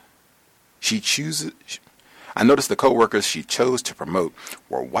coworkers she chose to promote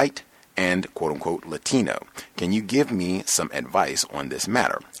were white and quote-unquote Latino. Can you give me some advice on this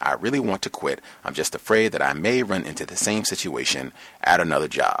matter? I really want to quit. I'm just afraid that I may run into the same situation at another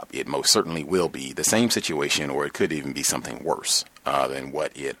job. It most certainly will be the same situation, or it could even be something worse than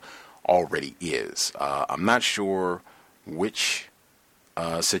what it already is. I'm not sure which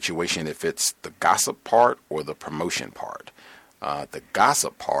situation, if it's the gossip part or the promotion part. The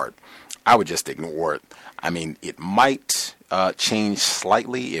gossip part, I would just ignore it. I mean, it might change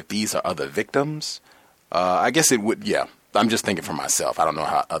slightly if these are other victims. I guess it would, yeah. I'm just thinking for myself. I don't know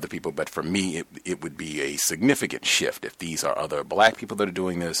how other people, but for me, it would be a significant shift if these are other black people that are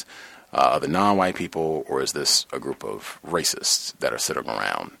doing this, other non-white people, or is this a group of racists that are sitting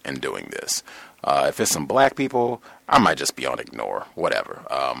around and doing this? If it's some black people, I might just be on ignore, whatever.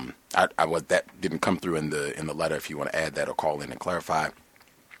 That didn't come through in the letter. If you want to add that or call in and clarify.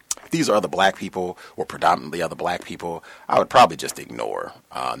 If these are other black people or predominantly other black people, I would probably just ignore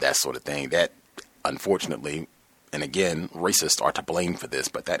that sort of thing. That, unfortunately, and again, racists are to blame for this,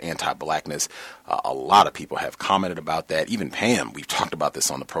 but that anti-blackness, a lot of people have commented about that. Even Pam, we've talked about this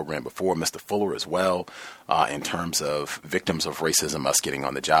on the program before, Mr. Fuller as well, in terms of victims of racism, us getting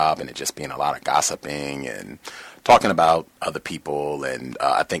on the job and it just being a lot of gossiping and talking about other people. And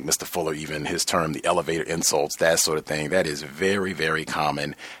I think Mr. Fuller, even his term, the elevator insults, that sort of thing, that is very, very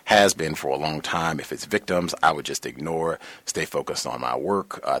common, has been for a long time. If it's victims, I would just ignore, stay focused on my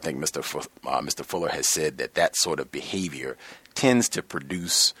work. I think Mr. Fuller has said that sort of behavior tends to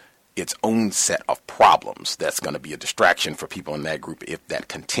produce its own set of problems that's going to be a distraction for people in that group if that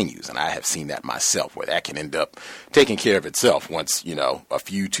continues. And I have seen that myself, where that can end up taking care of itself once, a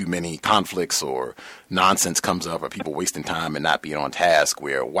few too many conflicts or nonsense comes up, or people wasting time and not being on task,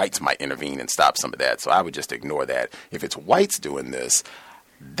 where whites might intervene and stop some of that. So I would just ignore that. If it's whites doing this,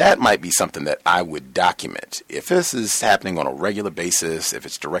 that might be something that I would document. If this is happening on a regular basis, if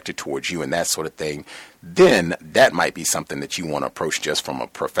it's directed towards you and that sort of thing, then that might be something that you want to approach just from a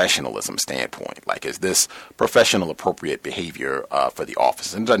professionalism standpoint. Like, is this professional appropriate behavior for the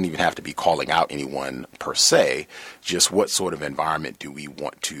office? And it doesn't even have to be calling out anyone per se, just what sort of environment do we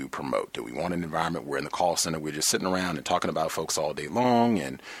want to promote? Do we want an environment where in the call center we're just sitting around and talking about folks all day long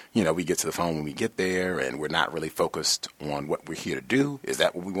and, we get to the phone when we get there and we're not really focused on what we're here to do? Is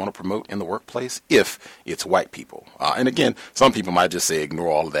that what we want to promote in the workplace if it's white people? And again, some people might just say ignore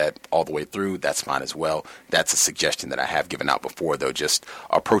all of that all the way through. That's fine as well. That's a suggestion that I have given out before, though, just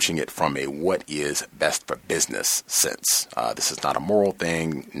approaching it from a what is best for business sense. This is not a moral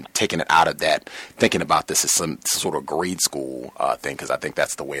thing, taking it out of that, thinking about this as some sort of grade school thing, because I think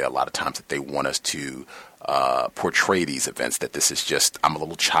that's the way a lot of times that they want us to portray these events, that this is just, I'm a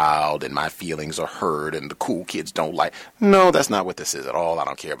little child and my feelings are hurt and the cool kids don't like. No, that's not what this is at all. I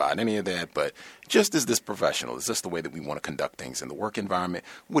don't care about any of that, but just, is this professional? Is this the way that we want to conduct things in the work environment?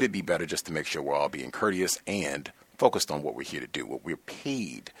 Would it be better just to make sure we're all being courteous and focused on what we're here to do, what we're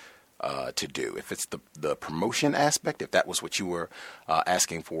paid to do? If it's the promotion aspect, if that was what you were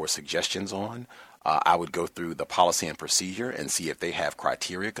asking for suggestions on, I would go through the policy and procedure and see if they have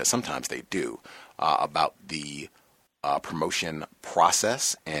criteria, because sometimes they do, about the promotion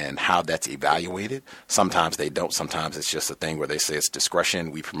process and how that's evaluated. Sometimes they don't. Sometimes it's just a thing where they say it's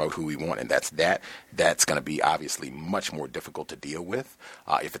discretion. We promote who we want, and that's that. That's going to be obviously much more difficult to deal with.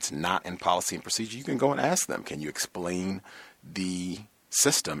 If it's not in policy and procedure, you can go and ask them, can you explain the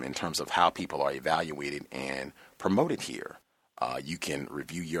system in terms of how people are evaluated and promoted here? You can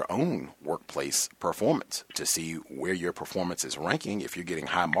review your own workplace performance to see where your performance is ranking. If you're getting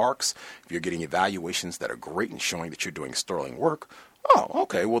high marks, if you're getting evaluations that are great and showing that you're doing sterling work, oh,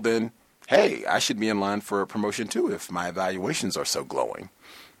 okay, well then, hey, I should be in line for a promotion too if my evaluations are so glowing.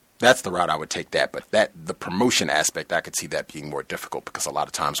 That's the route I would take that. But the promotion aspect, I could see that being more difficult, because a lot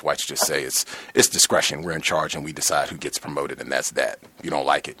of times whites just say it's discretion. We're in charge and we decide who gets promoted, and that's that. If you don't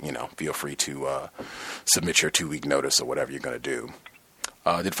like it, feel free to submit your 2-week notice or whatever you're going to do.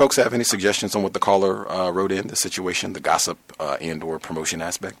 Did folks have any suggestions on what the caller wrote in, the situation, the gossip and or promotion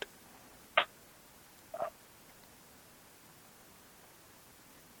aspect?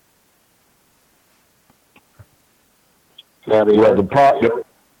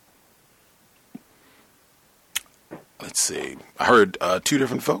 Let's see. I heard 2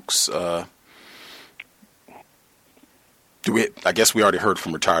 different folks. I guess we already heard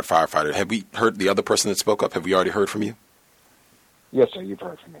from retired firefighter. Have we heard the other person that spoke up? Have we already heard from you? Yes, sir. You've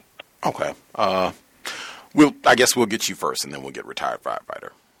heard from me. Okay. I guess we'll get you first, and then we'll get retired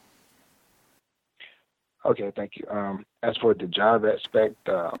firefighter. Okay, thank you. As for the job aspect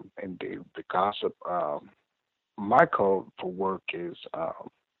and the gossip, my code for work is I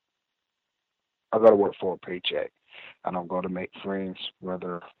go to work for a paycheck. I don't go to make friends,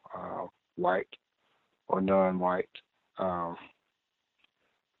 whether white or non-white.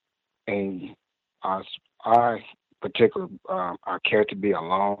 And I particularly, I care to be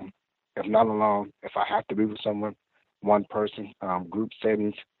alone. If not alone, if I have to be with someone, one person, group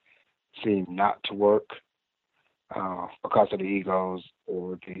settings, seem not to work because of the egos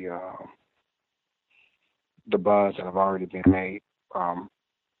or the bonds that have already been made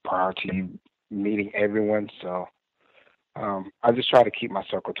prior to you meeting everyone. So I just try to keep my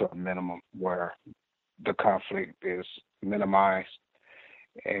circle to a minimum where the conflict is minimized,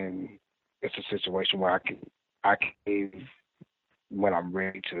 and it's a situation where I can leave when I'm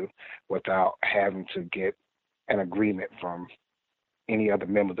ready to, without having to get an agreement from any other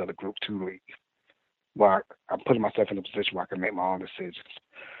members of the group to leave. Well, I'm putting myself in a position where I can make my own decisions.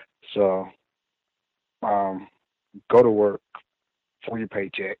 So go to work for your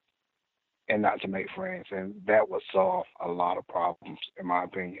paycheck and not to make friends, and that would solve a lot of problems, in my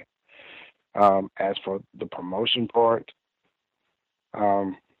opinion. As for the promotion part,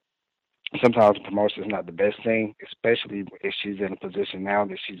 sometimes promotion is not the best thing, especially if she's in a position now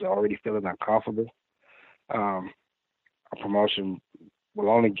that she's already feeling uncomfortable. A promotion will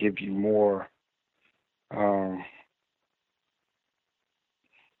only give you more.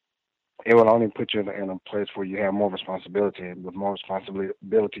 It will only put you in a place where you have more responsibility, and with more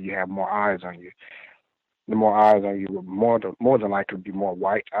responsibility, you have more eyes on you. The more eyes on you, more than likely be more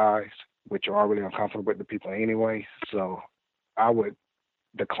white eyes, which are already uncomfortable with the people anyway. So I would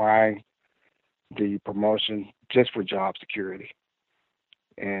decline the promotion just for job security,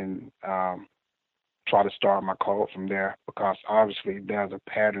 and try to start my code from there, because obviously there's a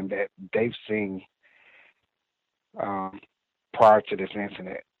pattern that they've seen prior to this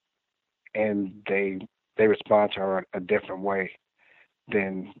incident, and they respond to her a different way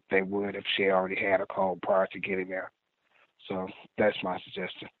than they would if she already had a code prior to getting there. So that's my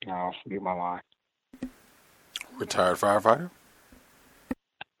suggestion. I'll leave my line. Retired firefighter?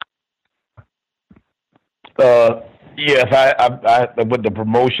 Yes, I with the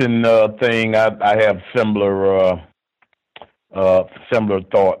promotion thing, I have similar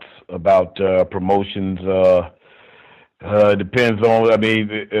thoughts about promotions. Depends on. I mean,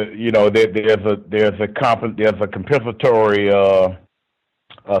 there's a compensatory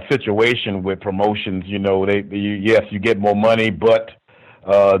situation with promotions. Yes, you get more money, but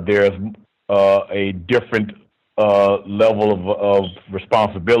there's a different level of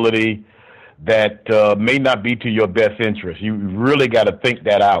responsibility that may not be to your best interest. You really got to think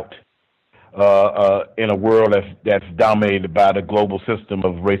that out in a world that's dominated by the global system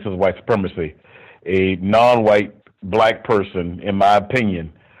of racist white supremacy. A non-white black person, in my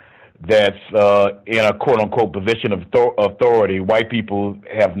opinion, that's in a quote-unquote position of authority, white people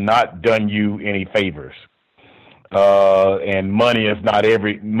have not done you any favors, and money is not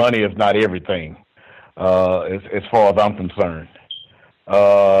everything, as far as I'm concerned.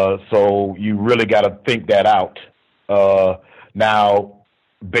 So you really got to think that out. Now,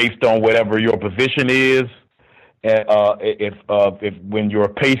 based on whatever your position is, if when your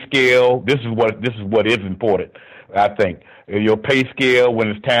pay scale, this is what is important, I think. Your pay scale, when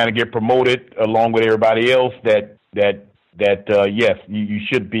it's time to get promoted, along with everybody else, yes, you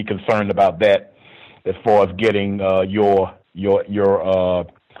should be concerned about that, as far as getting your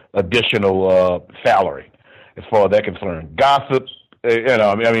additional salary, as far as that's concerned. Gossip. In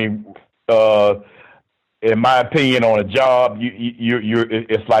my opinion, on a job,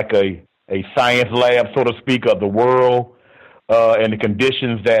 it's like a science lab, so to speak, of the world, and the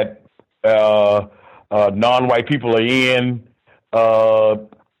conditions that non-white people are in,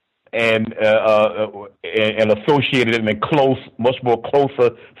 and associated in a much more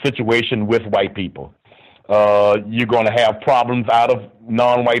closer situation with white people. You're going to have problems out of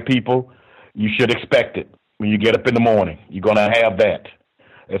non-white people. You should expect it. When you get up in the morning, you're going to have that,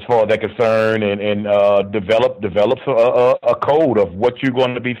 as far as they're concerned, and develop a code of what you're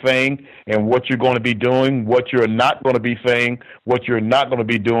going to be saying and what you're going to be doing, what you're not going to be saying, what you're not going to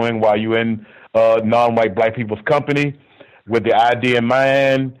be doing while you're in non-white black people's company, with the idea in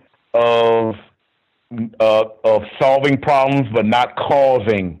mind of solving problems but not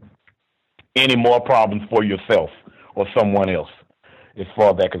causing any more problems for yourself or someone else, as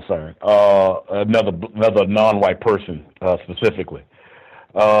far as that concerned. Another non-white person specifically.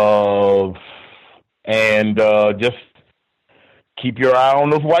 And just keep your eye on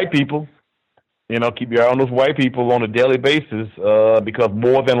those white people. Keep your eye on those white people on a daily basis, because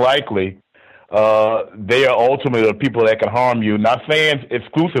more than likely, they are ultimately the people that can harm you. Not saying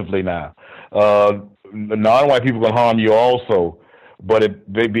exclusively now. Non-white people can harm you also, but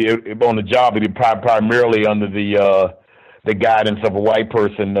on the job, it'd be primarily under the guidance of a white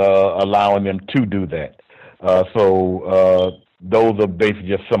person, allowing them to do that. So those are basically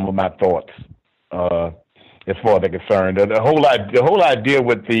just some of my thoughts, as far as they're concerned. The whole idea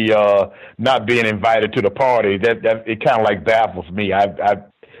with the not being invited to the party, that it kind of like baffles me.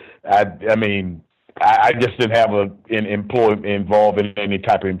 I mean, I just didn't have an employment involved in any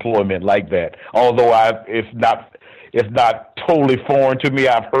type of employment like that. Although it's not totally foreign to me.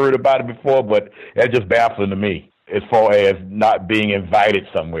 I've heard about it before, but it's just baffling to me as far as not being invited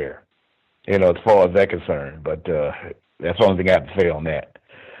somewhere. As far as that's concerned. But that's the only thing I have to say on that.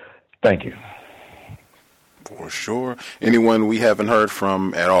 Thank you. For sure. Anyone we haven't heard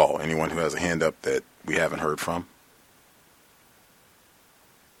from at all? Anyone who has a hand up that we haven't heard from?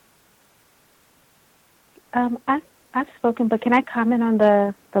 I've spoken, but can I comment on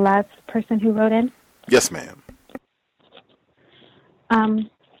the last person who wrote in? Yes, ma'am. I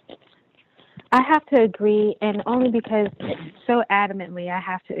have to agree, and only because so adamantly I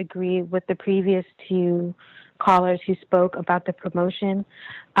have to agree with the previous two callers who spoke about the promotion.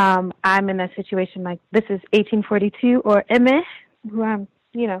 I'm in a situation like this is 1842 or Emmett, who I'm,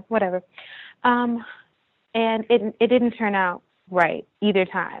 whatever. And it didn't turn out right either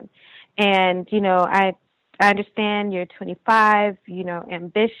time. And, I understand you're 25,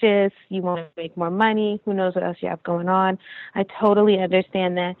 ambitious, you want to make more money, who knows what else you have going on. I totally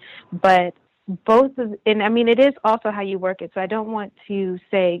understand that. But it is also how you work it. So I don't want to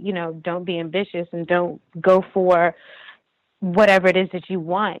say, don't be ambitious and don't go for whatever it is that you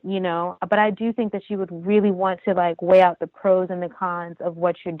want, But I do think that you would really want to weigh out the pros and the cons of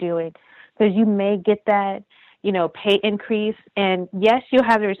what you're doing, because you may get that pay increase. And yes, you'll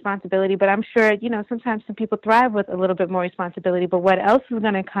have the responsibility, but I'm sure, sometimes some people thrive with a little bit more responsibility. But what else is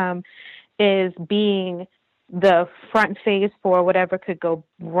going to come is being the front face for whatever could go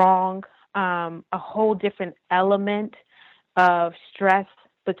wrong, a whole different element of stress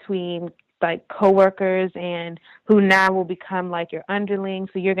between coworkers and who now will become your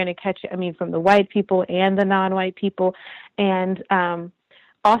underlings. So you're going to catch it, from the white people and the non-white people. And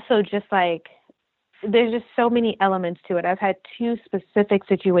also just there's just so many elements to it. I've had two specific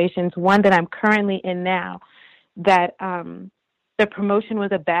situations, one that I'm currently in now, that the promotion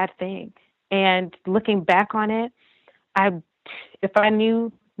was a bad thing. And looking back on it, if I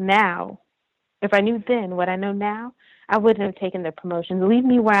knew then what I know now, I wouldn't have taken the promotion. Leave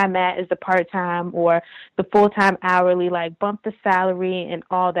me where I'm at as the part-time or the full-time hourly, bump the salary and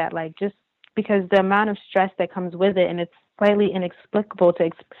all that, just because the amount of stress that comes with it, and it's slightly inexplicable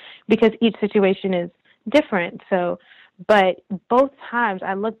because each situation is different. So, but both times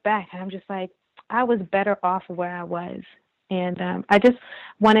I look back and I'm just I was better off where I was. And I just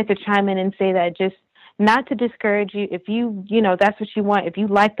wanted to chime in and say that, just not to discourage you. If that's what you want, if you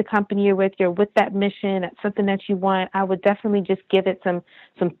like the company you're with that mission, that's something that you want, I would definitely just give it some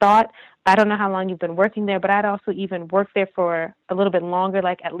thought. I don't know how long you've been working there, but I'd also even worked there for a little bit longer,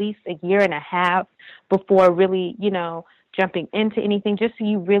 at least a year and a half before really, jumping into anything, just so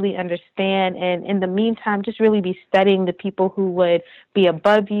you really understand. And in the meantime, just really be studying the people who would be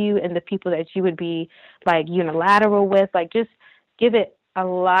above you and the people that you would be unilateral with. Just give it a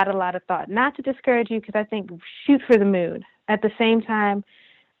lot of thought, not to discourage you, because I think shoot for the moon. At the same time,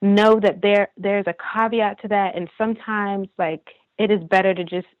 know that there's a caveat to that, and sometimes it is better to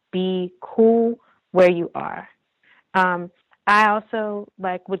just be cool where you are. I also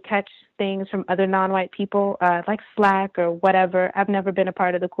would catch things from other non-white people, like Slack or whatever. I've never been a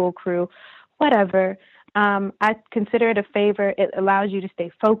part of the cool crew, whatever. I consider it a favor. It allows you to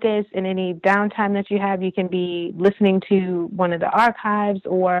stay focused. In any downtime that you have, you can be listening to one of the archives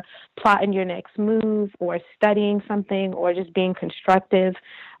or plotting your next move or studying something or just being constructive,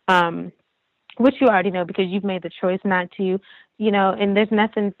 which you already know because you've made the choice not to, and there's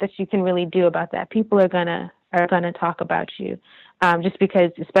nothing that you can really do about that. People are gonna talk about you, just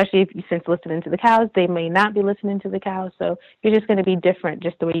because, especially since listening to the cows, they may not be listening to the cows. So you're just going to be different,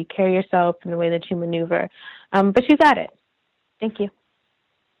 just the way you carry yourself and the way that you maneuver. But you got it. Thank you.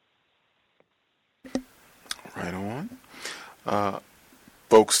 Right on.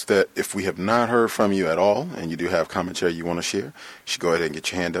 Folks, that if we have not heard from you at all and you do have commentary you want to share, you should go ahead and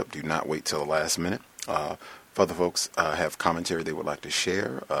get your hand up. Do not wait till the last minute. If other folks have commentary they would like to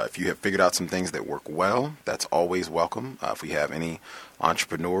share, if you have figured out some things that work well, that's always welcome. If we have any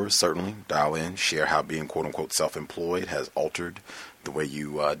entrepreneurs, certainly dial in, share how being quote-unquote self-employed has altered the way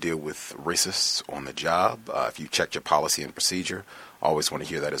you deal with racists on the job. If you checked your policy and procedure, always want to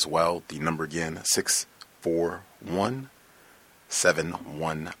hear that as well. The number again,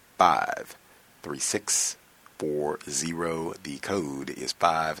 641-715-3640. The code is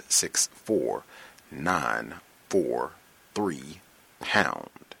 564-943#.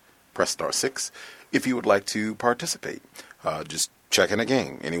 Press star 6 if you would like to participate. Just checking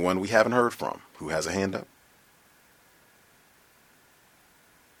again. Anyone we haven't heard from who has a hand up?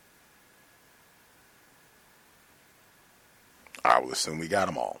 I will assume we got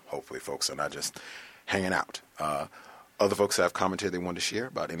them all. Hopefully folks are not just hanging out. Other folks have commented they wanted to share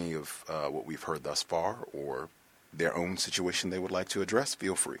about any of what we've heard thus far or their own situation they would like to address.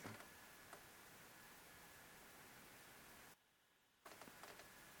 Feel free.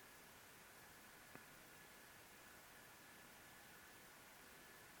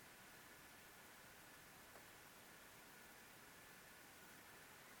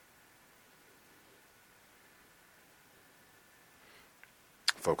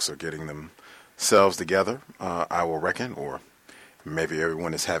 Folks are getting themselves together, I will reckon, or maybe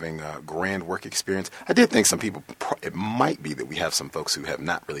everyone is having a grand work experience. I did think some people, it might be that we have some folks who have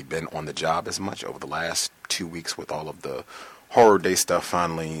not really been on the job as much over the last 2 weeks with all of the horror day stuff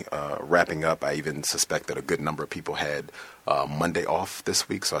finally wrapping up. I even suspect that a good number of people had Monday off this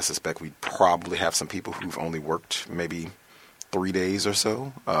week, so I suspect we probably have some people who've only worked maybe 3 days or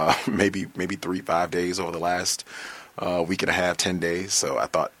so, maybe 5 days over the last week and a half, 10 days. So I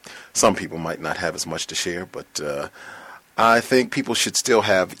thought some people might not have as much to share, but I think people should still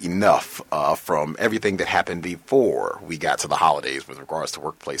have enough from everything that happened before we got to the holidays with regards to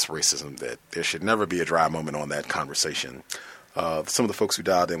workplace racism that there should never be a dry moment on that conversation. Some of the folks who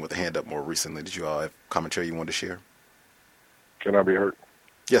dialed in with a hand up more recently, did you all have commentary you wanted to share? Can I be heard?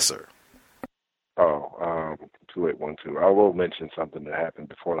 Yes, sir. 2812. I will mention something that happened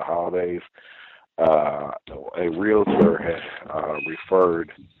before the holidays. A realtor had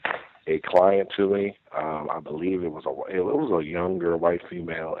referred a client to me. I believe it was a younger white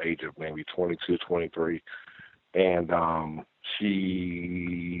female, age of maybe 22, 23, and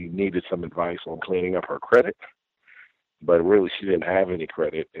she needed some advice on cleaning up her credit, but really she didn't have any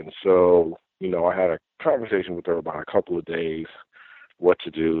credit. And so, I had a conversation with her about a couple of days, what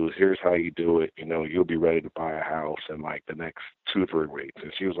to do. Here's how you do it. You'll be ready to buy a house in like the next 2-3 weeks.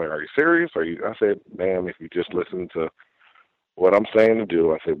 And she was like, "Are you serious? I said, "Ma'am, if you just listen to what I'm saying to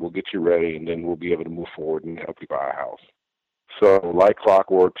do," I said, "we'll get you ready and then we'll be able to move forward and help you buy a house." So like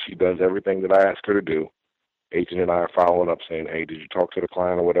clockwork, she does everything that I asked her to do. Agent and I are following up saying, "Hey, did you talk to the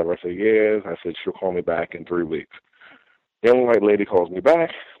client or whatever?" I said, "Yes." I said, "She'll call me back in 3 weeks." Young white lady calls me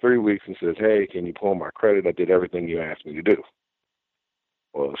back 3 weeks and says, "Hey, can you pull my credit? I did everything you asked me to do."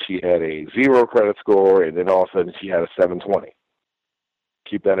 Well, she had a 0 credit score, and then all of a sudden she had a 720.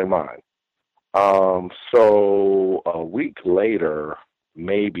 Keep that in mind. So a week later,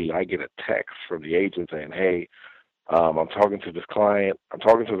 maybe I get a text from the agent saying, "Hey, I'm talking to this client.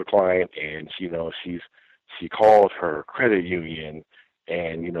 And she called her credit union,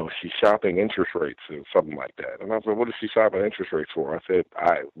 and she's shopping interest rates or something like that." And I said, "What is she shopping interest rates for?" I said,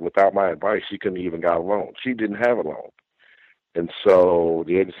 without my advice, she couldn't even got a loan. She didn't have a loan. And so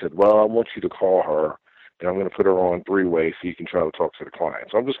the agent said, "Well, I want you to call her, and I'm going to put her on 3-way so you can try to talk to the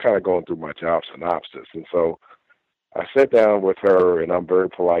client." So I'm just kind of going through my job synopsis. And so I sat down with her, and I'm very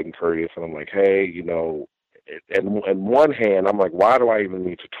polite and courteous, and I'm like, "Hey, and on one hand, I'm like, why do I even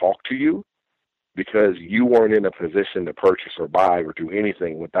need to talk to you? Because you weren't in a position to purchase or buy or do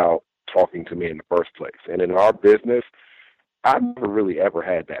anything without talking to me in the first place. And in our business, I've never really ever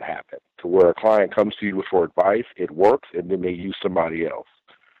had that happen, to where a client comes to you for advice, it works, and then they use somebody else."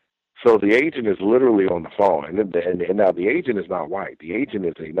 So the agent is literally on the phone, and now the agent is not white. The agent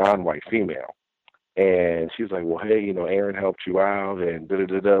is a non-white female. And she's like, "Well, hey, Aaron helped you out, and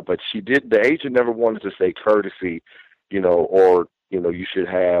da-da-da-da." But the agent never wanted to say courtesy, or, you should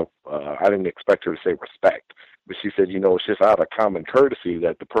have, I didn't expect her to say respect. But she said, it's just out of common courtesy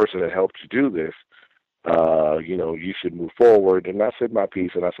that the person that helped you do this, you should move forward. And I said my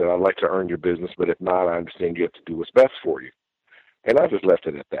piece, and I said, "I'd like to earn your business, but if not, I understand you have to do what's best for you." And I just left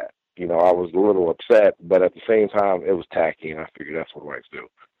it at that. I was a little upset, but at the same time, it was tacky, and I figured that's what whites do.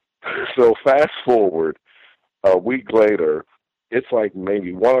 So fast forward a week later, it's like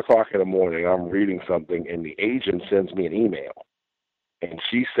maybe 1 o'clock in the morning, I'm reading something, and the agent sends me an email. And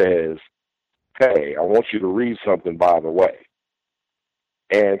she says, "Hey, I want you to read something, by the way."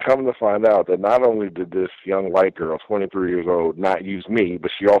 And come to find out that not only did this young white girl, 23 years old, not use me,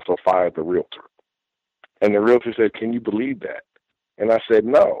 but she also fired the realtor. And the realtor said, "Can you believe that?" And I said,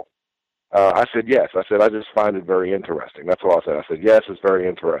 "No." I said, "Yes." I said, "I just find it very interesting." That's all I said. I said, "Yes, it's very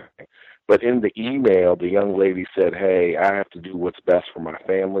interesting." But in the email, the young lady said, "Hey, I have to do what's best for my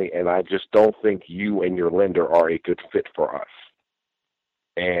family, and I just don't think you and your lender are a good fit for us."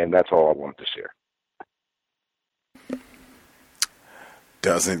 And that's all I wanted to share.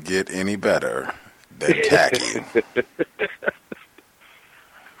 Doesn't get any better than tacky.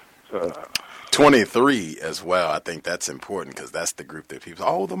 23 as well. I think that's important because that's the group that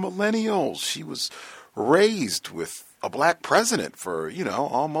people, the millennials. She was raised with a black president for,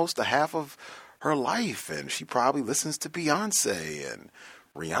 almost a half of her life, and she probably listens to Beyonce and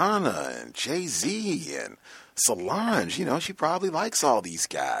Rihanna and Jay-Z and Solange. You know, she probably likes all these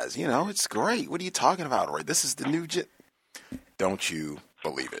guys. You know, it's great. What are you talking about, Roy? This is the new Don't you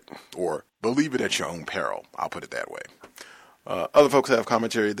believe it, or believe it at your own peril. I'll put it that way. Other folks have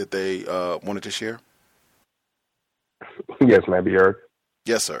commentary that they wanted to share? Yes, may I be heard?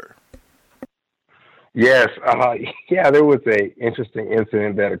 Yes, sir. Yes, there was a interesting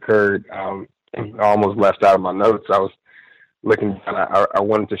incident that occurred. I almost left out of my notes. I was looking, I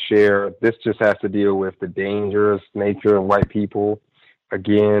wanted to share. This just has to deal with the dangerous nature of white people.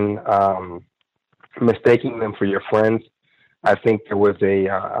 Again, mistaking them for your friends. I think there was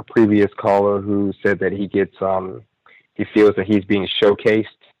a previous caller who said that he gets, he feels that he's being showcased,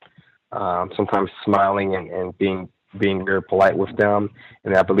 sometimes smiling and being very polite with them.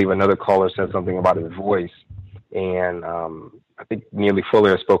 And I believe another caller said something about his voice. And I think Neely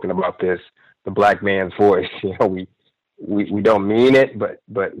Fuller has spoken about this, the black man's voice. You know, we don't mean it, but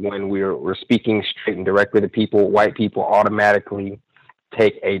when we're speaking straight and directly to people, white people automatically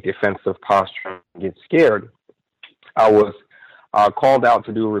take a defensive posture and get scared. I was called out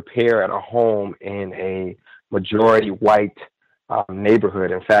to do a repair at a home in a majority white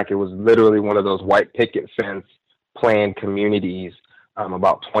neighborhood. In fact, it was literally one of those white picket fence planned communities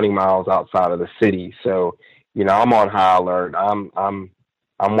about 20 miles outside of the city. So, you know, I'm on high alert. I'm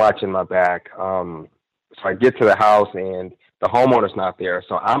watching my back. So I get to the house and the homeowner's not there.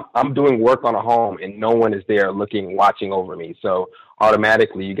 So I'm doing work on a home and no one is there watching over me. So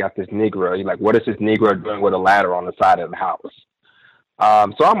automatically you got this Negro. You're like, what is this Negro doing with a ladder on the side of the house?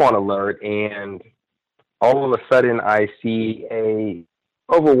 So I'm on alert, and all of a sudden I see a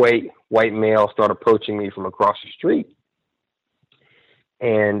overweight white male start approaching me from across the street.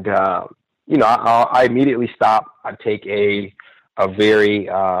 And, you know, I immediately stop. I take a very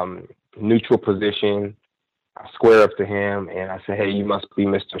neutral position. I square up to him and I say, hey, you must be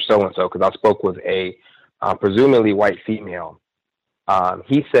Mr. So-and-so, because I spoke with a presumably white female.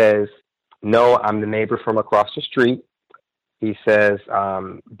 He says, no, I'm the neighbor from across the street. He says,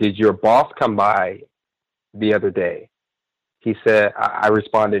 did your boss come by the other day? He said, I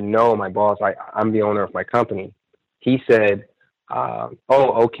responded, no, my boss, I'm the owner of my company. He said, oh,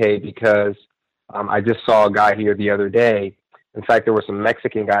 okay, because I just saw a guy here the other day. In fact, there were some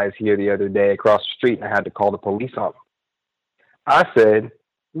Mexican guys here the other day across the street, and I had to call the police on them. I said,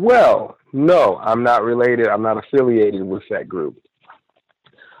 well, no, I'm not related. I'm not affiliated with that group.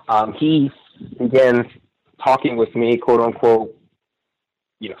 He began talking with me, quote unquote,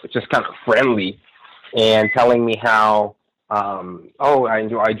 you know, just kind of friendly, and telling me how, oh, I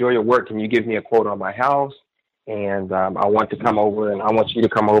enjoy your work. Can you give me a quote on my house? And I want to come over, and I want you to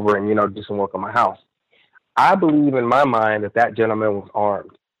come over and, you know, do some work on my house. I believe in my mind that gentleman was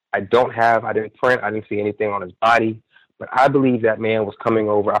armed. I didn't see anything on his body, but I believe that man was coming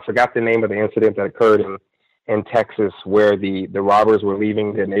over. I forgot the name of the incident that occurred in Texas where the robbers were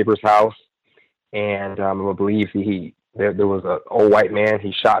leaving their neighbor's house. And I believe there was an old white man.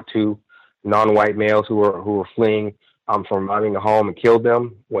 He shot two non-white males who were fleeing from robbing the home and killed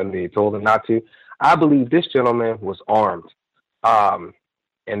them when they told them not to. I believe this gentleman was armed.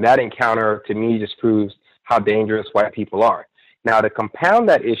 And that encounter to me just proves how dangerous white people are. Now, to compound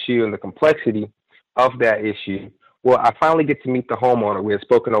that issue and the complexity of that issue, well, I finally get to meet the homeowner. We had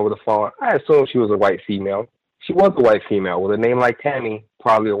spoken over the phone. I assumed she was a white female. She was a white female. With a name like Tammy,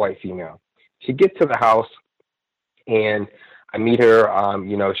 probably a white female. She gets to the house, and I meet her.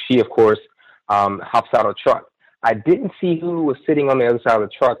 You know, she, of course, hops out of the truck. I didn't see who was sitting on the other side of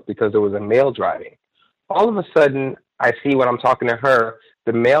the truck because there was a male driving. All of a sudden, I see when I'm talking to her,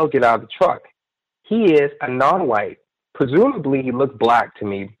 the male get out of the truck. He is a non-white. Presumably, he looked black to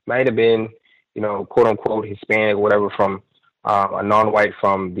me. Might have been, you know, quote unquote Hispanic, whatever, from a non-white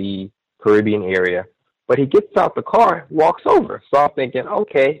from the Caribbean area. But he gets out the car, walks over. So I'm thinking,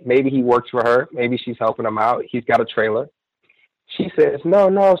 okay, maybe he works for her. Maybe she's helping him out. He's got a trailer. She says,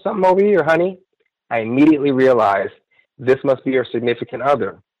 no, something over here, honey. I immediately realized this must be her significant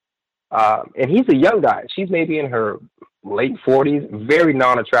other. And he's a young guy. She's maybe in her late 40s, very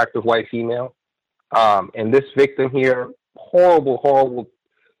non-attractive white female. And this victim here, horrible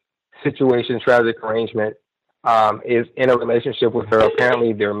situation, tragic arrangement, is in a relationship with her.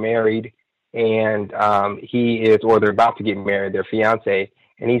 Apparently they're married, and they're about to get married, their fiance,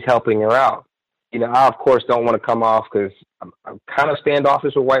 and he's helping her out. You know, I, of course, don't want to come off because I'm kind of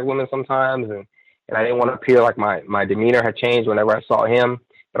standoffish with white women sometimes, and I didn't want to appear like my demeanor had changed whenever I saw him.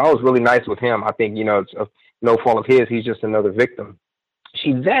 But I was really nice with him. I think, you know, it's no fault of his. He's just another victim.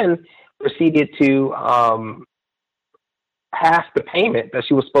 She then proceeded to half the payment that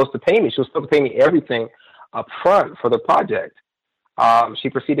she was supposed to pay me. She was supposed to pay me everything up front for the project. She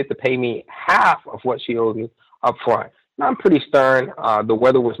proceeded to pay me half of what she owed me up front. Now, I'm pretty stern. The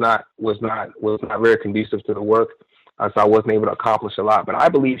weather was not very conducive to the work, so I wasn't able to accomplish a lot. But I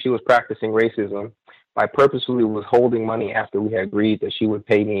believe she was practicing racism by purposefully withholding money after we had agreed that she would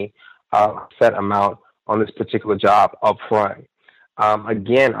pay me a set amount on this particular job up front.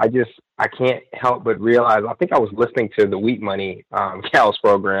 Again, I can't help but realize, I think I was listening to the Wheat Money C.O.W.S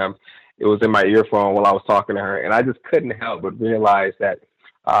program. It was in my earphone while I was talking to her, and I just couldn't help but realize that,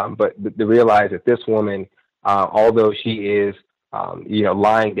 realize that this woman, although she is,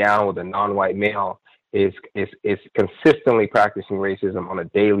 lying down with a non-white male, is consistently practicing racism on a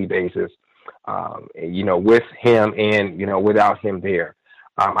daily basis, with him and, without him there.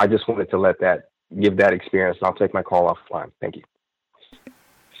 I just wanted to give that experience. I'll take my call offline. Thank you.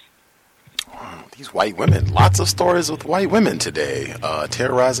 These white women, lots of stories with white women today,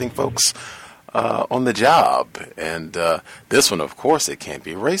 terrorizing folks on the job. And this one, of course, it can't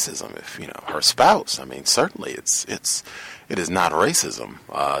be racism. If, her spouse, certainly it is not racism.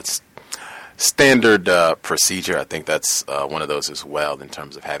 It's standard procedure. I think that's one of those as well, in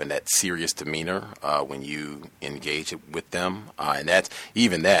terms of having that serious demeanor when you engage with them. And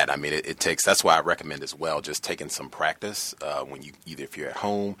it takes, that's why I recommend as well, just taking some practice when if you're at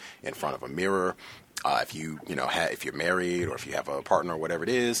home in front of a mirror, if you're married or if you have a partner or whatever it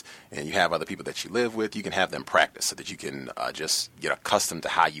is, and you have other people that you live with, you can have them practice so that you can just get accustomed to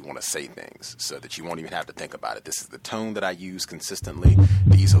how you want to say things, so that you won't even have to think about it. This is the tone that I use consistently.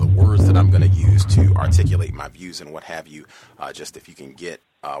 These are the words that I'm going to use to articulate my views and what have you. Just if you can get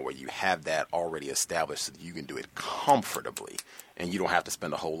where you have that already established so that you can do it comfortably and you don't have to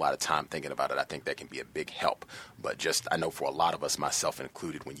spend a whole lot of time thinking about it, I think that can be a big help. But just, I know for a lot of us, myself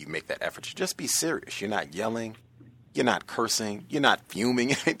included, when you make that effort to just be serious, you're not yelling, you're not cursing, you're not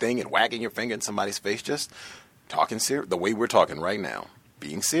fuming anything and wagging your finger in somebody's face, just talking serious, the way we're talking right now,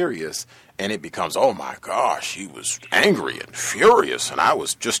 being serious, and it becomes, oh my gosh, he was angry and furious and I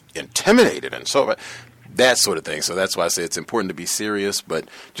was just intimidated and so that sort of thing. So that's why I say it's important to be serious, but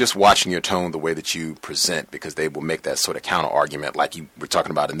just watching your tone, the way that you present, because they will make that sort of counter argument like you were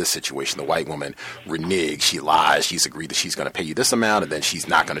talking about in this situation. The white woman reneges, she lies, she's agreed that she's going to pay you this amount, and then she's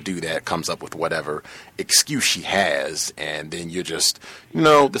not going to do that, comes up with whatever excuse she has, and then you're just,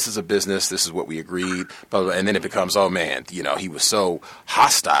 this is a business, this is what we agreed, blah, blah, and then it becomes, oh man, he was so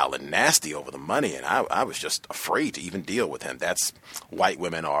hostile and nasty over the money, and I was just afraid to even deal with him. That's, white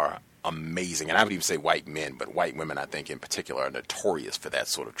women are amazing, and I would even say white men, but white women, I think in particular, are notorious for that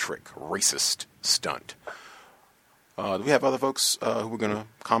sort of trick, racist stunt. Do we have other folks who are going to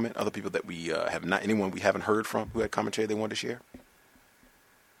comment? Other people that we have not, anyone we haven't heard from who had commentary they wanted to share?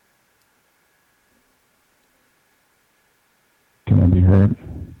 Can I be heard?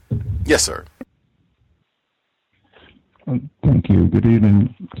 Yes, sir. Thank you. Good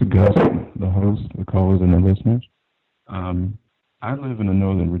evening to Gus, the host, the callers, and the listeners. I live in the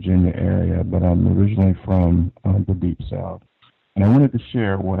Northern Virginia area, but I'm originally from the Deep South. And I wanted to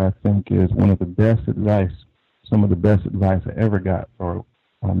share what I think is one of the best advice, some of the best advice I ever got for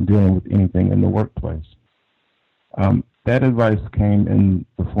dealing with anything in the workplace. That advice came in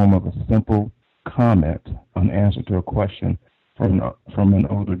the form of a simple comment, an answer to a question from an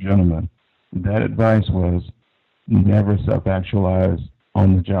older gentleman. That advice was, never self-actualize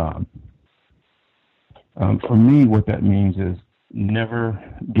on the job. For me, what that means is, never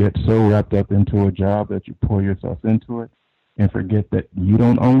get so wrapped up into a job that you pour yourself into it and forget that you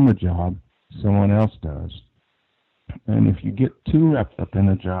don't own the job, someone else does. And if you get too wrapped up in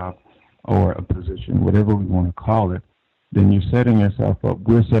a job or a position, whatever we want to call it, then you're setting yourself up,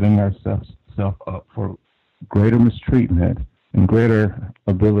 we're setting ourselves up for greater mistreatment and greater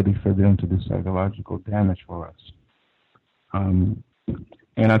ability for them to do psychological damage for us. And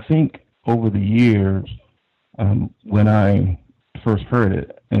I think over the years, when I first heard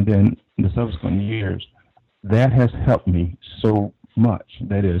it, and then in the subsequent years, that has helped me so much.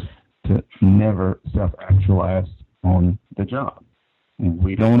 That is, to never self-actualize on the job.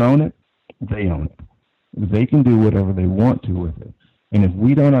 We don't own it, they own it. They can do whatever they want to with it. And if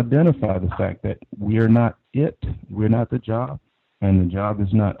we don't identify the fact that we are not it, we're not the job, and the job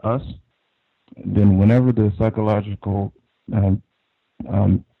is not us, then whenever the psychological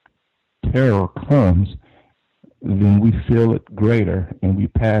terror comes, then we feel it greater, and we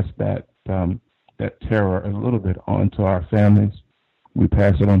pass that terror a little bit on to our families. We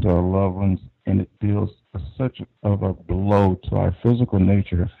pass it on to our loved ones, and it deals such of a blow to our physical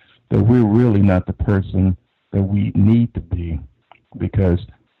nature that we're really not the person that we need to be, because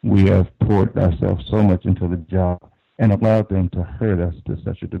we have poured ourselves so much into the job and allowed them to hurt us to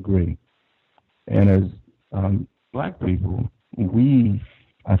such a degree. And as black people, we,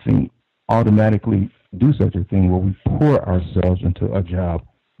 I think, automatically do such a thing where we pour ourselves into a job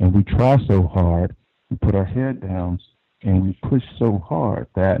and we try so hard, we put our head down, and we push so hard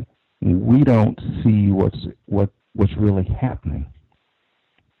that we don't see what's really happening.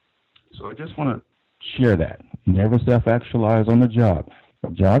 So I just want to share that. Never self-actualize on the job.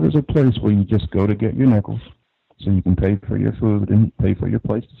 A job is a place where you just go to get your nickels so you can pay for your food and pay for your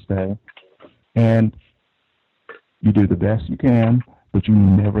place to stay. And you do the best you can, but you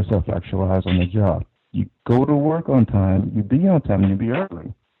never self-actualize on the job. You go to work on time, you be on time, you be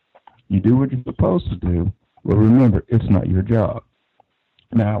early. You do what you're supposed to do, but remember, it's not your job.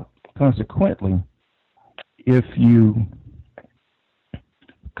 Now, consequently, if you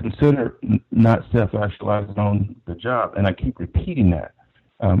consider not self-actualizing on the job, and I keep repeating that,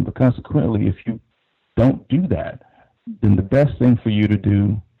 but consequently, if you don't do that, then the best thing for you to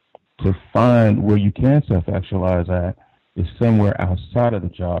do to find where you can self-actualize at is somewhere outside of the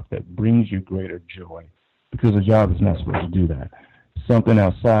job that brings you greater joy, because the job is not supposed to do that. Something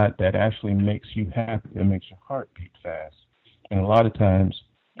outside that actually makes you happy, that makes your heart beat fast. And a lot of times,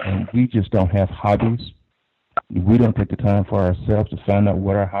 we just don't have hobbies. We don't take the time for ourselves to find out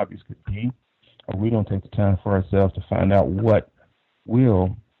what our hobbies could be, or we don't take the time for ourselves to find out what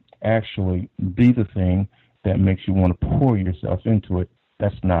will actually be the thing that makes you want to pour yourself into it.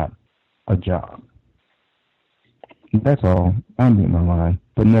 That's not a job. That's all. I'll mute my line,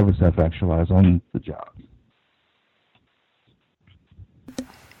 but never self-actualize on the job.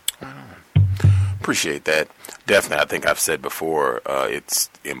 Appreciate that. Definitely, I think I've said before, it's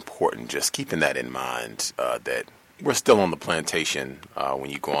important just keeping that in mind, that we're still on the plantation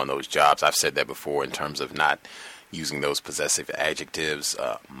when you go on those jobs. I've said that before in terms of not using those possessive adjectives.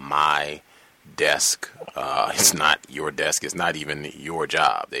 My desk is not your desk. It's not even your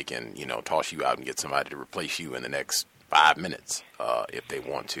job. They can, toss you out and get somebody to replace you in the next 5 minutes if they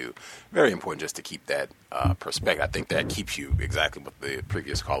want to. Very important just to keep that perspective. I think that keeps you exactly what the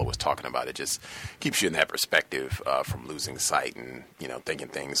previous caller was talking about. It just keeps you in that perspective from losing sight and, thinking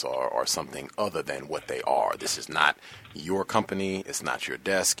things are something other than what they are. This is not your company. It's not your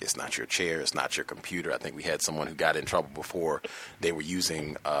desk. It's not your chair. It's not your computer. I think we had someone who got in trouble before. They were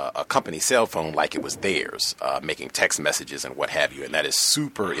using a company cell phone like it was theirs, making text messages and what have you. And that is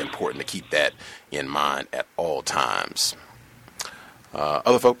super important to keep that in mind at all times.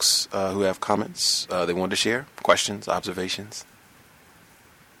 Other folks who have comments they wanted to share, questions, observations?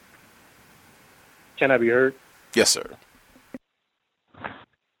 Can I be heard? Yes, sir.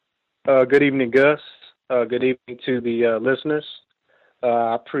 Good evening, Gus. Good evening to the listeners.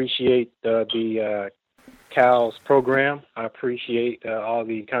 I appreciate the C.O.W.S program. I appreciate all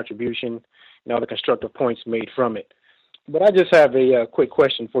the contribution and all the constructive points made from it. But I just have a quick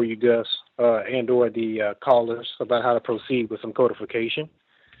question for you, Gus, and or the callers about how to proceed with some codification.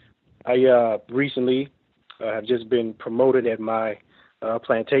 I recently have just been promoted at my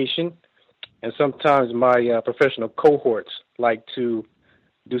plantation, and sometimes my professional cohorts like to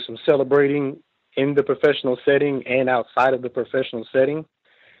do some celebrating in the professional setting and outside of the professional setting.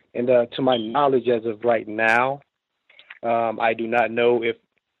 And to my knowledge as of right now, I do not know if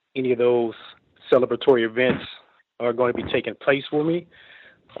any of those celebratory events are going to be taking place for me.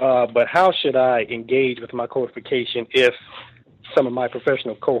 But how should I engage with my codification if some of my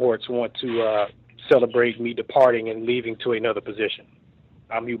professional cohorts want to celebrate me departing and leaving to another position?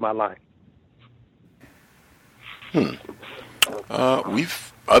 I'll mute my line.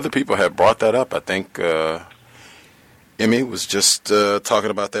 Other people have brought that up. I think Emmy was just talking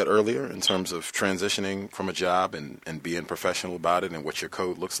about that earlier in terms of transitioning from a job and being professional about it and what your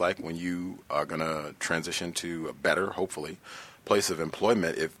code looks like when you are going to transition to a better, hopefully, place of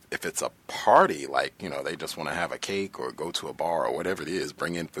employment. If it's a party, like, they just want to have a cake or go to a bar or whatever it is,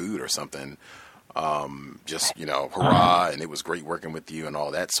 bring in food or something, just, hurrah, and it was great working with you and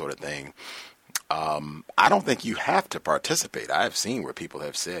all that sort of thing. I don't think you have to participate. I've seen where people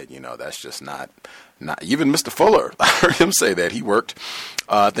have said, that's just not even Mr. Fuller. I heard him say that. He worked,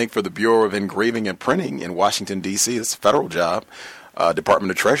 I think, for the Bureau of Engraving and Printing in Washington, D.C. It's a federal job,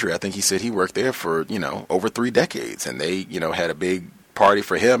 Department of Treasury. I think he said he worked there for, over 3 decades. And they, had a big party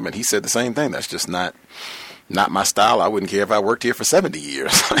for him. And he said the same thing. That's just not my style. I wouldn't care if I worked here for 70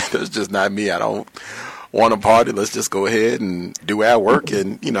 years. That's just not me. I don't want a party. Let's just go ahead and do our work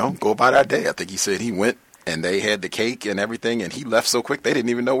and, go about our day. I think he said he went and they had the cake and everything, and he left so quick they didn't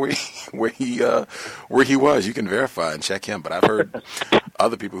even know where he was. You can verify and check him, but I've heard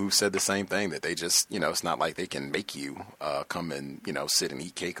other people who said the same thing, that they just, it's not like they can make you come and sit and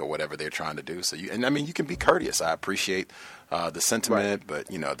eat cake or whatever they're trying to do. So you can be courteous. I appreciate the sentiment, but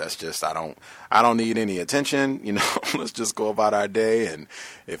that's just, I don't need any attention. Let's just go about our day, and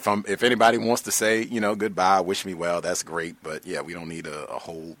if anybody wants to say goodbye, wish me well, that's great. But yeah, we don't need a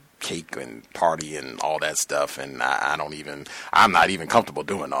whole cake and party and all that stuff, and I'm not even comfortable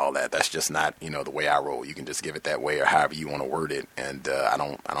doing all that. That's just not the way I roll. You can just give it that way or however you want to word it, and I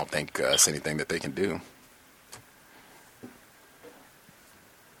don't think it's anything that they can do.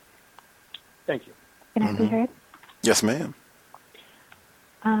 Thank you. Can I be heard? Yes, ma'am.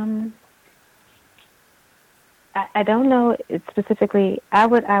 I don't know specifically. I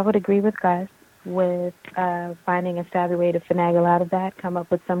would agree with Gus with finding a savvy way to finagle out of that, come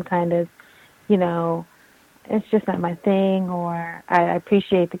up with some kind of, it's just not my thing, or I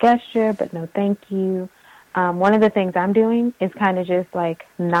appreciate the gesture, but no thank you. One of the things I'm doing is kind of just like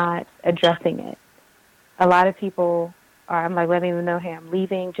not addressing it. A lot of people I'm like letting them know, hey, I'm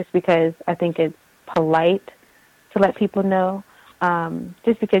leaving, just because I think it's polite to let people know.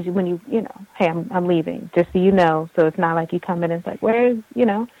 Just because when you hey, I'm leaving, just so you know, so it's not like you come in and it's like, where's,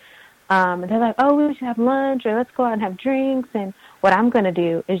 and they're like, oh, we should have lunch, or let's go out and have drinks. And what I'm going to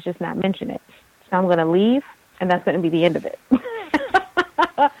do is just not mention it. So I'm going to leave, and that's going to be the end of it.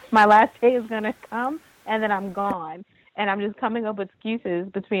 My last day is going to come, and then I'm gone. And I'm just coming up with excuses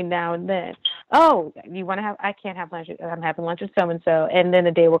between now and then. Oh, you want to have, I can't have lunch. I'm having lunch with so-and-so. And then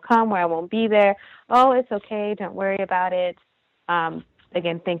the day will come where I won't be there. Oh, it's okay. Don't worry about it.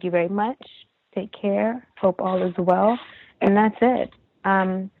 Again, thank you very much. Take care. Hope all is well. And that's it.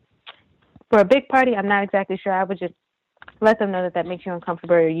 For a big party, I'm not exactly sure. I would just let them know that makes you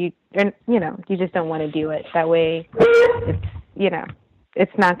uncomfortable, or you just don't want to do it. That way,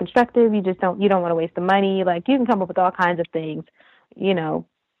 it's not constructive. You don't want to waste the money. Like, you can come up with all kinds of things.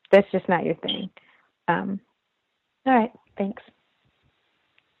 That's just not your thing. All right. Thanks.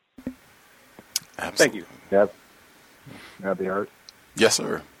 Absolutely. Thank you. Yep. That'd be hard. Yes,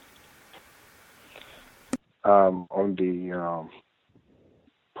 sir. On the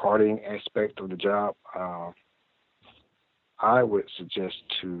partying aspect of the job, I would suggest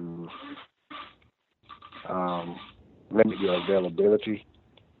to limit your availability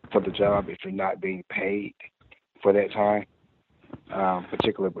for the job if you're not being paid for that time,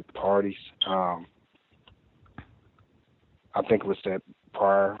 particularly with parties. I think it was set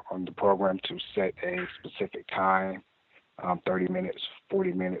prior on the program to set a specific time, 30 minutes,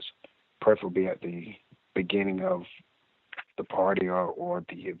 40 minutes, preferably at the beginning of the party or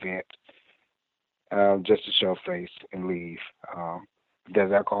the event, just to show face and leave. If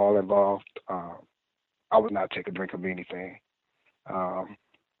there's alcohol involved, I would not take a drink of anything.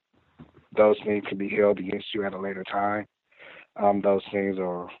 Those things can be held against you at a later time. Those things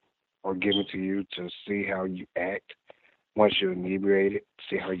are given to you to see how you act once you're inebriated,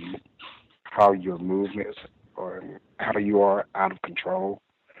 see how your movements or how you are out of control.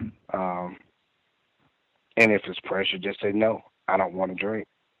 And if it's pressure, just say, no, I don't want to drink,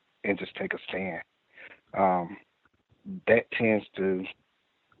 and just take a stand. That tends to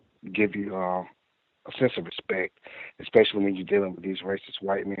give you a sense of respect, especially when you're dealing with these racist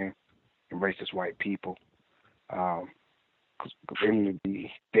white men and racist white people. Because in the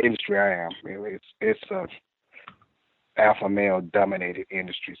industry I am, it's a alpha male dominated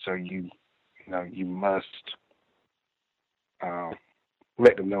industry, so you must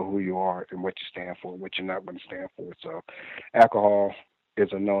let them know who you are and what you stand for, what you're not going to stand for. So alcohol is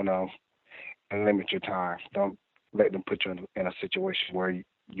a no-no, and limit your time. Don't let them put you in a situation where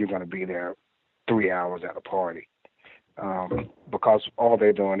you're going to be there 3 hours at a party, because all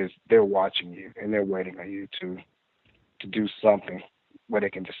they're doing is they're watching you and they're waiting on you to do something where they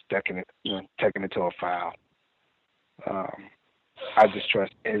can just take it to a foul. I just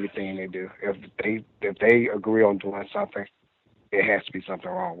trust everything they do. If they agree on doing something, it has to be something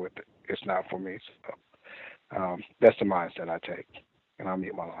wrong with it. It's not for me. So that's the mindset I take, and I'll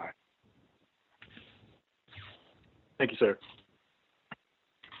mute my line. Thank you, sir.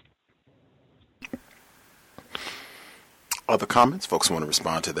 Other comments? Folks want to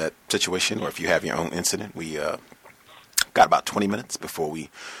respond to that situation, or if you have your own incident, we got about 20 minutes before we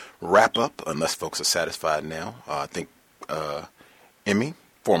wrap up, unless folks are satisfied now. I think Emmy,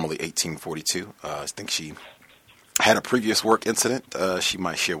 formerly 1842, I think she had a previous work incident she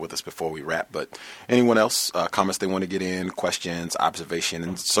might share with us before we wrap. But anyone else, comments they want to get in, questions, observation,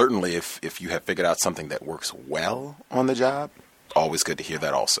 and certainly if you have figured out something that works well on the job, always good to hear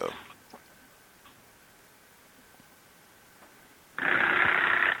that also.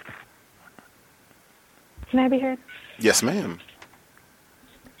 Can I be heard? Yes, ma'am.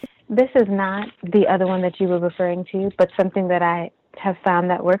 This is not the other one that you were referring to, but something that I have found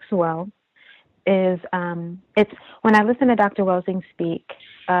that works well is it's when I listen to Dr. Welsing speak,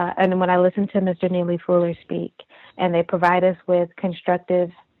 and when I listen to Mr. Neely Fuller speak, and they provide us with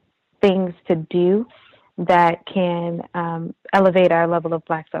constructive things to do that can elevate our level of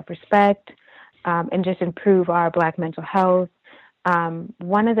Black self-respect and just improve our Black mental health.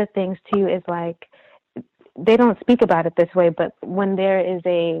 One of the things, too, is like they don't speak about it this way, but when there is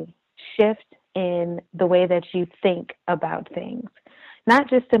a shift in the way that you think about things, not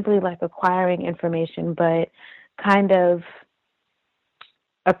just simply like acquiring information, but kind of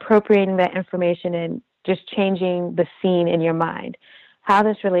appropriating that information and just changing the scene in your mind. How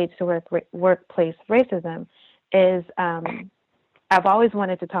this relates to workplace racism is I've always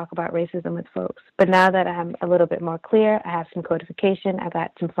wanted to talk about racism with folks, but now that I'm a little bit more clear, I have some codification, I've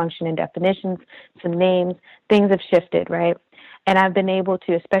got some function and definitions, some names, things have shifted, right? And I've been able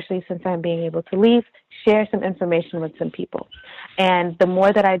to, especially since I'm being able to leave, share some information with some people. And the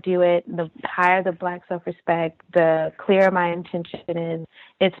more that I do it, the higher the Black self-respect, the clearer my intention is,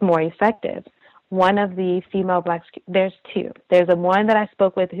 it's more effective. One of the female Blacks, there's two. There's a one that I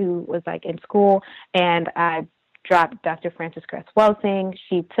spoke with who was like in school, and I dropped Dr. Frances Cress Welsing.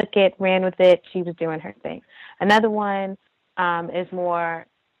 She took it, ran with it. She was doing her thing. Another one is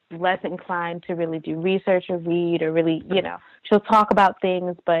less inclined to really do research or read or really, she'll talk about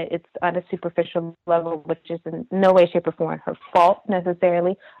things, but it's on a superficial level, which is in no way, shape, or form her fault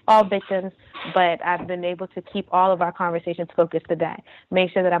necessarily. All victims, but I've been able to keep all of our conversations focused today.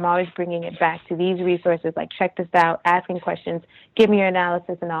 Make sure that I'm always bringing it back to these resources, like check this out, asking questions, give me your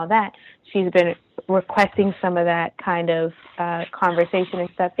analysis and all that. She's been requesting some of that kind of conversation and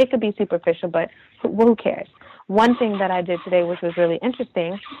stuff. It could be superficial, but who cares? One thing that I did today, which was really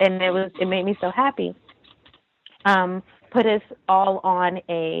interesting, and it made me so happy, put us all on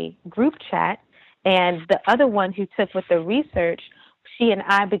a group chat, and the other one who took with the research, she and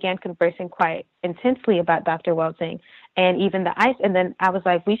I began conversing quite intensely about Dr. Welsing and even the ICE. And then I was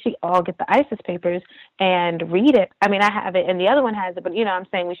like, we should all get the ISIS papers and read it. I mean, I have it, and the other one has it, but, I'm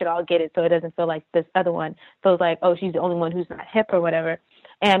saying we should all get it so it doesn't feel like this other one feels like, oh, she's the only one who's not hip or whatever.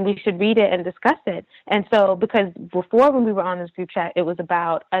 And we should read it and discuss it. And so, because before when we were on this group chat, it was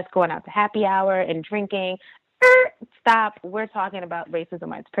about us going out to happy hour and drinking. Stop. We're talking about racism,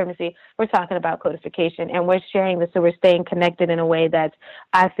 white supremacy. We're talking about codification, and we're sharing this, so we're staying connected in a way that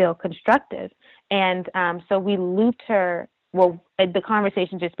I feel constructive. And so we looped her. Well, the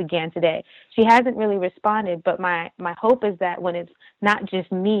conversation just began today. She hasn't really responded, but my hope is that when it's not just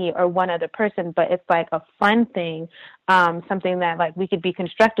me or one other person, but it's like a fun thing, something that like we could be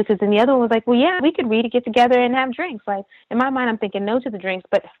constructive. Because then the other one was like, well, yeah, we could read it, get together and have drinks. Like in my mind, I'm thinking no to the drinks,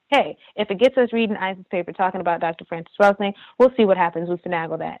 but hey, if it gets us reading ISIS paper, talking about Dr. Frances Welsing, we'll see what happens. We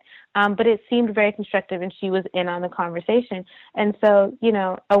finagle that. But it seemed very constructive, and she was in on the conversation. And so,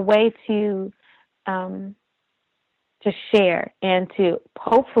 a way to share and to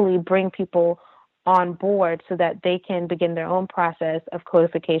hopefully bring people on board so that they can begin their own process of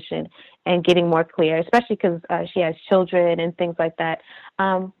codification and getting more clear, especially because she has children and things like that.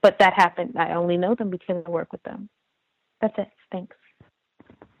 But that happened. I only know them because I work with them. That's it. Thanks.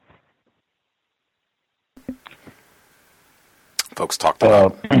 Folks talked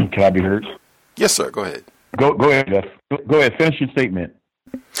about. Can I be heard? Yes, sir. Go ahead. Go ahead, Jeff. Go ahead. Finish your statement.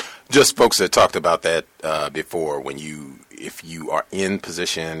 Just folks that talked about that before, if you are in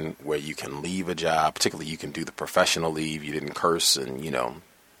position where you can leave a job, particularly you can do the professional leave, you didn't curse and,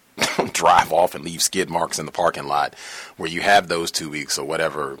 drive off and leave skid marks in the parking lot, where you have those 2 weeks or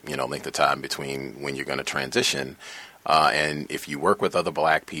whatever, length of time between when you're going to transition. And if you work with other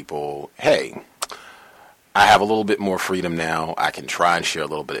Black people, hey, I have a little bit more freedom now. I can try and share a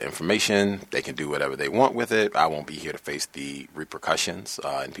little bit of information. They can do whatever they want with it. I won't be here to face the repercussions.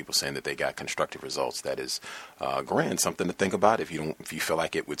 And people saying that they got constructive results. That is grand, something to think about. If you feel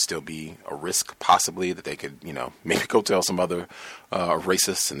like it would still be a risk, possibly that they could, maybe go tell some other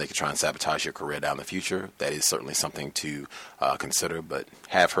racists and they could try and sabotage your career down the future. That is certainly something to consider. But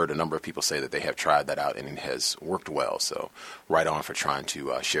have heard a number of people say that they have tried that out and it has worked well. So right on for trying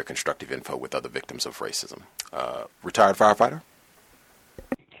to share constructive info with other victims of racism. Retired firefighter?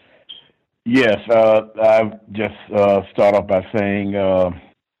 Yes, I just start off by saying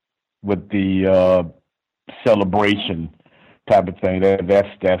with the celebration type of thing,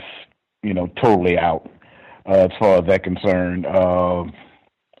 that's totally out as far as that's concerned.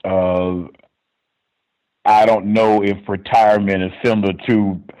 I don't know if retirement is similar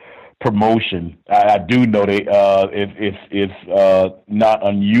to promotion. I do know that it's not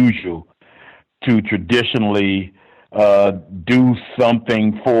unusual to traditionally do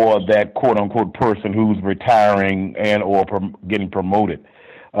something for that quote unquote person who's retiring and or getting promoted.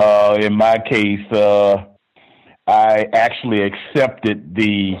 In my case, I actually accepted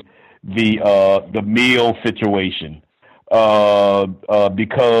the meal situation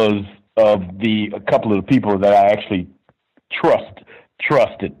because of a couple of the people that I actually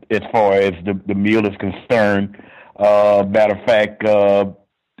trusted as far as the meal is concerned. Matter of fact,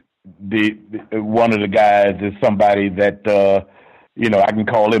 one of the guys is somebody that I can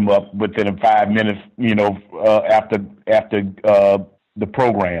call him up within 5 minutes, after the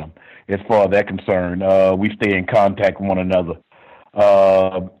program. As far as that's concerned, we stay in contact with one another.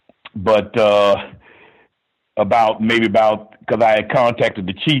 But because I had contacted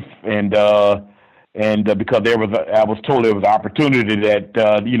the chief and because I was told there was an opportunity that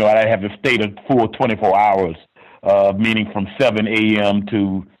I have to stay the full 24 hours, meaning from 7 a.m.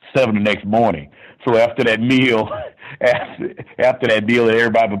 to 7 the next morning. So after that meal,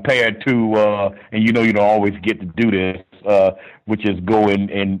 everybody prepared to, and you don't always get to do this, which is go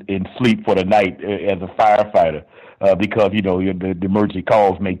and sleep for the night as a firefighter, because the emergency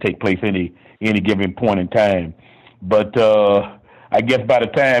calls may take place any given point in time. But I guess by the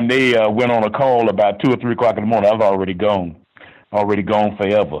time they went on a call about 2 or 3 o'clock in the morning, I was already gone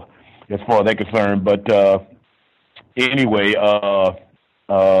forever, as far as they're concerned. But anyway,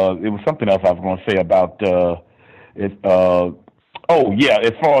 it was something else I was going to say about it. As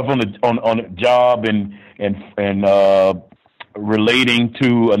far as on the job and relating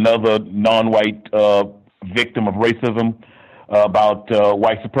to another non-white victim of racism about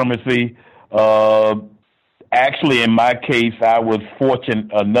white supremacy. Actually, in my case, I was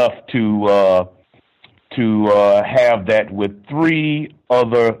fortunate enough to have that with 3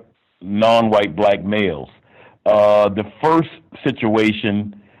 other non-white black males. The first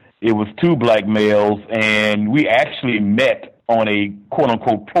situation, it was 2 black males, and we actually met on a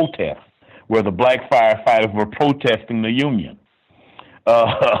quote-unquote protest where the black firefighters were protesting the union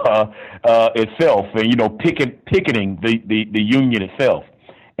itself, and picketing the union itself.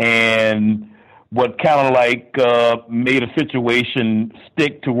 And what kind of made a situation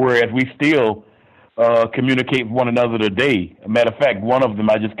stick to whereas we still communicate with one another today. As a matter of fact, one of them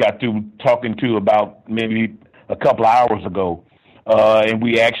I just got through talking to about maybe a couple of hours ago, and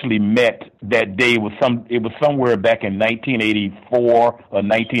we actually met that day. It was somewhere back in 1984 or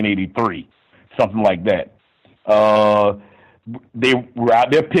 1983, something like that. They were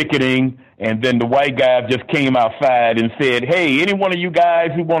out there picketing, and then the white guys just came outside and said, "Hey, any one of you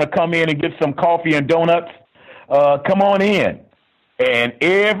guys who want to come in and get some coffee and donuts, come on in." And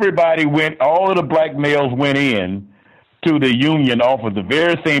everybody all of the black males went in to the union office, the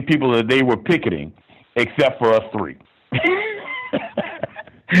very same people that they were picketing, except for us 3.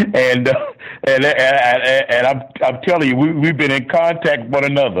 and I'm telling you, we've been in contact with one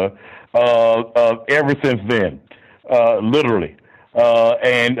another ever since then, literally.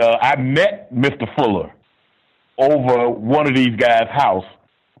 And I met Mr. Fuller over one of these guys' house,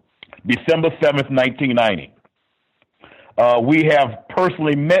 December 7th, 1990. We have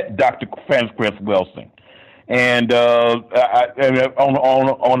personally met Dr. Frances Welsing, and on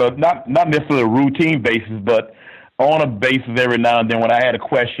a not necessarily a routine basis, but on a basis every now and then when I had a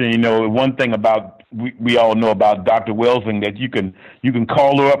question. One thing about we all know about Dr. Welsing, that you can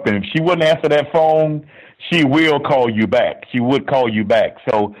call her up, and if she wouldn't answer that phone, she will call you back. She would call you back.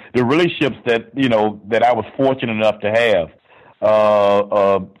 So the relationships that that I was fortunate enough to have,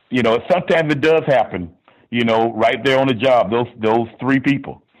 sometimes it does happen. Right there on the job, those 3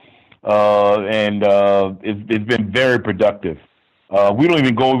 people, and it's been very productive. We don't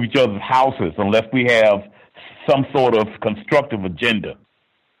even go to each other's houses unless we have some sort of constructive agenda.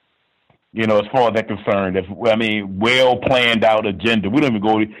 As far as that's concerned, well planned out agenda. We don't even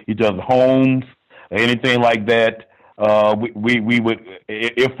go to each other's homes or anything like that. We would,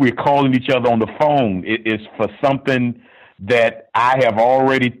 if we're calling each other on the phone, it's for something that I have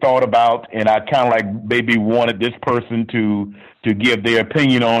already thought about, and I kind of maybe wanted this person to give their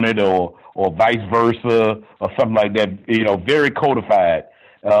opinion on it, or vice versa, or something like that. Very codified.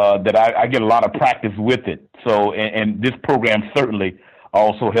 That I get a lot of practice with it. So, and this program certainly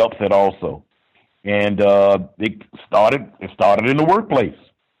also helps it also. And it started in the workplace.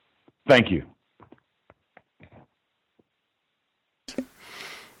 Thank you.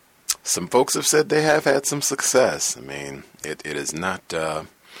 Some folks have said they have had some success. It is not,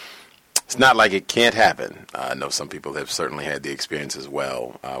 it's not like it can't happen. I know some people have certainly had the experience as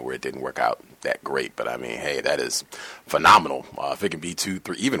well, where it didn't work out that great. But hey, that is phenomenal. If it can be 2,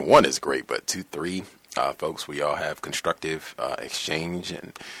 3, even 1 is great, but 2, 3, folks. We all have constructive exchange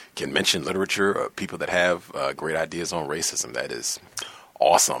and can mention literature, people that have great ideas on racism. That is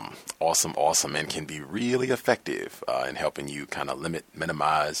awesome, and can be really effective in helping you kind of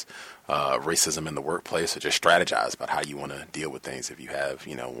minimize racism in the workplace, or just strategize about how you want to deal with things. If you have,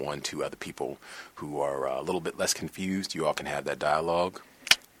 1-2 other people who are a little bit less confused, you all can have that dialogue.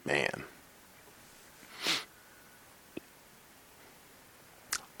 Man.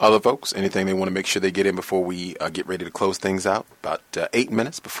 Other folks, anything they want to make sure they get in before we get ready to close things out? About 8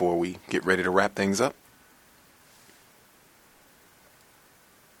 minutes before we get ready to wrap things up.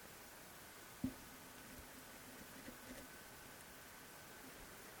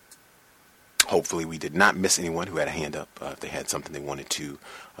 Hopefully we did not miss anyone who had a hand up. If they had something they wanted to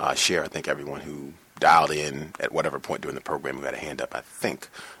share, I think everyone who dialed in at whatever point during the program who had a hand up, I think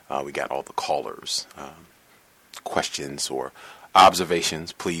we got all the callers' questions or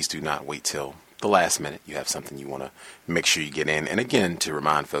observations. Please do not wait till the last minute. You have something you want to make sure you get in. And again, to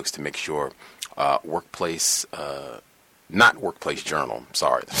remind folks to make sure not workplace journal.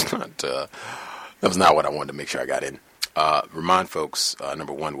 Sorry, that was not what I wanted to make sure I got in. Remind folks,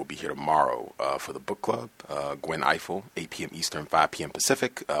 number one, we'll be here tomorrow for the book club. Gwen Eiffel, 8 p.m. Eastern, 5 p.m.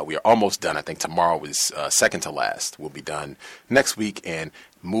 Pacific. We are almost done. I think tomorrow is second to last. We'll be done next week and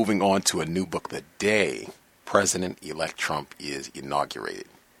moving on to a new book the day President-elect Trump is inaugurated.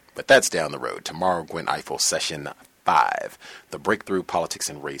 But that's down the road. Tomorrow, Gwen Eiffel, session 5, The Breakthrough, Politics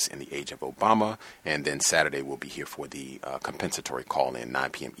and Race in the Age of Obama. And then Saturday, we'll be here for the compensatory call-in, 9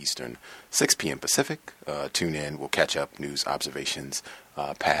 p.m. Eastern, 6 p.m. Pacific. Tune in. We'll catch up, news, observations,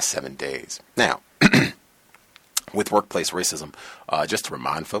 past 7 days. Now, with workplace racism, just to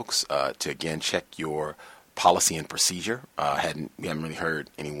remind folks to, again, check your policy and procedure. We haven't really heard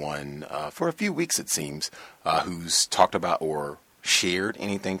anyone for a few weeks, it seems, who's talked about or shared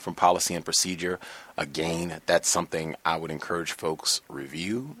anything from policy and procedure. Again, that's something I would encourage folks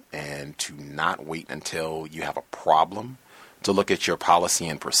review and to not wait until you have a problem to look at your policy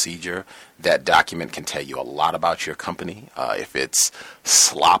and procedure. That document can tell you a lot about your company. If it's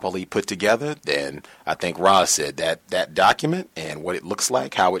sloppily put together, then I think Roz said that document and what it looks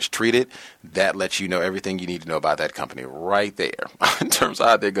like, how it's treated, that lets you know everything you need to know about that company right there in terms of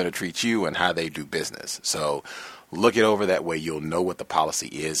how they're going to treat you and how they do business. So look it over. That way you'll know what the policy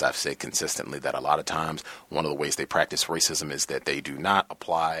is. I've said consistently that a lot of times one of the ways they practice racism is that they do not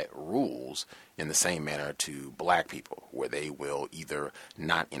apply rules in the same manner to black people, where they will either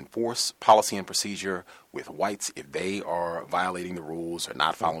not enforce policy and procedure with whites if they are violating the rules or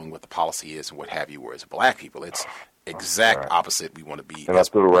not following what the policy is and what have you, whereas black people, it's exact opposite. We want to be... And let's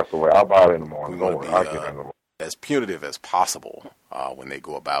do the rest of the way. I'll buy it in the morning. We want to be as punitive as possible when they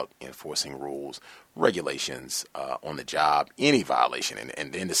go about enforcing rules, regulations on the job, any violation,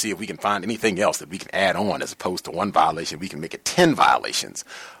 and then to see if we can find anything else that we can add on as opposed to one violation. We can make it 10 violations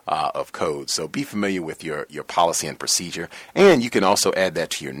of code. So be familiar with your policy and procedure, and you can also add that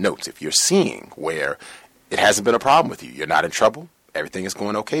to your notes. If you're seeing where it hasn't been a problem with you, you're not in trouble, everything is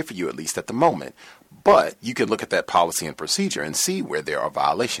going okay for you, at least at the moment. But you can look at that policy and procedure and see where there are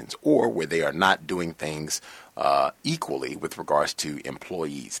violations or where they are not doing things equally with regards to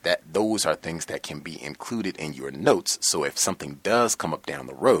employees. Those are things that can be included in your notes. So if something does come up down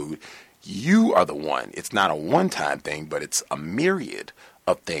the road, you are the one. It's not a one-time thing, but it's a myriad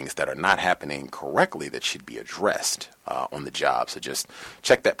of things that are not happening correctly that should be addressed on the job. So just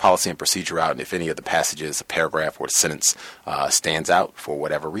check that policy and procedure out. And if any of the passages, a paragraph or a sentence stands out for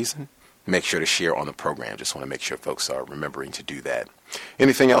whatever reason, make sure to share on the program. Just want to make sure folks are remembering to do that.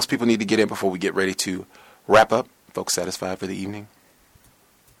 Anything else people need to get in before we get ready to wrap up? Folks satisfied for the evening?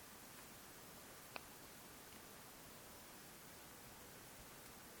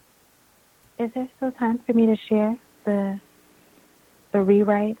 Is there still time for me to share the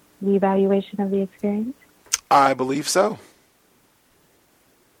rewrite, the evaluation of the experience? I believe so.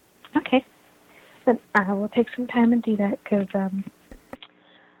 Okay. Then I will take some time and do that because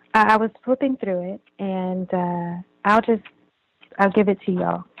I was flipping through it, and I'll give it to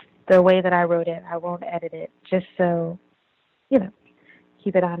y'all the way that I wrote it. I won't edit it, just so, keep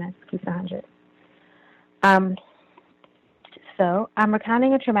it honest, keep it 100. So I'm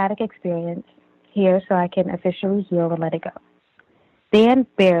recounting a traumatic experience here so I can officially heal and let it go. Dan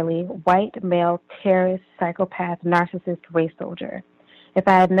Barely, white male terrorist, psychopath, narcissist, race soldier. If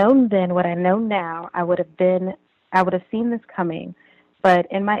I had known then what I know now, I would have seen this coming, but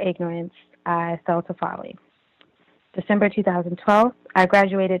in my ignorance, I fell to folly. December 2012, I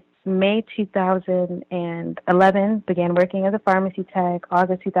graduated May 2011, began working as a pharmacy tech,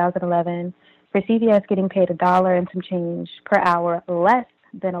 August 2011, for CVS getting paid $1 and some change per hour less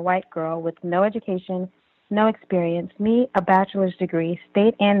than a white girl with no education, no experience, me, a bachelor's degree,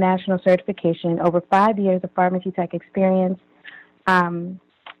 state and national certification, over 5 years of pharmacy tech experience.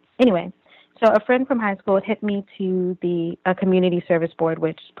 Anyway, so a friend from high school hit me to the community service board,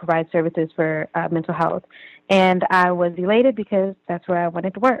 which provides services for mental health. And I was elated because that's where I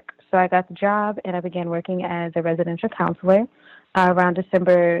wanted to work. So I got the job, and I began working as a residential counselor around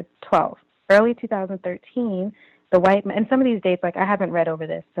December 12th. Early 2013, the white man, and some of these dates, like I haven't read over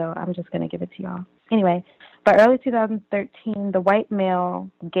this, so I'm just going to give it to y'all. Anyway, by early 2013, the white male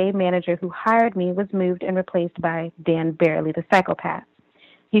gay manager who hired me was moved and replaced by Dan Barely, the psychopath.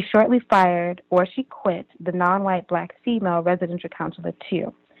 He shortly fired, or she quit, the non-white black female residential counselor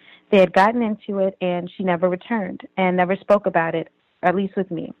too. They had gotten into it, and she never returned and never spoke about it, at least with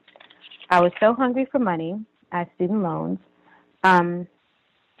me. I was so hungry for money. I had student loans.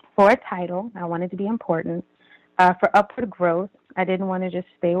 For a title, I wanted to be important. For upward growth, I didn't want to just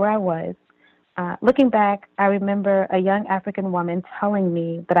stay where I was. Looking back, I remember a young African woman telling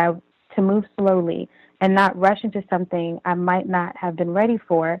me that to move slowly and not rush into something I might not have been ready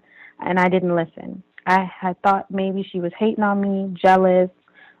for, and I didn't listen. I had thought maybe she was hating on me, jealous,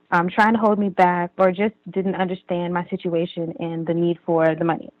 trying to hold me back, or just didn't understand my situation and the need for the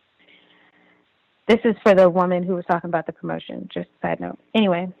money. This is for the woman who was talking about the promotion, just a side note.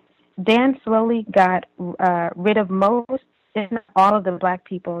 Anyway, Dan slowly got rid of most, if not all, of the black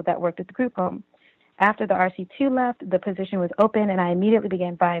people that worked at the group home. After the RC2 left, the position was open, and I immediately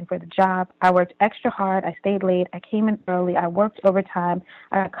began vying for the job. I worked extra hard. I stayed late. I came in early. I worked overtime.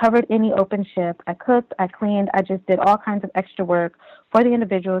 I covered any open shift. I cooked. I cleaned. I just did all kinds of extra work for the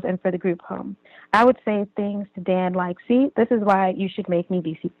individuals and for the group home. I would say things to Dan like, see, this is why you should make me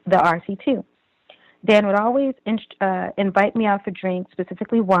be the RC2. Dan would always invite me out for drinks,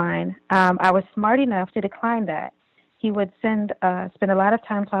 specifically wine. I was smart enough to decline that. He would spend a lot of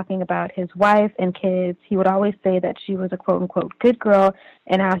time talking about his wife and kids. He would always say that she was a quote-unquote good girl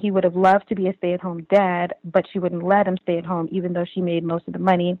and how he would have loved to be a stay-at-home dad, but she wouldn't let him stay at home even though she made most of the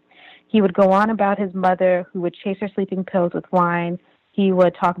money. He would go on about his mother who would chase her sleeping pills with wine. He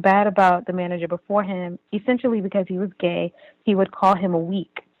would talk bad about the manager before him, essentially because he was gay. He would call him a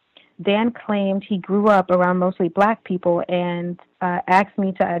weak. Dan claimed he grew up around mostly black people and asked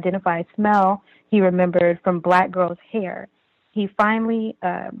me to identify a smell he remembered from black girls' hair. He finally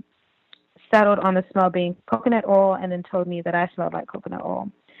settled on the smell being coconut oil and then told me that I smelled like coconut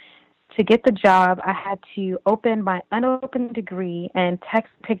oil. To get the job, I had to open my unopened degree and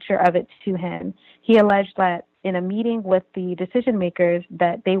text a picture of it to him. He alleged that in a meeting with the decision makers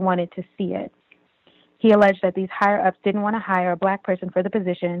that they wanted to see it. He alleged that these higher-ups didn't want to hire a black person for the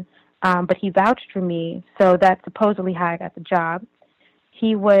position, but he vouched for me, so that's supposedly how I got the job.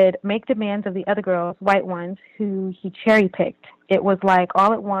 He would make demands of the other girls, white ones, who he cherry-picked. It was like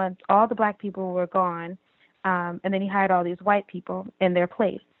all at once, all the black people were gone, and then he hired all these white people in their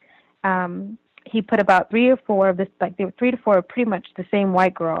place. He put about 3 or 4 of this, like there were 3 to 4 of pretty much the same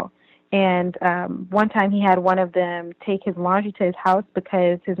white girl. And one time he had one of them take his laundry to his house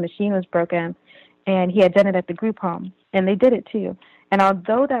because his machine was broken, and he had done it at the group home, and they did it too. And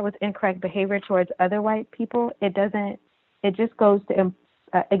although that was incorrect behavior towards other white people, it just goes to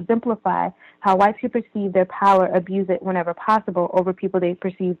exemplify how white people perceive their power, abuse it whenever possible over people they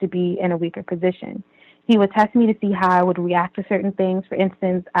perceive to be in a weaker position. He would test me to see how I would react to certain things. For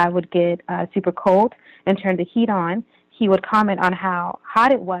instance, I would get super cold and turn the heat on. He would comment on how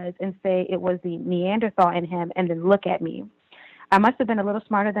hot it was and say it was the Neanderthal in him and then look at me. I must have been a little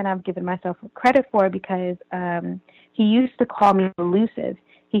smarter than I've given myself credit for because he used to call me elusive.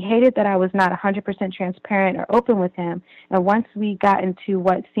 He hated that I was not 100% transparent or open with him. And once we got into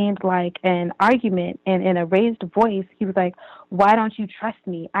what seemed like an argument and in a raised voice, he was like, why don't you trust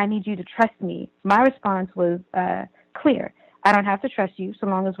me? I need you to trust me. My response was clear. I don't have to trust you so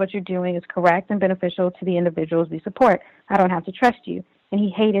long as what you're doing is correct and beneficial to the individuals we support. I don't have to trust you. And he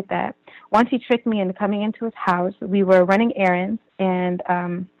hated that. Once he tricked me into coming into his house. We were running errands, and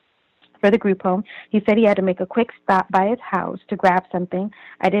for the group home, he said he had to make a quick stop by his house to grab something.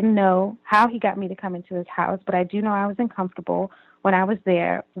 I didn't know how he got me to come into his house, but I do know I was uncomfortable when I was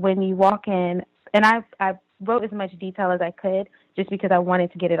there. When you walk in, and I wrote as much detail as I could just because I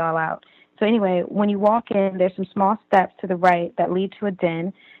wanted to get it all out. So anyway, when you walk in, there's some small steps to the right that lead to a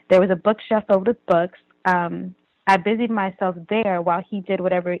den. There was a bookshelf over with books. I busied myself there while he did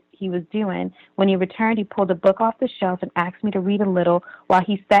whatever he was doing. When he returned, he pulled a book off the shelf and asked me to read a little while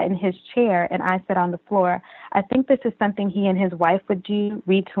he sat in his chair and I sat on the floor. I think this is something he and his wife would do,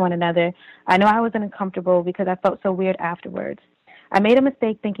 read to one another. I know I was uncomfortable because I felt so weird afterwards. I made a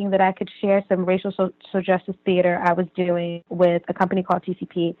mistake thinking that I could share some racial social justice theater I was doing with a company called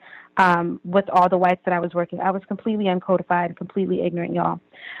TCP with all the whites that I was working. I was completely uncodified, completely ignorant, y'all.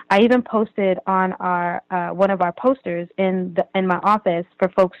 I even posted on our one of our posters in my office for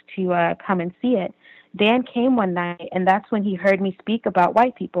folks to come and see it. Dan came one night, and that's when he heard me speak about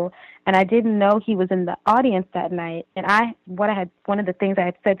white people, and I didn't know he was in the audience that night. And one of the things I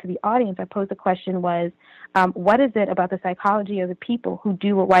had said to the audience, I posed the question was, what is it about the psychology of the people who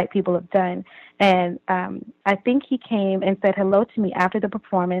do what white people have done? And I think he came and said hello to me after the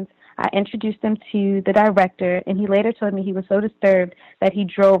performance. I introduced him to the director, and he later told me he was so disturbed that he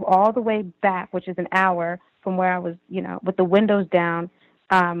drove all the way back, which is an hour from where I was, with the windows down.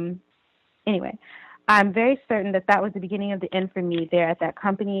 Anyway, I'm very certain that was the beginning of the end for me there at that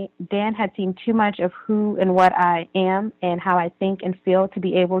company. Dan had seen too much of who and what I am and how I think and feel to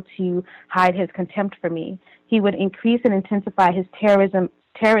be able to hide his contempt for me. He would increase and intensify his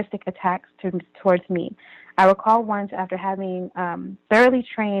terroristic attacks towards me. I recall once after having thoroughly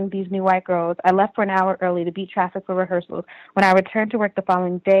trained these new white girls, I left for an hour early to beat traffic for rehearsals. When I returned to work the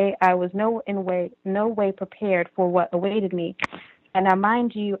following day, I was no way prepared for what awaited me. And now,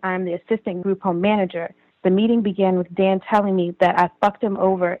 mind you, I'm the assistant group home manager. The meeting began with Dan telling me that I fucked him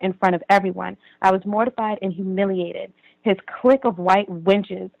over in front of everyone. I was mortified and humiliated. His clique of white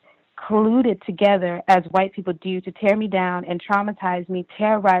wenches colluded together as white people do to tear me down and traumatize me,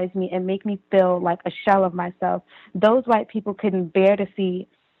 terrorize me, and make me feel like a shell of myself. Those white people couldn't bear to see,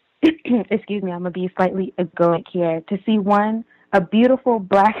 excuse me, I'm going to be slightly egoic here, to see a beautiful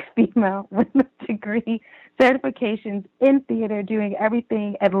black female with a degree, certifications in theater, doing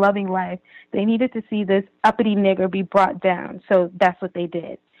everything and loving life. They needed to see this uppity nigger be brought down, so that's what they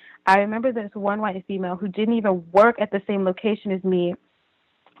did. I remember this one white female who didn't even work at the same location as me,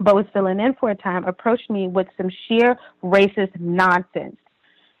 but was filling in for a time, approached me with some sheer racist nonsense.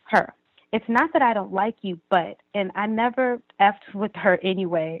 It's not that I don't like you, but, and I never effed with her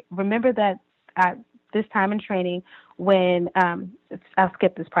anyway. Remember that this time in training when, I'll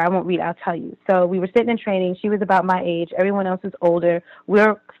skip this part, I won't read it, I'll tell you. So we were sitting in training, she was about my age, everyone else is older,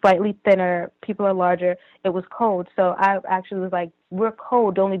 we're slightly thinner, people are larger, it was cold. So I actually was like, we're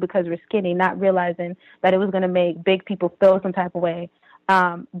cold only because we're skinny, not realizing that it was going to make big people feel some type of way.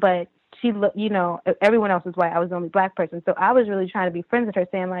 But she looked, everyone else was white. I was the only black person. So I was really trying to be friends with her,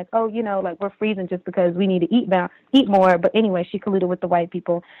 saying like, oh, like we're freezing just because we need to eat more. But anyway, she colluded with the white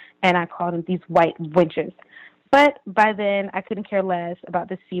people, and I called them these white wenches. But by then, I couldn't care less about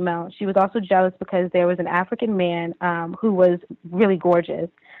this female. She was also jealous because there was an African man who was really gorgeous,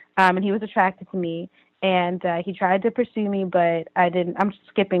 and he was attracted to me. And he tried to pursue me, but I didn't. I'm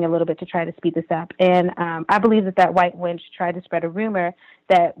skipping a little bit to try to speed this up. And I believe that white wench tried to spread a rumor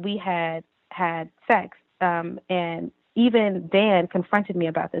that we had sex. And even Dan confronted me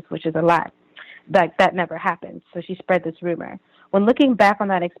about this, which is a lie. That never happened. So she spread this rumor. When looking back on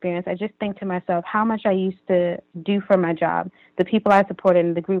that experience, I just think to myself how much I used to do for my job, the people I supported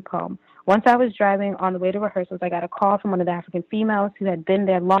in the group home. Once I was driving on the way to rehearsals, I got a call from one of the African females who had been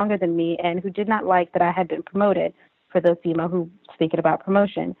there longer than me and who did not like that I had been promoted. For the female who was thinking about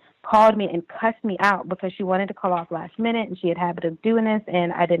promotion, called me and cussed me out because she wanted to call off last minute and she had a habit of doing this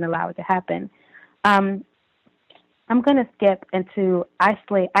and I didn't allow it to happen. I'm going to skip into I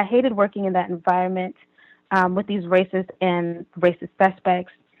hated working in that environment with these racist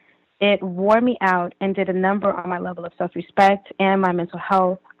suspects. It wore me out and did a number on my level of self-respect and my mental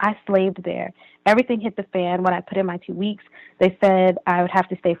health. I slaved there. Everything hit the fan when I put in my 2 weeks. They said I would have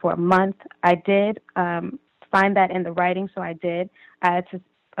to stay for a month. I did find that in the writing, so I did. I had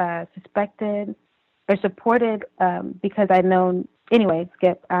supported because I'd known. Anyway,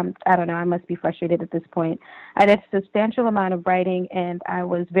 skip. I don't know. I must be frustrated at this point. I did a substantial amount of writing, and I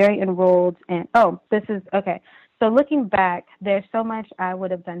was very enrolled. And this is okay. So looking back, there's so much I would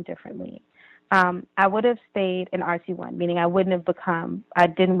have done differently. I would have stayed in RT1, meaning I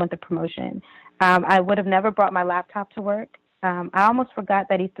didn't want the promotion. I would have never brought my laptop to work. I almost forgot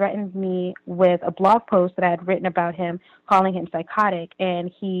that he threatened me with a blog post that I had written about him, calling him psychotic,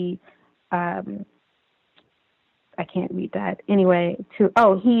 and he, I can't read that. Anyway,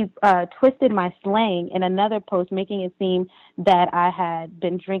 he twisted my slang in another post, making it seem that I had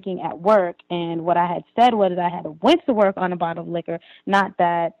been drinking at work, and what I had said was I had went to work on a bottle of liquor, not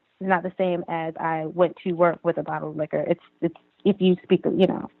the same as I went to work with a bottle of liquor. It's if you speak,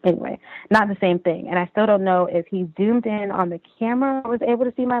 anyway, not the same thing. And I still don't know if he zoomed in on the camera, was able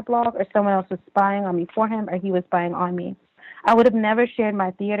to see my blog, or someone else was spying on me for him, or he was spying on me. I would have never shared my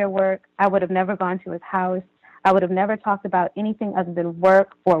theater work. I would have never gone to his house. I would have never talked about anything other than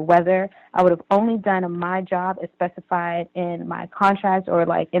work or weather. I would have only done my job as specified in my contract or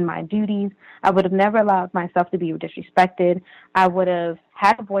like in my duties. I would have never allowed myself to be disrespected. I would have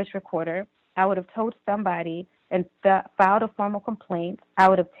had a voice recorder. I would have told somebody and filed a formal complaint. I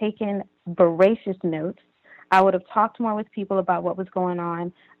would have taken voracious notes. I would have talked more with people about what was going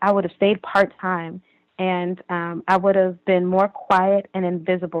on. I would have stayed part-time, and I would have been more quiet and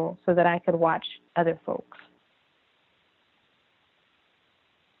invisible so that I could watch other folks.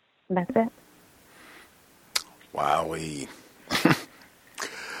 And that's it. Wowee.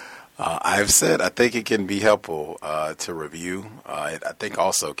 I've said I think it can be helpful to review. I think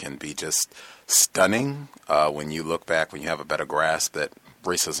also can be just stunning when you look back, when you have a better grasp that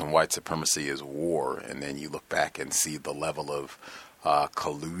racism, white supremacy is war, and then you look back and see the level of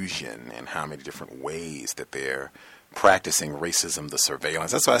collusion and how many different ways that they're practicing racism, the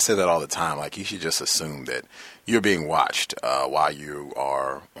surveillance. That's why I say that all the time. Like, you should just assume that you're being watched while you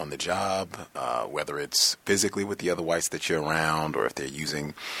are on the job, whether it's physically with the other whites that you're around or if they're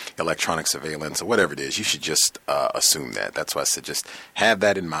using electronic surveillance or whatever it is. You should just assume that. That's why I said just have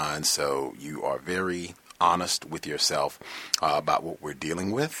that in mind so you are very honest with yourself about what we're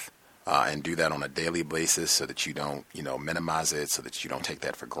dealing with. And do that on a daily basis so that you don't, minimize it, so that you don't take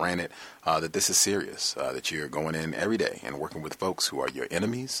that for granted, that this is serious, that you're going in every day and working with folks who are your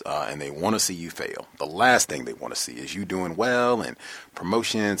enemies, and they want to see you fail. The last thing they want to see is you doing well and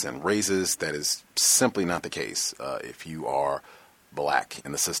promotions and raises. That is simply not the case if you are black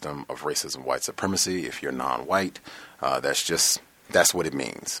in the system of racism, white supremacy. If you're non-white, that's what it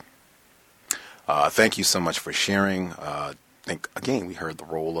means. Thank you so much for sharing. I think, again, we heard the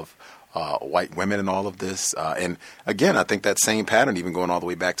role of white women in all of this. And again, I think that same pattern, even going all the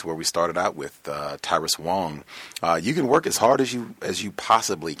way back to where we started out with Tyrus Wong, you can work as hard as you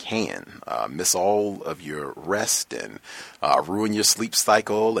possibly can, miss all of your rest and ruin your sleep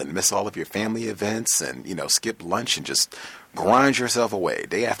cycle and miss all of your family events and, skip lunch and just grind yourself away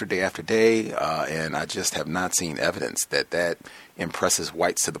day after day after day. And I just have not seen evidence that impresses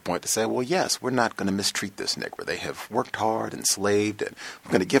whites to the point to say, well, yes, we're not going to mistreat this nigger. They have worked hard and slaved, and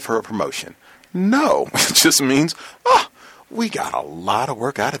we're going to give her a promotion. No, it just means, we got a lot of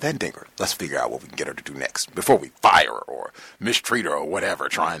work out of that nigger. Let's figure out what we can get her to do next before we fire her or mistreat her or whatever,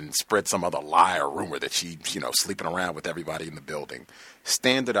 try and spread some other lie or rumor that she's, sleeping around with everybody in the building.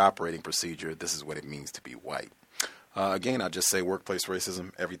 Standard operating procedure. This is what it means to be white. Again, I'll just say workplace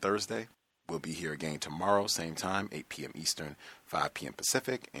racism every Thursday. We'll be here again tomorrow, same time, 8 p.m. Eastern, 5 p.m.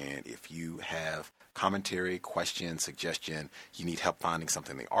 Pacific. And if you have commentary, question, suggestion, you need help finding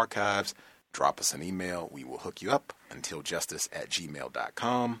something in the archives, drop us an email. We will hook you up.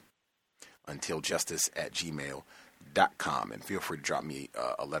 untiljustice@gmail.com. untiljustice@gmail.com. And feel free to drop me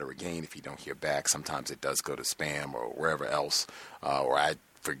a letter again if you don't hear back. Sometimes it does go to spam or wherever else, or I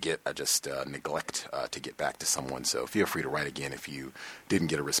forget, I just neglect to get back to someone. So feel free to write again if you didn't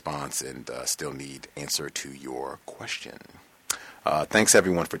get a response and still need answer to your question. Thanks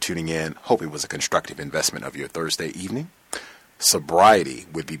everyone for tuning in. Hope it was a constructive investment of your Thursday evening. Sobriety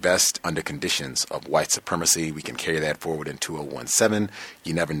would be best under conditions of white supremacy. We can carry that forward in 2017.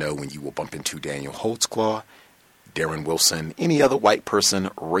 You never know when you will bump into Daniel Holtzclaw, Darren Wilson, any other white person,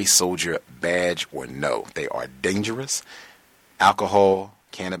 race soldier, badge or no. They are dangerous. Alcohol,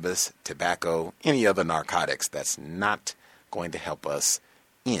 cannabis, tobacco, any other narcotics, that's not going to help us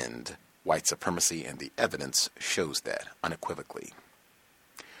end white supremacy, and the evidence shows that unequivocally.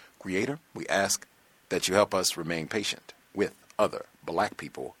 Creator, we ask that you help us remain patient with other black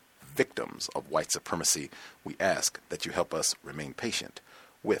people, victims of white supremacy. We ask that you help us remain patient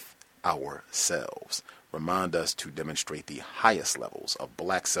with ourselves. Remind us to demonstrate the highest levels of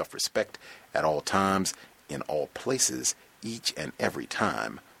black self-respect at all times, in all places, each and every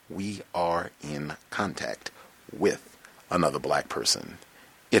time we are in contact with another black person.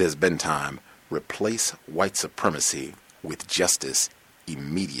 It has been time. Replace white supremacy with justice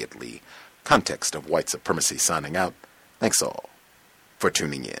immediately. Context of white supremacy signing out. Thanks all for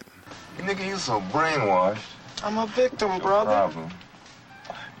tuning in. Nigga, you so brainwashed. I'm a victim, brother. Problem.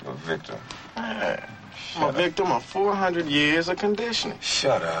 You're a victim. I'm a victim of 400 years of conditioning.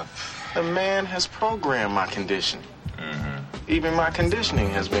 Shut up. The man has programmed my conditioning. Even my conditioning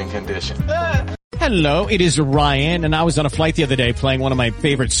has been conditioned. Hello, it is Ryan, and I was on a flight the other day playing one of my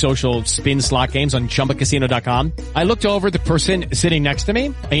favorite social spin slot games on ChumbaCasino.com. I looked over at the person sitting next to me,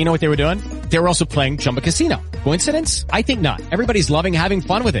 and you know what they were doing? They were also playing Chumba Casino. Coincidence? I think not. Everybody's loving having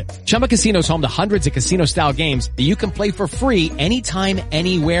fun with it. Chumba Casino is home to hundreds of casino-style games that you can play for free anytime,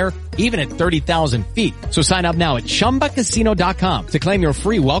 anywhere, even at 30,000 feet. So sign up now at ChumbaCasino.com to claim your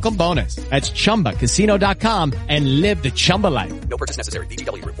free welcome bonus. That's ChumbaCasino.com and live the Chumba life. No purchase necessary.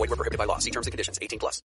 VGW Group. Void where prohibited by law. See terms and conditions. 18+.